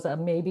like was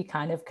maybe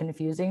kind of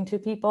confusing to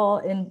people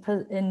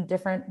in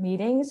different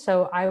meetings.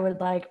 So I would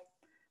like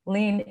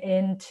lean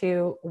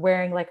into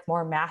wearing like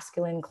more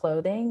masculine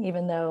clothing,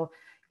 even though,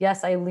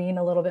 yes, I lean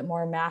a little bit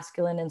more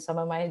masculine in some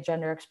of my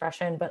gender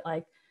expression, but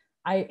like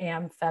I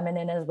am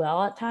feminine as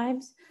well at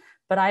times.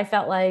 But I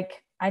felt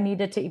like I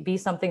needed to be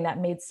something that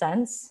made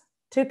sense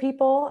to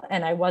people,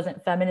 and I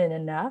wasn't feminine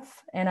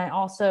enough. And I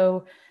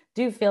also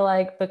do feel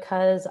like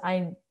because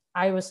I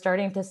was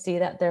starting to see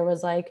that there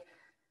was like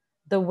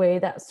the way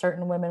that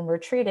certain women were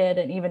treated,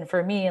 and even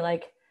for me,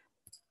 like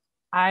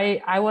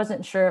I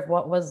wasn't sure if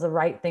what was the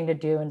right thing to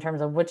do in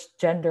terms of which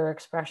gender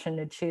expression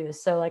to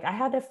choose. So like I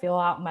had to feel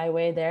out my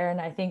way there. And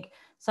I think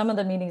some of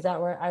the meetings that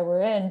I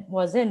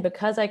was in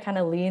because I kind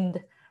of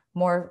leaned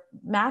more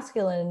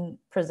masculine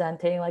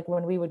presenting, like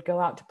when we would go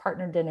out to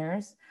partner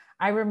dinners,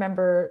 I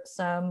remember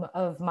some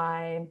of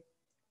my,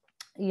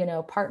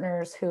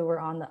 partners who were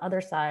on the other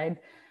side,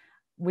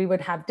 we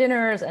would have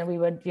dinners and we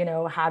would,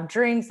 have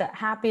drinks at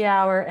happy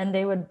hour, and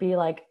they would be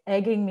like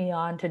egging me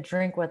on to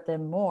drink with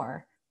them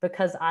more,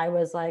 because I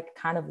was like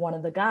kind of one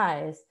of the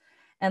guys.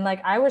 And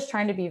like I was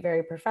trying to be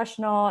very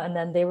professional, and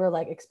then they were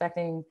like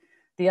expecting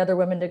the other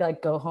women to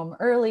like go home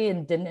early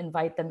and didn't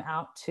invite them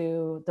out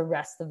to the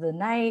rest of the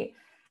night.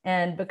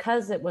 And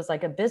because it was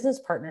like a business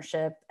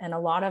partnership, and a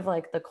lot of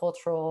like the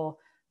cultural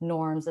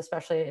norms,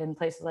 especially in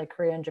places like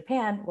Korea and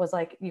Japan, was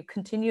like you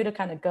continue to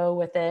kind of go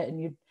with it,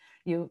 and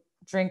you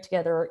drink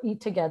together or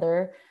eat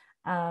together.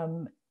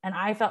 And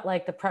I felt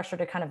like the pressure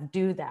to kind of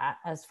do that,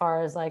 as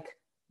far as like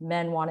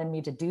men wanted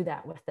me to do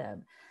that with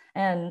them.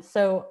 And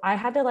so I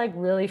had to like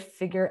really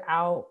figure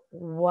out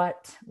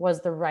what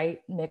was the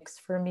right mix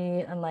for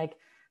me, and like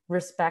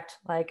respect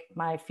like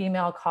my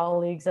female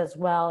colleagues as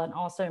well, and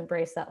also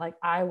embrace that like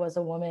I was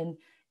a woman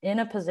in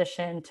a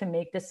position to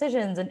make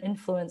decisions and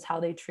influence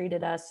how they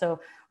treated us. So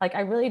like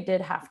I really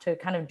did have to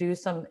kind of do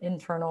some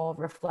internal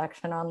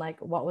reflection on like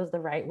what was the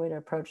right way to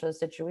approach those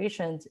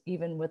situations,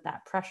 even with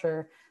that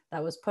pressure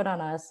that was put on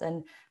us.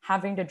 And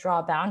having to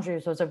draw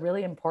boundaries was a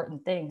really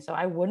important thing. So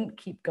I wouldn't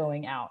keep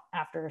going out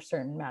after a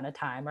certain amount of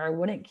time, or I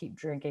wouldn't keep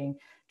drinking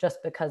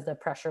just because the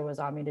pressure was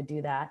on me to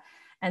do that.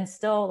 And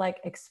still like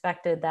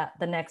expected that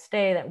the next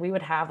day that we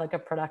would have like a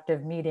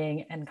productive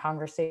meeting and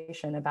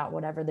conversation about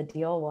whatever the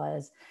deal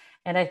was.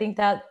 And I think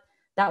that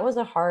that was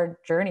a hard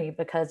journey,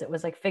 because it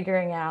was like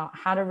figuring out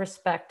how to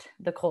respect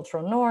the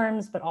cultural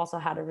norms, but also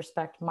how to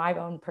respect my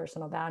own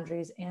personal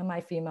boundaries and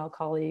my female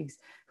colleagues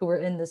who were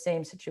in the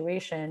same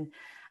situation.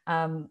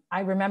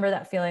 I remember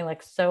that feeling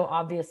like so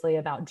obviously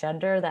about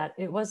gender, that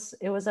it was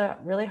a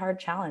really hard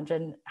challenge,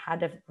 and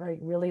had to like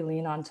really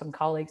lean on some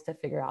colleagues to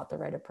figure out the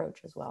right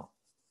approach as well.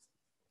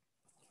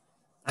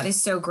 That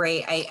is so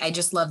great. I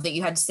just love that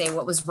you had to say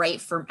what was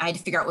right for, I had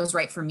to figure out what was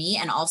right for me.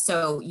 And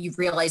also you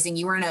realizing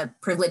you were in a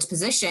privileged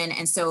position.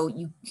 And so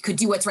you could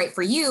do what's right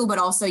for you, but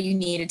also you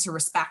needed to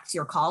respect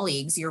your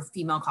colleagues, your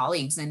female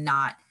colleagues, and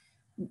not,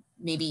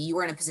 maybe you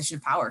were in a position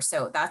of power.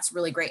 So that's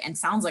really great, and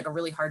sounds like a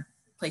really hard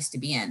place to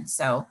be in.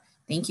 So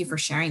thank you for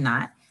sharing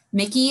that.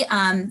 Mickey,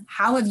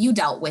 how have you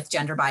dealt with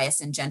gender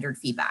bias and gendered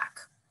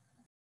feedback?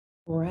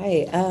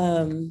 Right.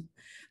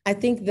 I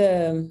think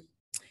the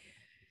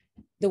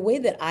way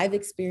that I've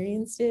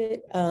experienced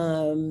it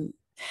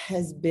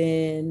has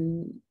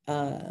been,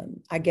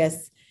 I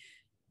guess,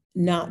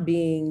 not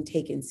being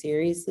taken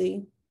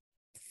seriously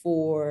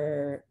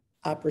for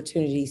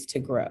opportunities to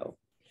grow.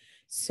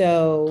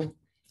 So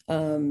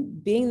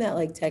being that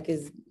like tech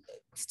is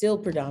still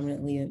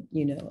predominantly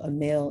a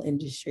male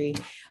industry,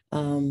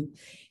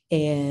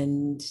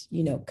 and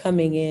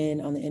coming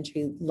in on the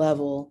entry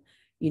level,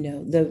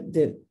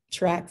 the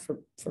track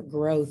for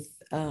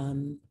growth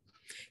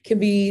can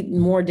be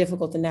more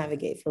difficult to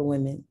navigate for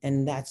women.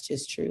 And that's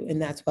just true.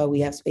 And that's why we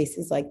have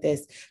spaces like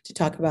this to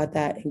talk about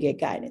that and get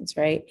guidance,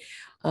 right?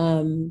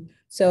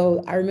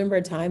 So I remember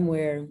a time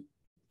where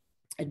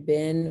I'd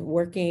been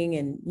working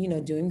and,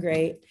 doing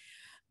great.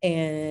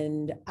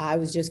 And I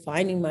was just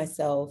finding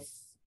myself,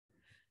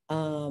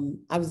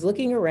 I was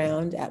looking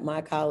around at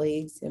my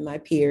colleagues and my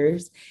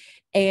peers,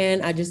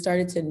 and I just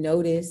started to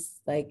notice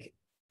like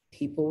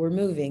people were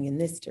moving in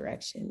this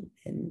direction,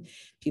 and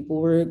people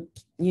were,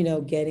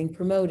 getting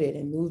promoted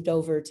and moved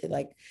over to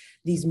like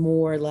these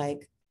more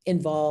like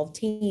involved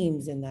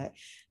teams. And that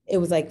it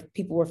was like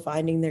people were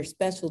finding their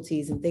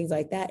specialties and things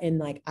like that. And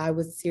like, I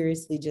was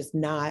seriously just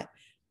not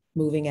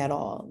moving at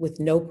all, with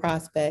no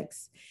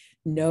prospects,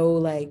 no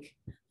like,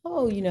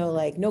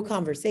 like no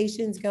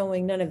conversations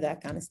going, none of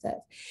that kind of stuff.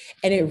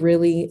 And it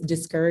really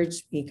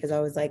discouraged me, because I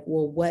was like,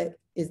 well, what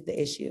is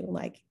the issue?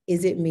 Like,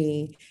 is it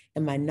me?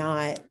 Am I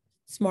not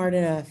smart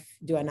enough?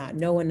 Do I not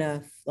know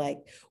enough? Like,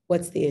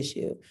 what's the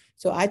issue?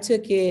 So I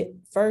took it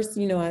first,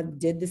 I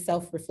did the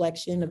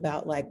self-reflection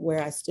about like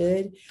where I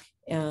stood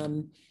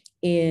in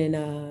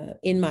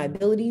my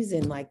abilities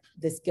and like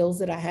the skills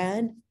that I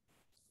had.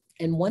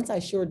 And once I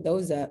shored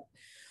those up,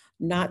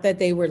 not that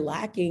they were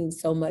lacking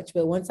so much,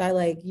 but once I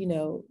like,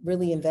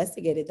 really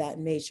investigated that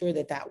and made sure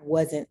that that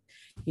wasn't,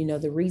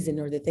 the reason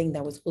or the thing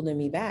that was holding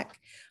me back,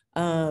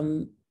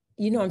 I'm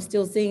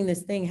still seeing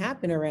this thing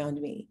happen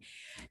around me.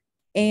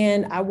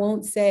 And I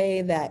won't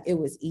say that it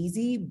was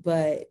easy,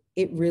 but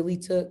it really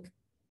took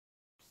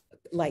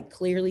like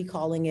clearly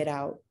calling it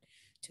out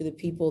to the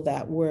people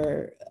that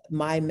were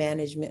my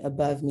management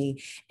above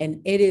me.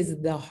 And it is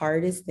the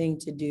hardest thing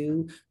to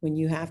do when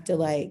you have to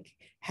like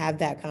have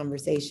that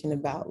conversation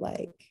about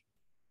like,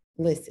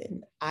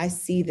 listen, I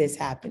see this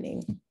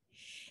happening,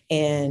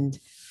 and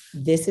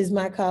this is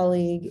my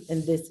colleague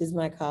and this is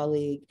my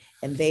colleague,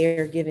 and they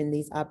are given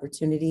these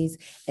opportunities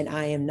and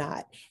I am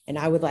not. And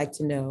I would like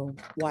to know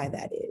why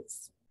that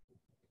is.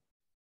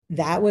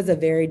 That was a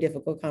very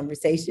difficult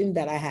conversation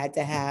that I had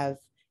to have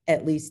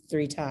at least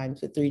 3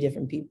 times with 3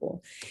 different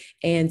people.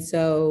 And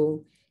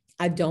so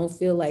I don't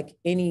feel like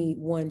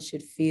anyone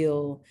should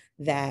feel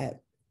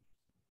that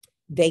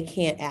they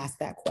can't ask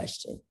that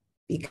question,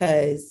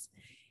 because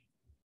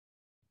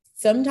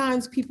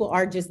sometimes people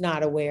are just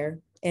not aware.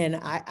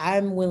 And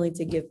I'm willing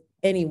to give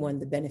anyone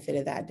the benefit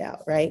of that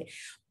doubt, right?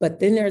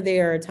 But then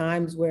there are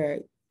times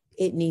where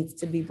it needs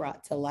to be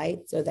brought to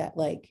light so that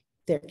like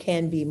there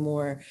can be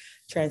more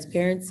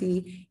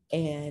transparency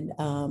and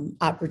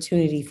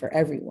opportunity for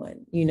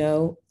everyone,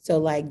 So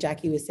like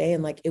Jackie was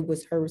saying, like it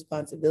was her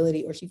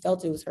responsibility, or she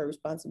felt it was her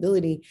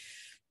responsibility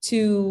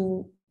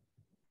to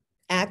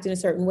act in a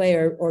certain way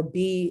or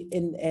be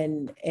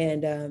and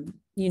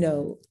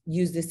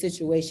use the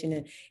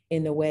situation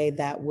in a way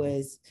that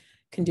was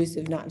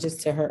conducive, not just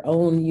to her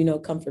own,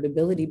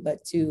 comfortability,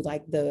 but to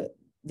like the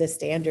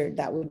standard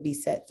that would be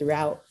set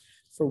throughout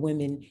for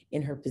women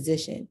in her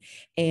position.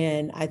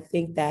 And I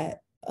think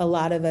that a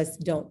lot of us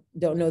don't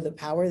know the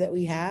power that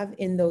we have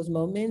in those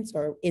moments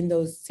or in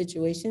those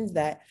situations,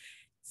 that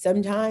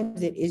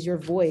sometimes it is your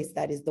voice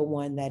that is the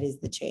one that is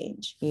the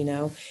change,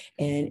 and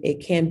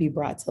it can be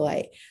brought to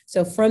light.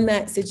 So from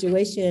that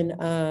situation,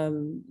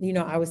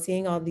 I was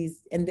seeing all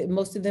these, and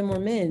most of them were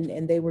men,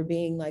 and they were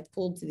being like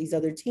pulled to these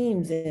other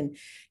teams and,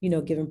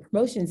 given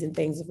promotions and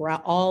things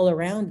all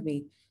around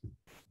me.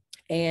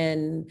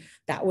 And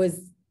that was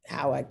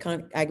how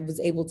I was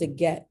able to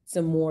get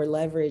some more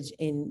leverage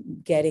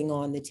in getting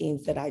on the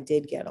teams that I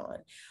did get on.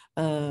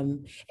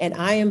 And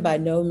I am by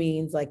no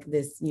means like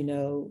this,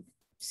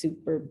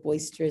 super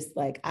boisterous.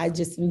 Like I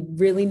just am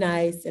really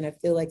nice. And I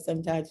feel like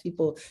sometimes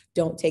people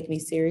don't take me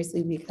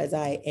seriously because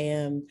I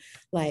am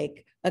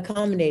like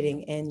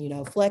accommodating and, you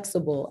know,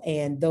 flexible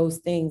and those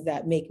things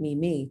that make me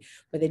me.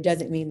 But it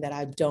doesn't mean that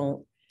I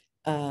don't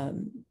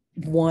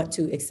want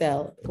to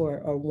excel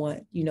or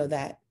want, you know,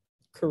 that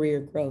career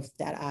growth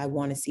that I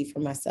want to see for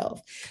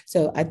myself.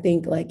 So I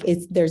think like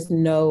there's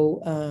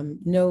no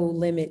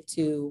limit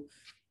to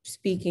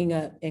speaking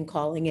up and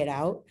calling it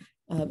out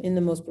in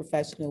the most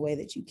professional way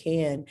that you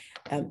can.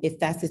 If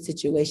that's the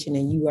situation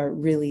and you are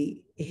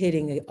really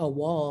hitting a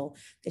wall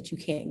that you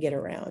can't get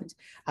around.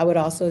 I would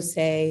also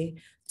say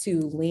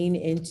to lean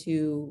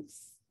into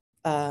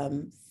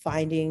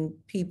finding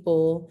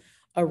people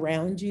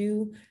around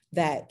you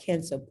that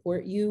can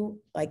support you.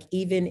 Like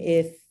even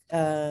if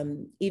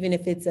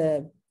it's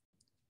a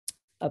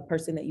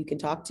person that you can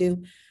talk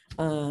to,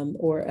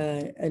 or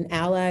an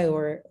ally,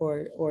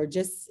 or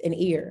just an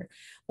ear.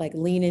 Like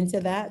lean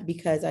into that,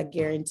 because I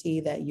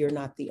guarantee that you're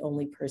not the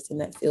only person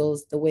that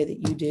feels the way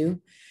that you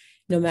do,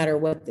 no matter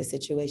what the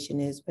situation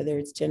is, whether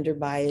it's gender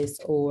bias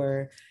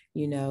or,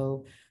 you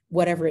know,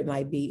 whatever it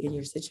might be in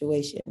your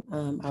situation.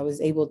 I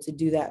was able to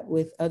do that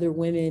with other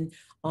women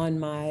on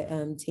my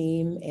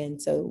team.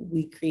 And so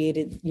we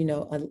created, you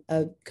know,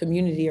 a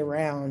community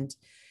around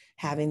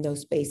having those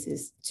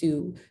spaces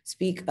to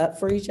speak up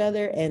for each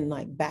other and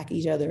like back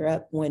each other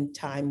up when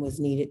time was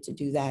needed to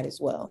do that as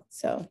well.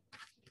 So.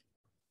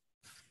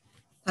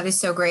 That is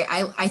so great.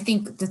 I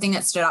think the thing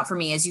that stood out for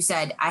me, as you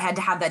said, I had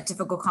to have that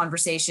difficult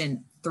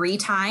conversation 3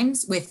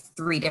 times with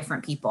 3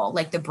 different people,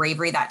 like the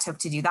bravery that took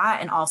to do that.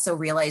 And also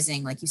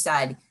realizing, like you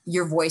said,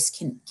 your voice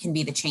can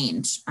be the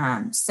change.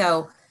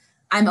 So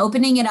I'm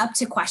opening it up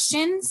to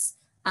questions.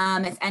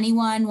 If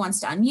anyone wants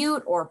to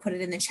unmute or put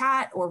it in the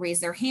chat or raise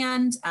their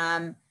hand,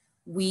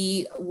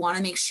 we want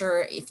to make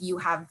sure if you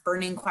have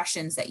burning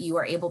questions that you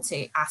are able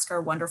to ask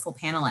our wonderful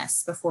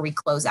panelists before we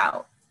close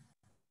out.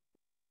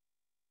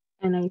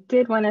 And I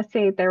did want to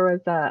say there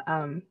was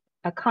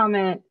a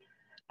comment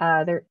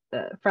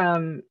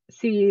from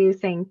CU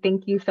saying,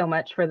 thank you so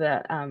much for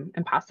the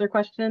imposter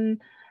question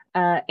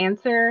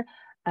answer.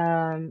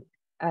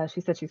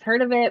 She said she's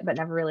heard of it, but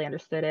never really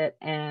understood it.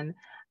 And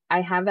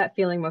I have that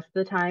feeling most of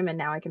the time, and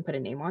now I can put a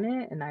name on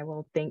it, and I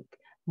will think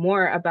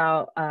more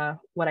about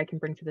what I can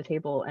bring to the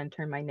table and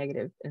turn my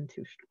negative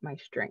into my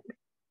strength.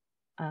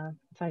 So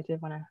I did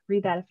want to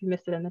read that if you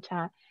missed it in the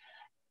chat.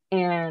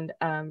 And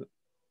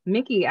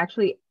Mickey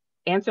actually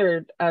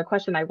answered a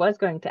question I was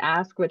going to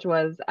ask, which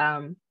was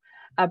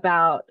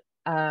about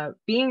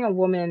being a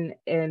woman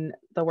in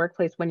the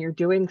workplace when you're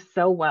doing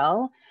so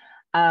well,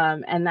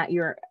 and that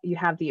you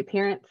have the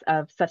appearance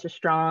of such a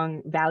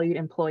strong, valued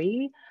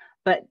employee,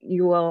 but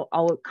you will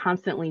all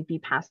constantly be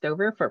passed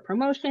over for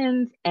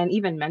promotions and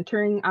even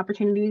mentoring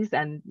opportunities,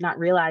 and not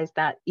realize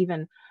that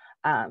even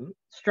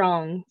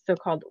strong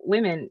so-called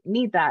women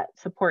need that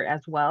support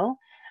as well.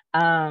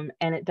 And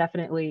it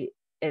definitely,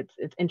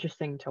 it's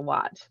interesting to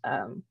watch,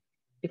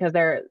 because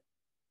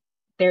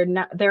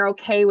they're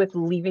okay with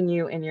leaving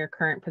you in your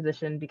current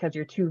position because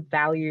you're too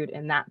valued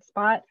in that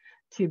spot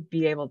to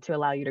be able to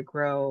allow you to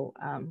grow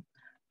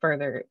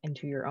further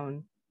into your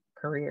own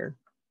career.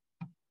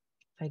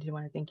 So I did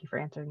want to thank you for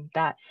answering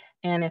that.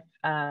 And if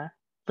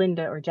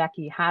Linda or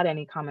Jackie had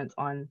any comments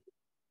on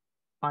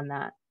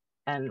that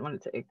and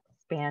wanted to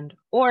expand,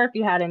 or if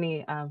you had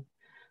any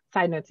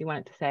side notes you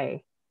wanted to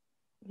say.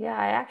 Yeah,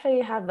 I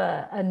actually have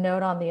a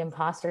note on the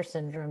imposter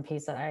syndrome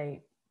piece that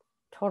I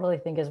totally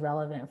think is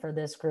relevant for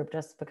this group,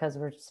 just because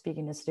we're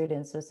speaking to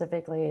students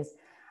specifically. Is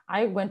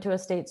I went to a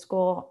state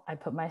school. I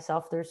put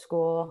myself through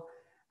school.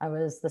 I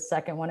was the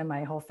second one in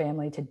my whole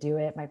family to do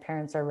it. My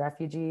parents are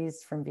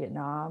refugees from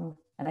Vietnam,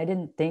 and I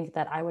didn't think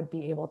that I would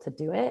be able to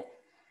do it.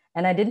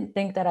 And I didn't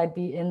think that I'd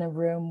be in the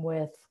room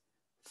with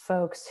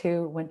folks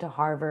who went to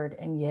Harvard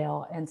and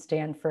Yale and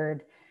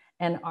Stanford.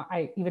 And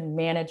I even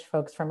managed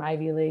folks from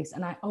Ivy Leagues.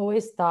 And I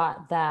always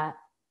thought that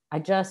I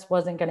just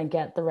wasn't going to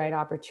get the right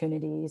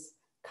opportunities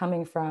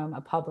coming from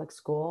a public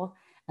school.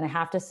 And I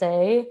have to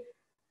say,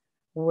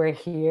 we're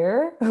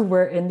here,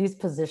 we're in these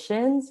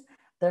positions,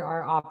 there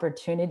are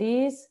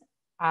opportunities.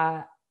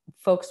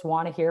 Folks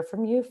want to hear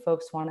from you,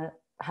 folks want to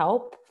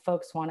help,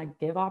 folks want to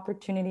give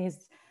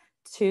opportunities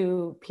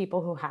to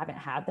people who haven't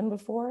had them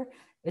before.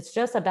 It's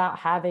just about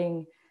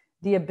having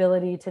the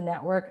ability to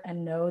network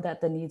and know that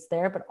the need's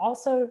there, but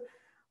also,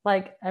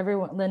 like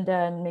everyone, Linda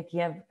and Mickey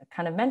have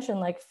kind of mentioned,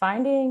 like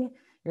finding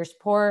your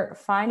sport,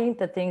 finding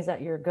the things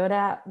that you're good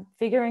at,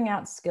 figuring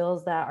out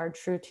skills that are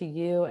true to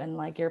you and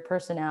like your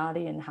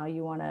personality and how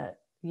you want to,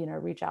 you know,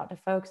 reach out to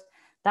folks.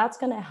 That's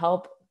going to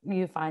help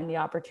you find the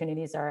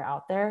opportunities that are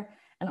out there.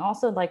 And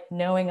also like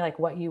knowing like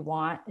what you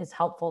want is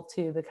helpful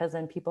too, because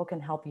then people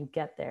can help you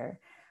get there.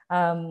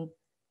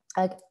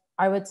 Like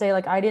I would say,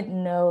 like, I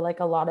didn't know like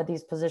a lot of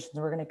these positions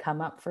were going to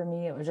come up for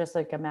me. It was just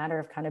like a matter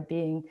of kind of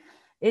being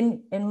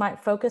in my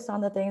focus on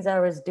the things that I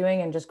was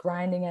doing and just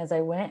grinding as I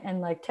went.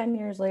 And like 10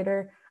 years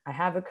later, I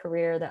have a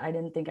career that I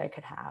didn't think I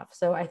could have.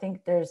 So I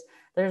think there's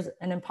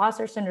an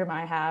imposter syndrome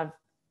I have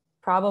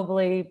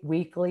probably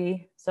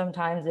weekly,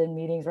 sometimes in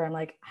meetings where I'm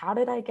like, how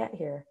did I get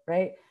here,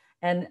 right?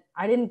 And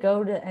I didn't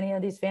go to any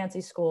of these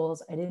fancy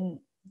schools. I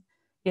didn't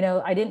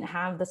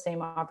have the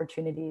same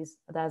opportunities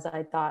as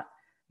I thought,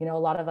 a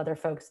lot of other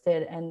folks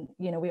did. And,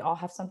 we all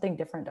have something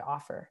different to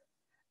offer.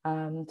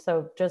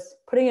 So just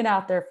putting it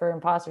out there for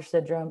imposter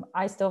syndrome,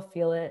 I still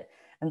feel it.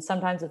 And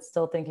sometimes it's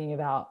still thinking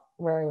about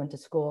where I went to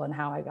school and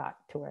how I got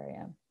to where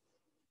I am.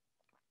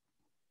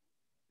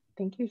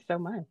 Thank you so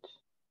much.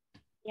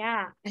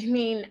 Yeah, I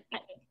mean,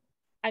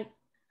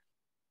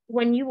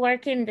 when you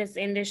work in this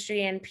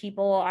industry and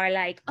people are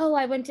like, oh,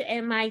 I went to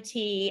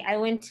MIT, I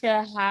went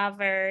to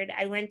Harvard,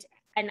 I went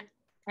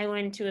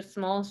to a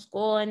small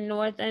school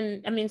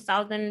in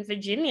Southern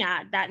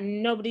Virginia that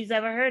nobody's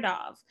ever heard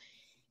of.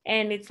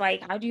 And it's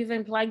like, how do you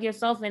even plug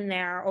yourself in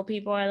there? Or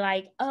people are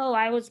like, oh,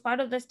 I was part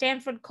of the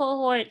Stanford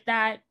cohort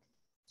that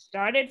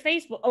started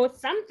Facebook or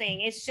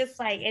something. It's just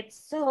like,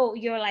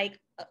 you're like,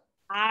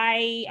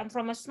 I am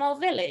from a small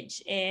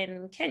village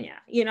in Kenya.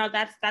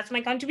 That's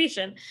my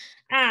contribution.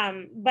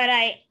 But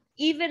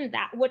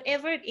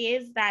whatever it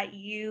is that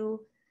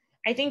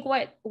I think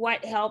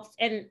what helps,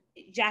 and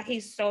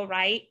Jackie's so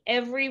right,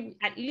 at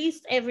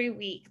least every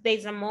week,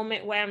 there's a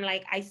moment where I'm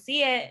like, I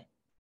see it.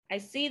 I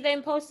see the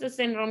imposter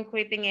syndrome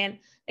creeping in.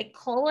 Like,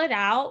 call it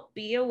out,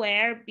 be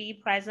aware, be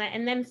present,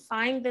 and then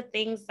find the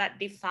things that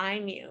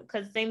define you,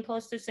 because the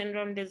imposter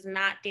syndrome does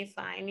not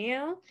define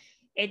you.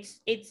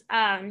 It's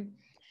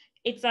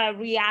a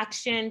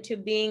reaction to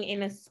being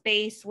in a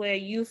space where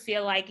you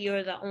feel like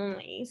you're the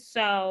only.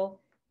 So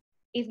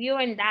if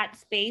you're in that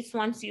space,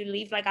 once you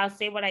leave, like I'll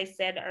say what I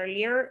said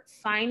earlier,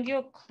 find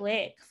your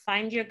clique,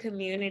 find your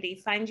community,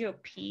 find your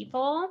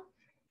people.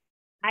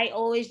 I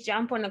always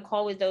jump on a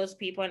call with those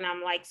people, and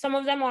I'm like, some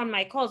of them are on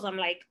my calls, I'm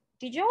like,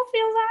 did y'all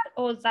feel that,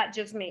 or is that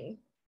just me?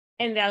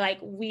 And they're like,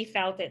 we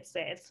felt it,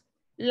 sis.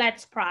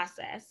 Let's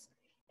process.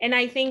 And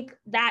I think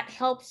that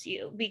helps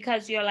you,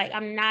 because you're like,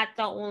 I'm not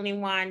the only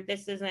one.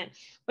 This isn't,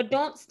 but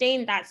don't stay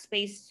in that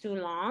space too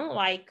long.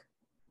 Like,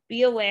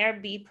 be aware,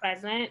 be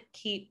present,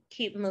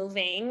 keep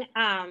moving.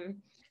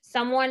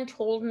 Someone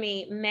told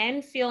me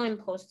men feel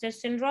imposter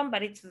syndrome,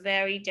 but it's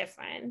very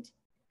different.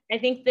 I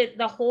think that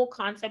the whole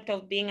concept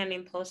of being an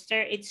imposter,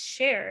 it's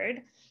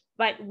shared,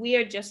 but we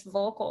are just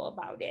vocal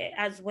about it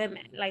as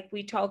women. Like,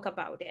 we talk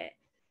about it.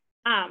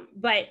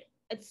 But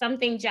it's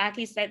something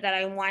Jackie said that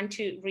I want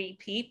to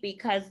repeat,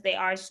 because they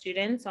are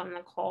students on the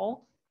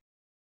call.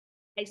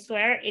 I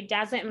swear, it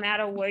doesn't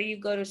matter where you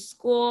go to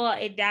school.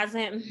 It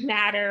doesn't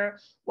matter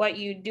what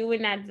you do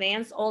in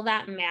advance. All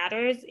that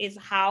matters is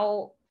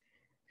how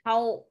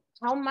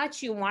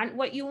much you want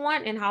what you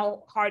want and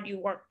how hard you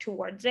work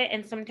towards it.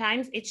 And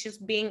sometimes it's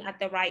just being at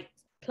the right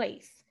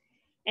place.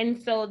 And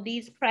so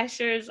these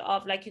pressures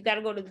of like, you got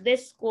to go to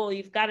this school,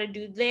 you've got to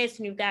do this,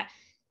 and you've got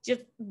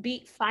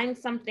find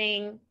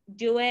something,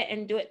 do it,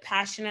 and do it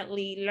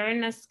passionately,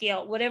 learn a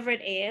skill, whatever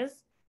it is.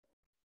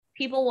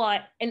 People will,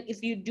 and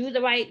if you do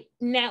the right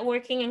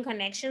networking and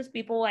connections,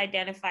 people will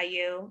identify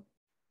you.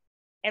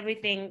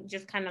 Everything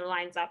just kind of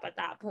lines up at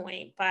that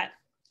point. But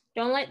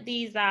don't let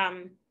these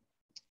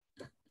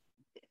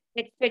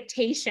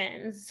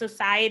expectations,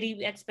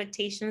 society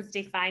expectations,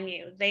 define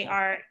you. They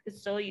are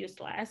so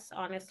useless,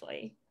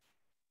 honestly.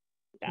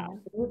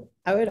 So.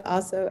 I would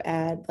also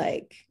add,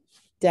 like,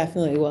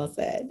 definitely well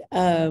said.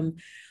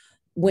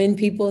 When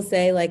people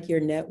say like your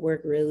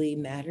network really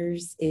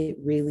matters, it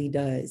really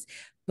does.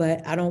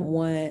 But I don't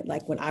want,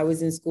 like, when I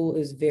was in school, it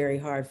was very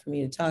hard for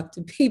me to talk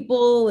to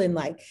people and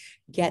like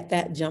get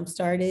that jump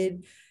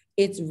started.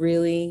 It's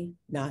really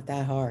not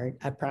that hard,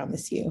 I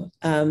promise you.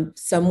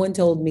 Someone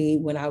told me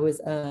when I was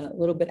a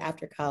little bit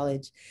after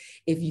college,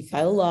 if you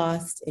feel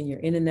lost and you're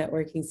in a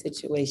networking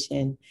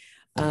situation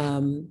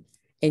and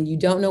you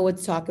don't know what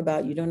to talk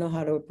about, you don't know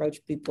how to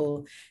approach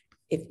people,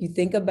 if you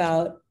think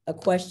about a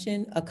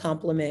question, a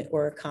compliment,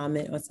 or a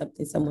comment on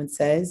something someone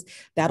says,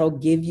 that'll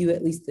give you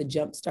at least the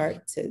jump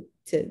start to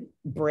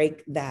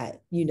break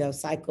that,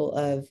 cycle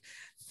of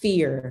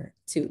fear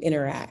to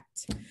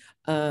interact.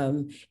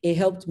 It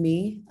helped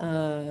me.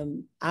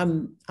 I'm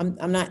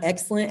not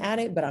excellent at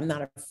it, but I'm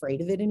not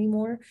afraid of it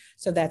anymore.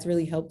 So that's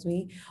really helped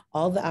me.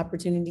 All the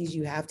opportunities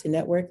you have to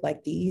network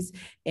like these,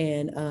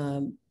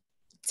 and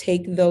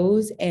take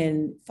those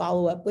and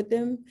follow up with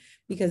them,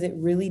 because it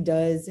really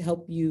does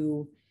help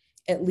you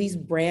at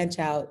least branch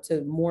out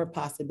to more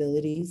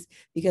possibilities,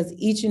 because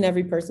each and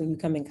every person you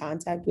come in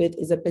contact with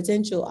is a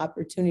potential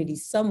opportunity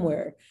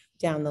somewhere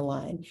down the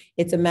line.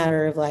 It's a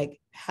matter of like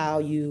how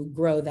you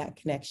grow that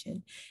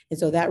connection. And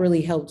so that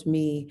really helped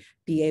me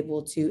be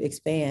able to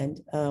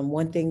expand.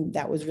 One thing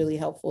that was really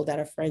helpful that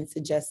a friend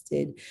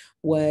suggested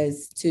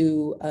was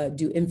to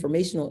do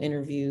informational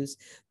interviews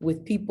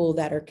with people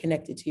that are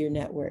connected to your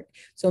network.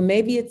 So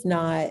maybe it's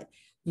not,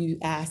 you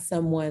ask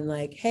someone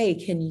like, hey,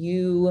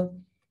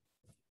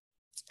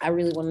 I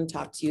really want to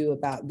talk to you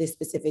about this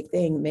specific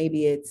thing.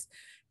 Maybe it's,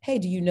 hey,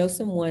 do you know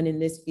someone in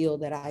this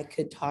field that I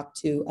could talk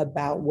to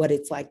about what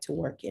it's like to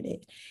work in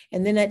it?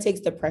 And then that takes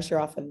the pressure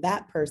off of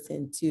that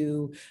person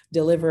to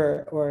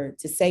deliver or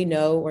to say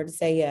no or to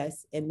say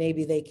yes. And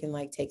maybe they can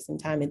like take some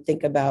time and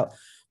think about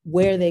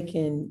where they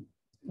can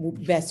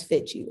best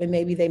fit you. And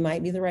maybe they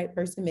might be the right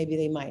person, maybe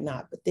they might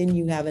not, but then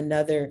you have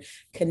another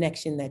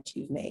connection that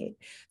you've made.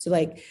 So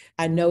like,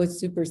 I know it's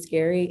super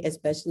scary,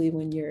 especially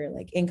when you're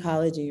like in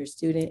college and you're a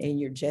student and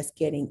you're just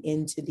getting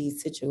into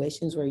these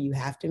situations where you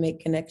have to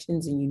make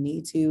connections and you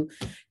need to,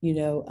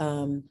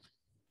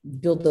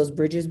 build those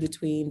bridges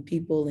between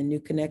people and new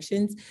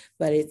connections.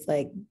 But it's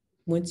like,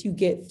 once you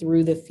get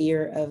through the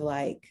fear of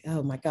like,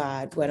 oh my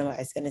God, what am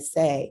I going to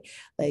say?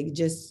 Like,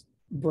 just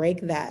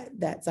break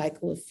that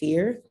cycle of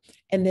fear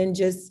and then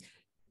just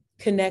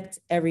connect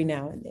every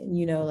now and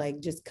then,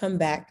 like just come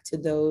back to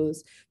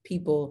those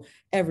people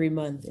every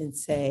month and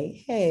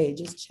say, hey,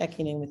 just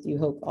checking in with you,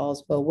 hope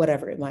all's well,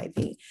 whatever it might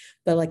be.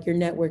 But like your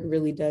network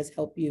really does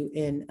help you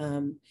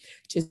in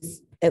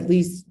just at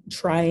least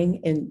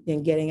trying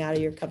and getting out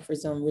of your comfort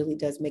zone really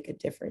does make a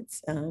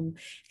difference. And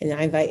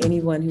I invite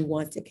anyone who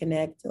wants to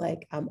connect,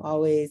 like I'm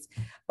always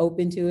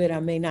open to it. I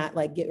may not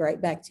like get right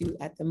back to you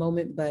at the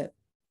moment, but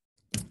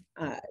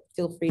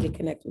feel free to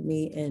connect with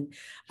me, and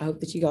I hope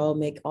that you all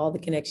make all the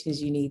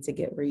connections you need to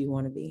get where you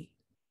want to be.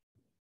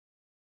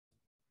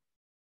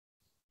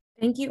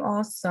 Thank you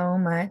all so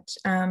much.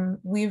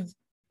 We've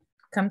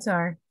come to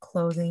our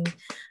closing,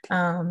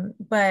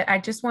 but I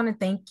just want to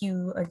thank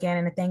you again,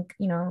 and I thank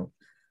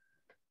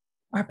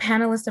our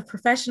panelists of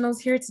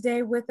professionals here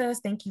today with us.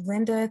 Thank you,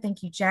 Linda.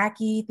 Thank you,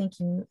 Jackie. Thank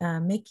you,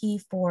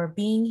 Mickey, for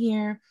being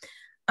here.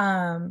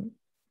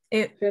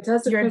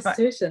 Fantastic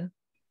presentation.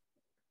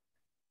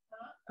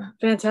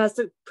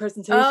 Fantastic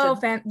presentation.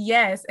 Oh,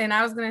 yes. And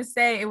I was going to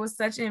say, it was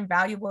such an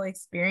invaluable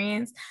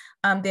experience,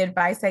 the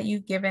advice that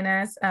you've given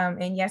us.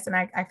 And yes, and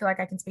I feel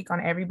like I can speak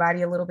on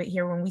everybody a little bit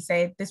here when we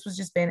say this was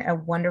just been a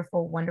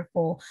wonderful,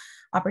 wonderful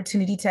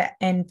opportunity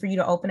and for you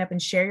to open up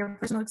and share your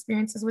personal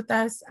experiences with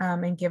us,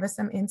 and give us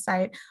some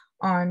insight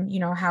on,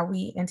 how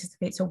we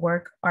anticipate to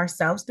work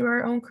ourselves through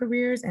our own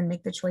careers and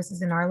make the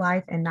choices in our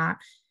life and not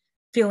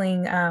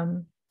feeling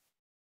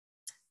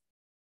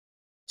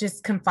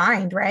just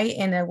confined, right,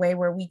 in a way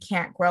where we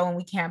can't grow and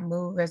we can't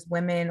move as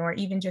women, or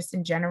even just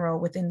in general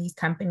within these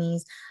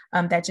companies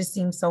that just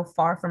seem so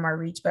far from our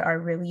reach, but are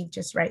really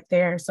just right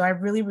there. So I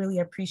really, really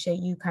appreciate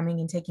you coming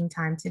and taking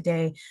time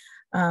today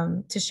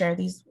to share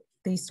these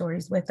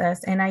stories with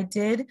us. And I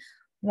did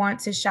want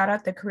to shout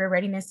out the career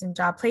readiness and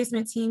job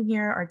placement team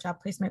here, our job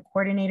placement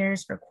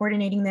coordinators, for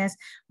coordinating this.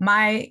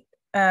 My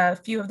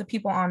few of the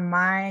people on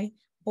my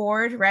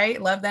board,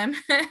 right? Love them.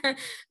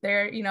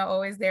 They're,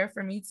 always there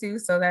for me too.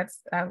 So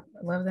I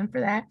love them for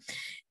that.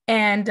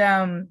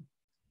 And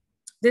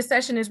this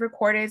session is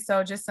recorded.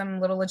 So just some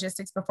little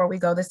logistics before we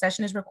go. The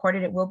session is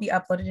recorded. It will be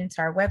uploaded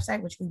into our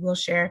website, which we will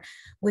share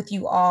with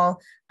you all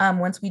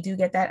once we do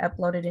get that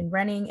uploaded and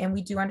running. And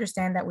we do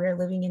understand that we're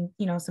living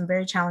in, some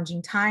very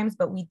challenging times,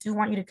 but we do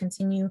want you to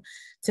continue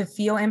to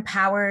feel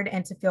empowered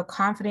and to feel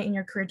confident in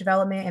your career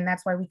development. And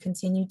that's why we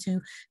continue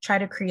to try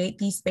to create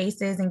these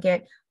spaces and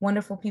get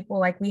wonderful people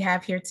like we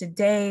have here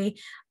today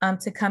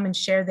to come and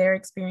share their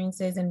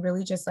experiences and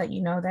really just let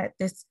you know that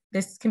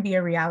this can be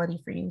a reality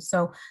for you.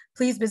 So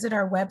please visit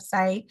our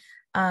website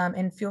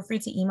and feel free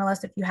to email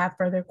us if you have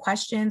further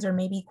questions, or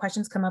maybe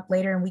questions come up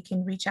later and we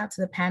can reach out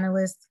to the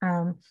panelists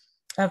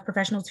of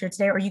professionals here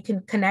today, or you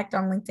can connect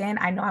on LinkedIn.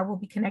 I know I will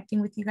be connecting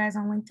with you guys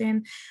on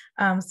LinkedIn.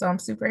 So I'm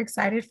super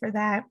excited for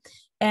that.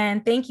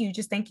 And thank you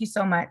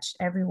so much,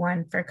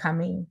 everyone, for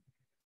coming.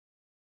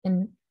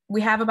 And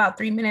we have about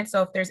 3 minutes.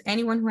 So if there's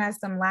anyone who has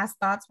some last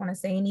thoughts, want to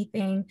say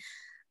anything,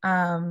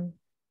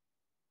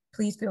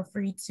 please feel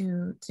free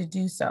to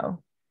do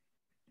so.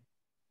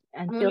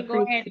 And I'm feel gonna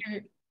go free ahead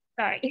and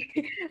sorry.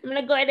 I'm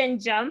gonna go ahead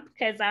and jump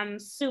because I'm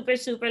super,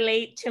 super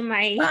late to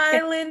my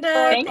Bye, Linda.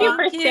 Thank you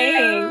for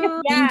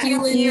staying. Yeah, Thank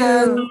you,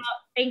 Linda.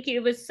 thank you.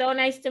 It was so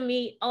nice to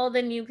meet all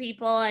the new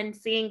people and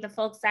seeing the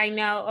folks I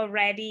know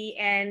already.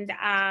 And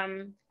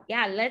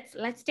yeah,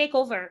 let's take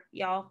over,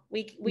 y'all.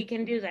 We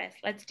can do this.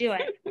 Let's do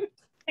it.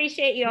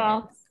 Appreciate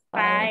y'all. Yes.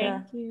 Bye.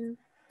 Linda. Thank you.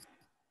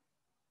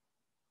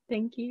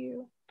 Thank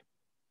you.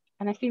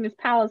 And I see Ms.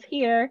 Powell's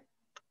here.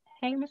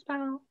 Hey, Ms.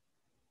 Powell.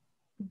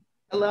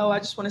 Hello, I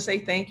just want to say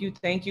thank you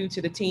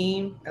to the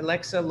team,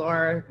 Alexa,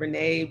 Laura,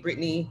 Renee,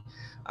 Brittany,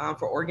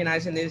 for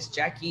organizing this,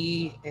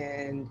 Jackie,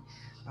 and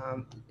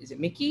is it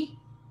Mickey?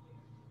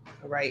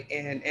 All right,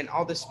 and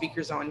all the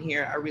speakers on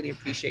here. I really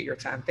appreciate your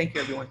time. Thank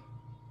you, everyone.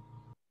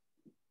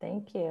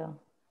 Thank you.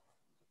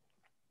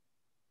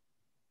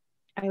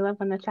 I love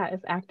when the chat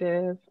is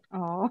active.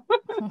 Oh.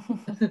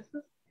 I've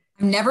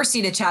never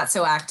seen a chat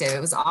so active.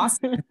 It was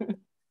awesome.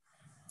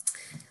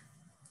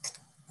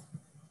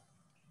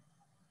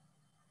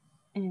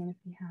 And if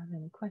you have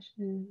any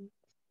questions,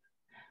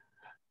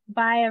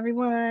 bye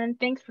everyone.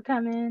 Thanks for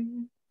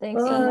coming.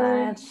 Thanks so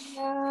much.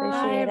 Bye,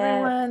 Appreciate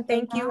everyone. it.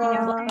 Thank you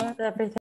all. Everything.